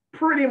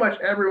pretty much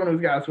everyone who's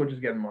got a Switch is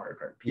getting Mario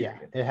Kart.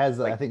 Period. Yeah, it has,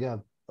 I think,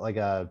 like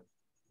a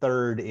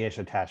third-ish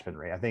attachment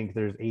rate. I think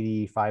there's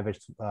 85-ish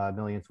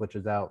million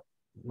Switches out.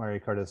 Mario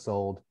Kart has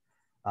sold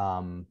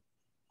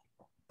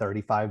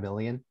 35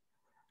 million.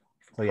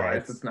 So yeah,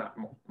 I'm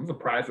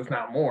surprised it's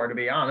not more, to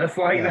be honest.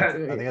 Like, that,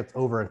 I think that's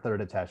over a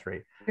third attach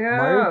rate. Yeah,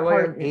 Mario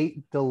Kart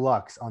 8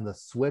 Deluxe on the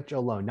Switch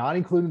alone, not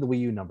including the Wii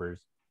U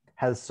numbers,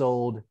 has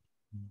sold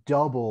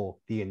double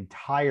the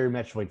entire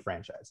Metroid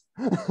franchise.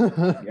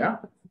 Yeah.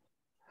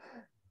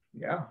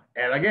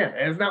 And again,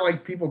 it's not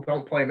like people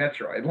don't play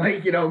Metroid.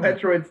 Like,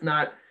 Metroid's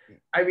not,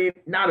 I mean,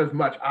 not as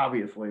much,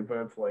 obviously, but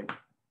it's like,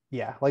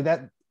 yeah, like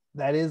that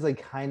is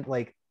like kind of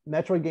like,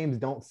 Metroid games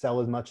don't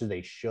sell as much as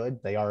they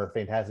should. They are a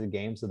fantastic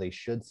game, so they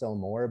should sell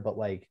more. But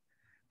like,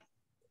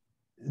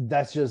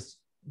 that's just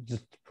to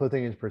put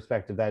things in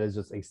perspective, that is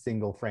just a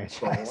single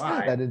franchise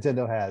that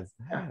Nintendo has.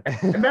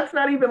 And that's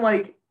not even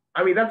like,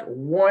 I mean, that's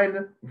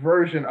one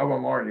version of a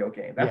Mario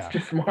game. That's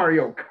just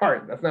Mario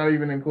Kart. That's not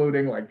even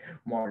including like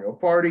Mario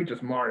Party,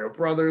 just Mario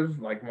Brothers,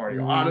 like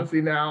Mario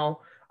Odyssey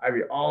now. I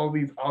mean, all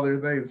these other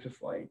things,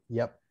 just like.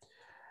 Yep.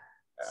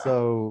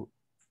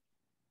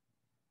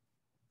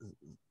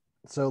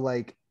 So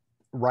like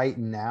right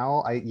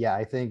now,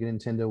 I think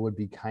Nintendo would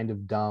be kind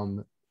of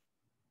dumb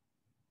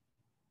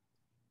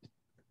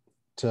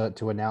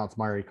to announce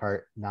Mario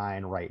Kart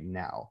 9 right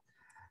now.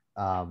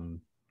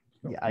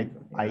 I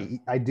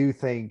do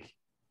think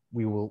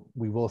we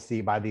will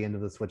see by the end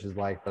of the Switch's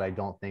life, but I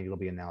don't think it'll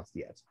be announced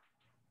yet.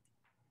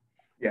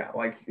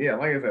 Like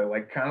I said,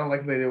 like kind of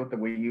like they did with the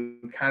Wii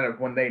U, kind of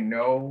when they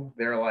know,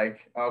 they're like,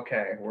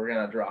 okay, we're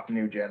gonna drop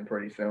new gen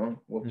pretty soon.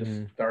 We'll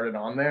just start it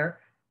on there.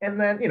 And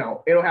then,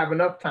 it'll have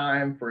enough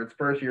time for its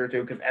first year or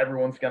two because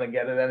everyone's going to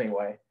get it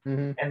anyway.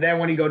 Mm-hmm. And then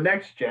when you go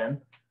next gen,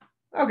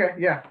 Okay,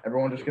 yeah.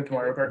 Everyone just gets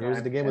Mario Kart 9.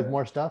 Here's the game with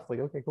more stuff. Like,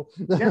 okay, cool.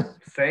 Yeah,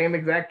 same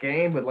exact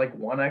game with like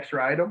one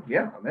extra item.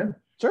 Yeah, I'm in.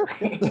 Sure.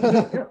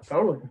 Yeah,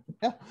 totally.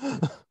 Yeah.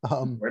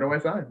 Where do I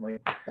sign? Like,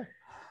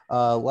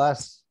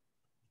 last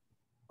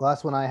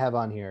one I have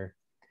on here.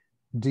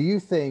 Do you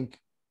think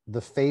the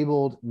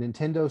fabled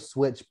Nintendo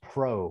Switch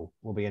Pro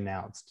will be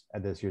announced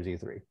at this year's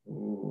E3?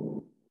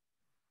 ooh.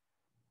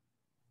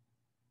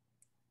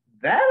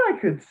 That I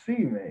could see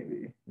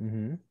maybe.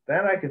 Mm-hmm.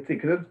 That I could see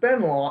because it's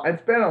been long.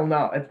 It's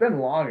been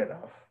long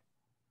enough.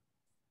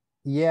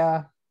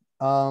 Yeah.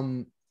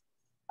 I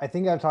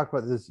think I've talked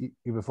about this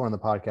before on the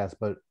podcast,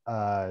 but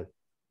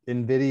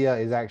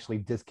NVIDIA is actually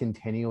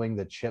discontinuing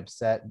the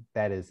chipset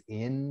that is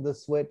in the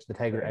Switch, the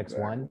Tegra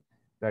X1.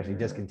 They're actually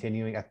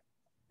discontinuing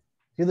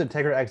either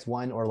Tegra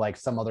X1 or like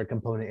some other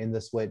component in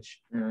the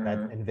Switch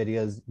that NVIDIA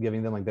is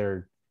giving them. Like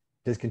they're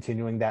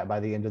discontinuing that by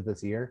the end of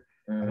this year.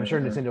 I'm sure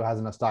Nintendo has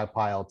enough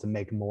stockpile to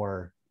make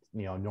more,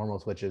 normal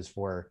Switches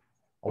for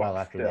a while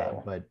after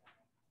that. But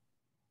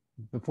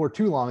before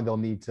too long, they'll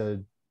need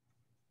to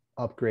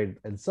upgrade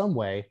in some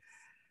way.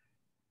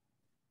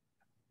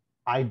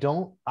 I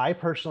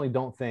personally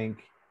don't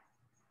think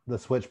the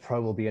Switch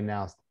Pro will be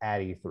announced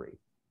at E3.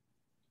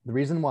 The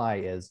reason why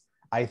is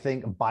I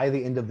think by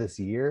the end of this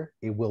year,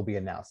 it will be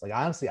announced. Like,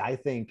 honestly, I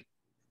think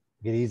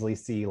you could easily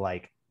see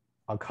like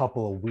a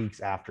couple of weeks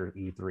after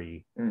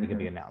E3, it could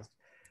be announced.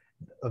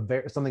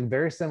 Something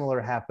very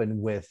similar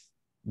happened with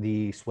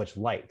the Switch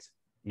Lite.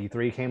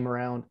 E3 came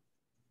around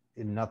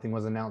and nothing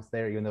was announced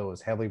there, even though it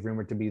was heavily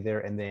rumored to be there.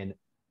 And then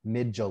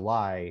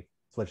mid-July,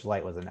 Switch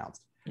Lite was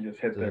announced. You just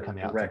hit they're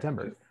coming out in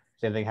September.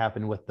 Same thing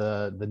happened with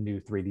the new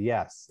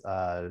 3DS,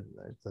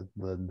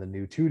 the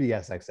new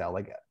 2DS XL.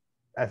 Like,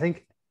 I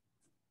think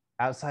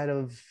outside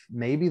of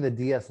maybe the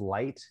DS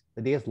Lite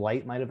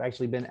might have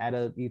actually been at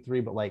a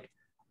E3, but like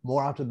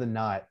more often than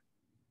not,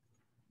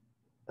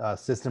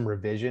 system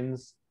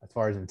revisions, as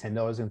far as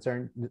Nintendo is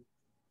concerned,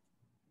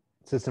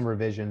 system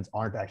revisions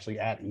aren't actually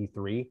at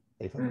E3.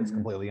 They focus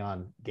completely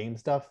on game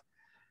stuff,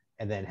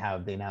 and then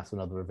have the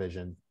announcement of the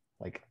revision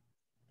like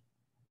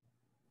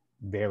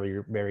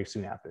very, very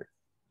soon after.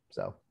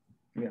 So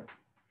yeah,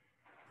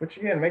 which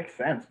again makes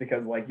sense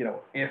because like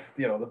if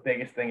the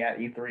biggest thing at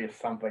E3 is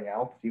something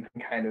else, you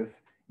can kind of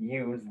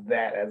use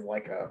that as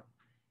like a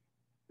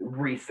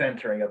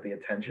recentering of the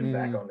attention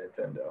back on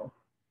Nintendo.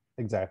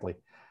 Exactly.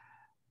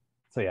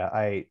 So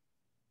yeah,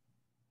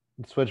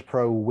 Switch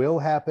Pro will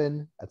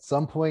happen at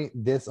some point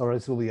this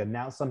will be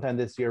announced sometime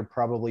this year,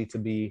 probably to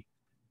be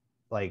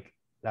like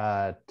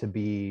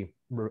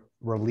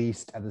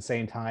released at the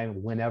same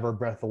time whenever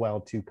Breath of the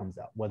Wild 2 comes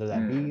out, whether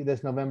that be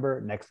this November,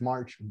 next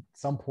March,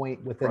 some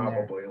point within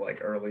probably like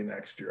early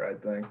next year, I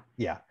think.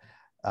 Yeah.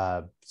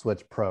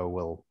 Switch Pro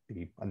will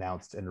be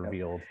announced and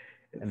revealed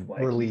and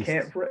like released.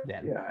 It's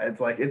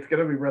like it's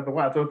gonna be Breath of the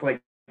Wild. So it's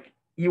like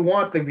you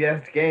want the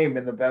best game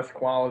in the best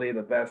quality,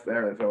 the best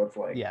era. So it's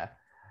like yeah.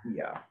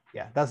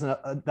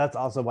 That's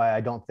also why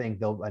I don't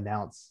think they'll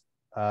announce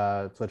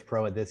Switch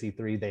Pro at this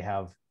E3. They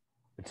have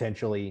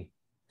potentially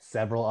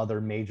several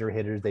other major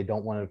hitters they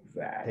don't want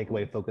to take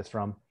away focus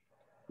from.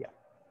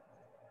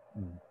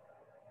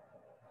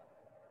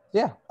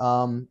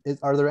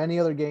 Are there any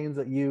other games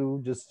that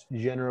you just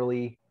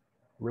generally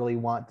really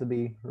want to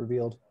be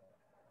revealed?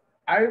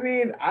 I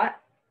mean, right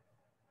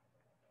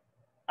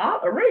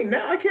now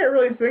I can't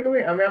really think of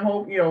it. I mean, I'm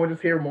hoping we'll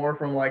just hear more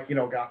from like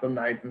Gotham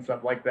Knights and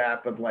stuff like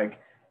that. But like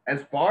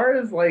as far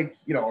as like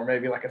or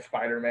maybe like a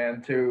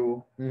Spider-Man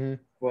 2.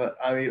 But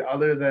I mean,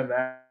 other than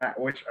that,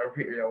 which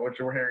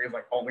we're hearing is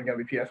like only going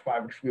to be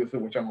PS5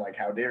 exclusive, which I'm like,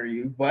 how dare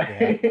you? But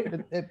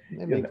it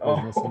makes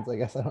business sense, I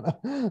guess. I don't know.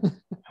 I don't know.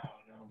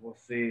 We'll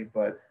see.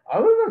 But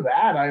other than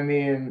that, I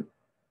mean,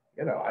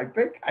 I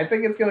think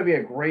it's going to be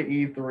a great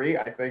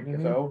E3. I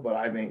think so. But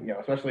I mean,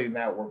 especially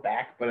now we're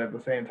back. But at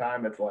the same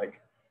time, it's like,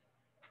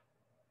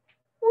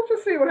 we'll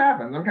just see what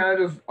happens. I'm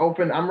kind of just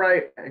open.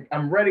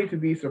 I'm ready to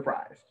be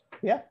surprised.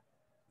 Yeah.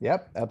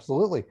 Yep.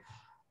 Absolutely.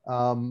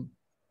 So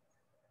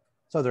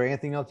is there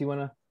anything else you want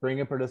to bring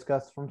up or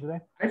discuss from today?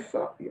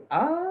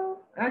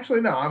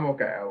 Actually, no, I'm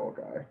okay.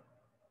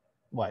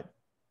 What?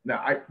 No,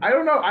 I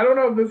don't know. I don't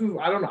know if this is,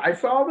 I don't know. I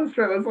saw this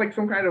trailer. It's like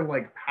some kind of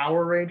like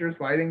Power Rangers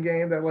fighting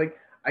game that like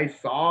I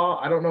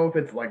saw. I don't know if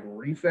it's like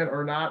recent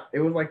or not.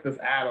 It was like this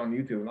ad on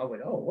YouTube and I was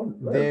like, oh, what is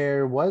this?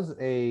 There was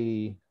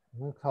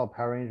what's it called,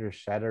 Power Rangers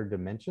Shattered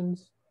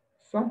Dimensions?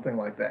 Something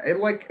like that. It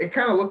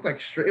kind of looked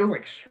like, it was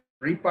like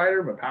Street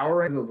Fighter, but Power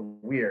Rangers was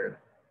weird.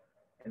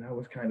 And I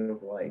was kind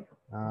of like,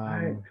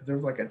 why? Because there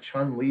was like a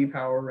Chun-Li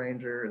Power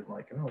Ranger, and I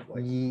was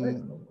like,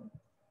 hang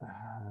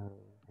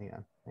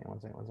on one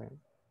second.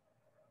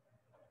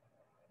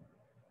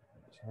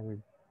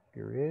 Shattered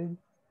Grid?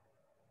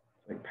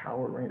 Like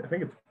Power Ranger. I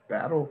think it's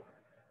Battle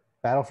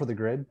for the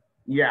Grid?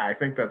 Yeah, I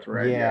think that's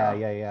right.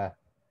 Yeah.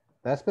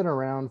 That's been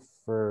around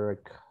since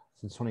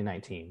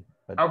 2019.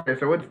 But okay,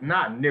 so it's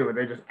not new.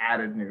 They just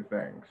added new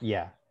things.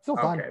 Yeah. Still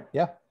fun. Okay.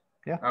 Yeah.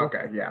 Yeah.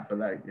 Okay. Yeah, but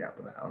I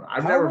don't know.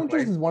 Power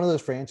Rangers is one of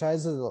those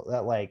franchises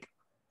that like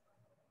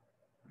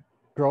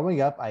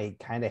growing up, I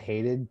kind of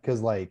hated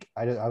because like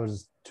I was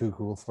just too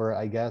cool for it,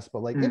 I guess.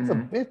 But like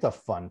it's a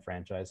fun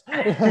franchise.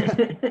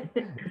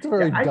 It's a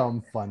very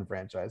dumb fun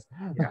franchise.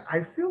 Yeah,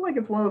 I feel like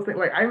it's one of those things.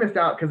 Like I missed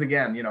out because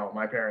again,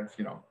 my parents,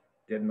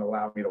 didn't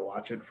allow me to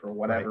watch it for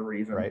whatever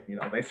reason. Right.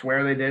 They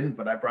swear they didn't,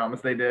 but I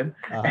promise they did.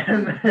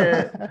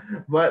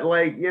 But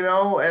like,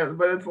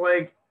 but it's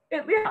like,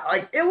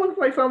 like it looks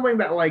like something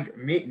that like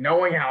me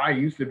knowing how I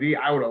used to be,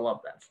 I would have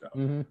loved that stuff.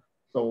 Mm-hmm.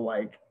 So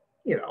like,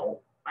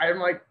 I'm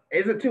like,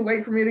 is it too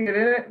late for me to get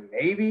in it?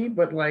 Maybe,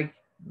 but like,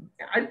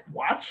 I'd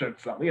watch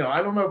it. Something,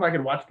 I don't know if I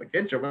could watch the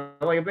kid show,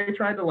 but like if they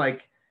tried to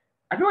like.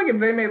 I feel like if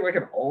they made like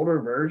an older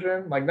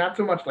version, like not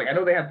so much like I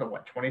know they had the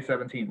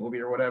 2017 movie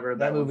or whatever.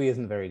 That movie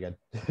isn't very good.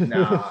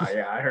 Nah,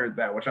 yeah, I heard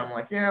that, which I'm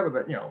like, yeah,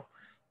 but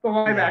the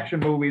live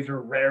action movies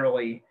are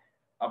rarely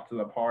up to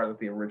the par that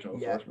the original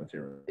source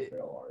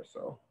material are.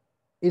 So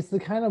it's the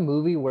kind of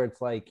movie where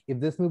it's like if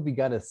this movie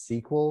got a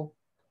sequel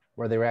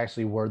where they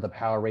were the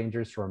Power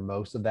Rangers for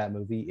most of that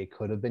movie, it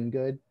could have been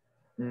good.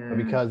 But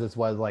because this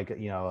was like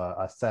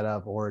a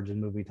setup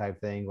origin movie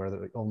type thing where they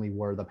only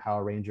were the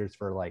Power Rangers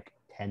for like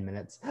 10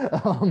 minutes.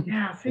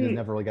 It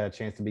never really got a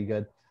chance to be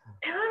good.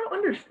 And I don't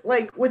understand,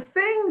 like with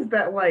things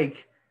that like,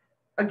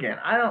 I'm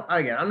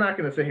not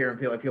going to sit here and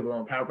feel like people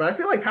don't power, but I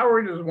feel like Power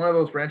Rangers is one of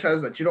those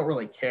franchises that you don't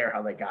really care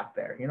how they got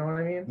there. You know what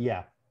I mean?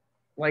 Yeah.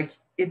 Like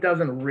it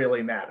doesn't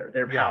really matter.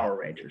 They're Power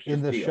Rangers.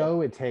 In the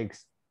show, it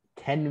takes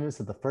 10 minutes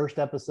of the first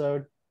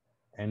episode,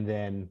 and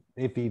then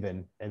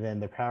and then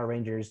the Power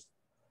Rangers.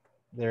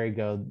 There you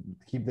go.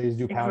 They just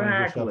do Power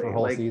Ranger stuff for a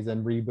whole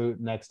season, reboot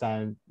next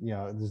time,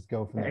 just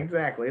go from there.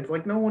 Exactly. It's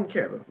like no one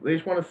cares. They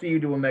just want to see you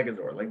do a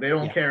Megazord. Like they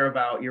don't care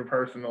about your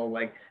personal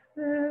like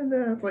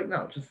it's like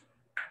no, just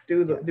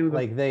do the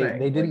like thing.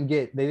 They didn't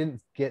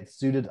get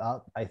suited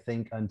up, I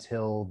think,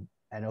 until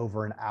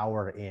over an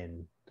hour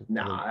in.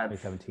 Nah,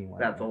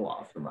 that's a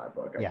loss in my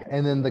book.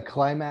 And then the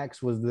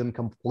climax was them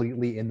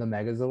completely in the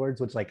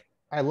Megazords, which like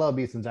I love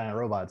Beasts and Giant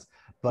Robots,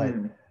 but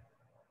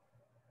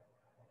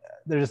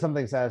there's just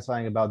something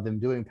satisfying about them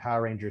doing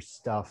Power Rangers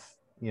stuff,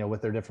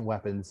 with their different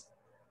weapons,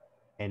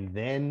 and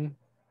then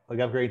like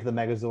upgrading to the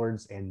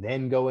Megazords, and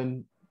then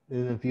going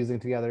and fusing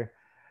together,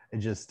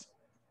 and just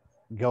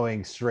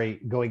going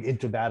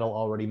into battle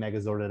already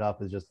Megazorded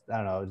up is just, I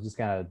don't know, it just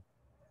kind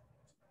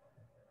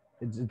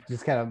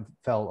of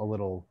felt a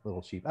little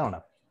cheap. I don't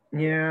know.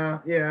 Yeah,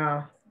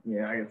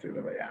 I can see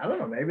that. But I don't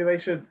know. Maybe they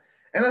should.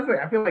 And that's like,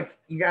 I feel like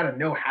you got to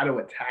know how to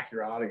attack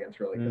your audience,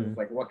 really, because it's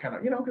like, what kind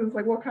of, because it's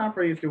like, what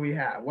properties do we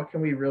have? What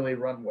can we really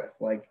run with?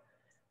 Like,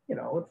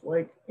 it's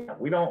like,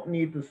 we don't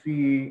need to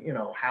see,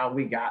 how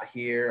we got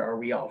here. Are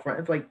we all front?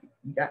 It's like,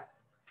 you got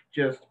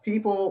just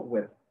people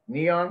with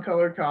neon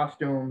colored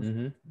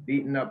costumes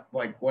beating up,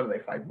 like, what do they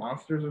fight?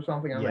 Monsters or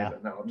something?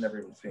 I've never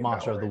even seen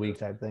Monster of the Week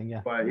type thing.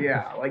 Yeah. But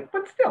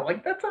but still,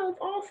 like, that sounds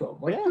awesome.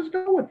 Like, just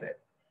go with it.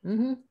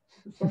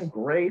 Some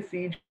gray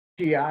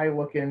CGI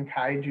looking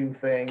kaiju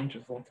thing.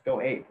 Just let's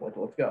go ape. Let's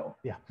go.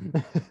 Yeah.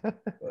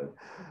 But,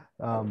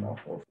 we'll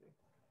see.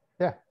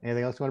 Yeah.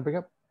 Anything else you want to bring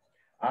up?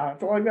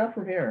 That's all I got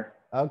from here.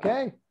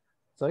 Okay.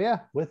 So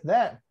with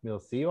that, we'll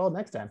see you all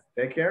next time.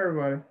 Take care,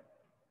 everybody.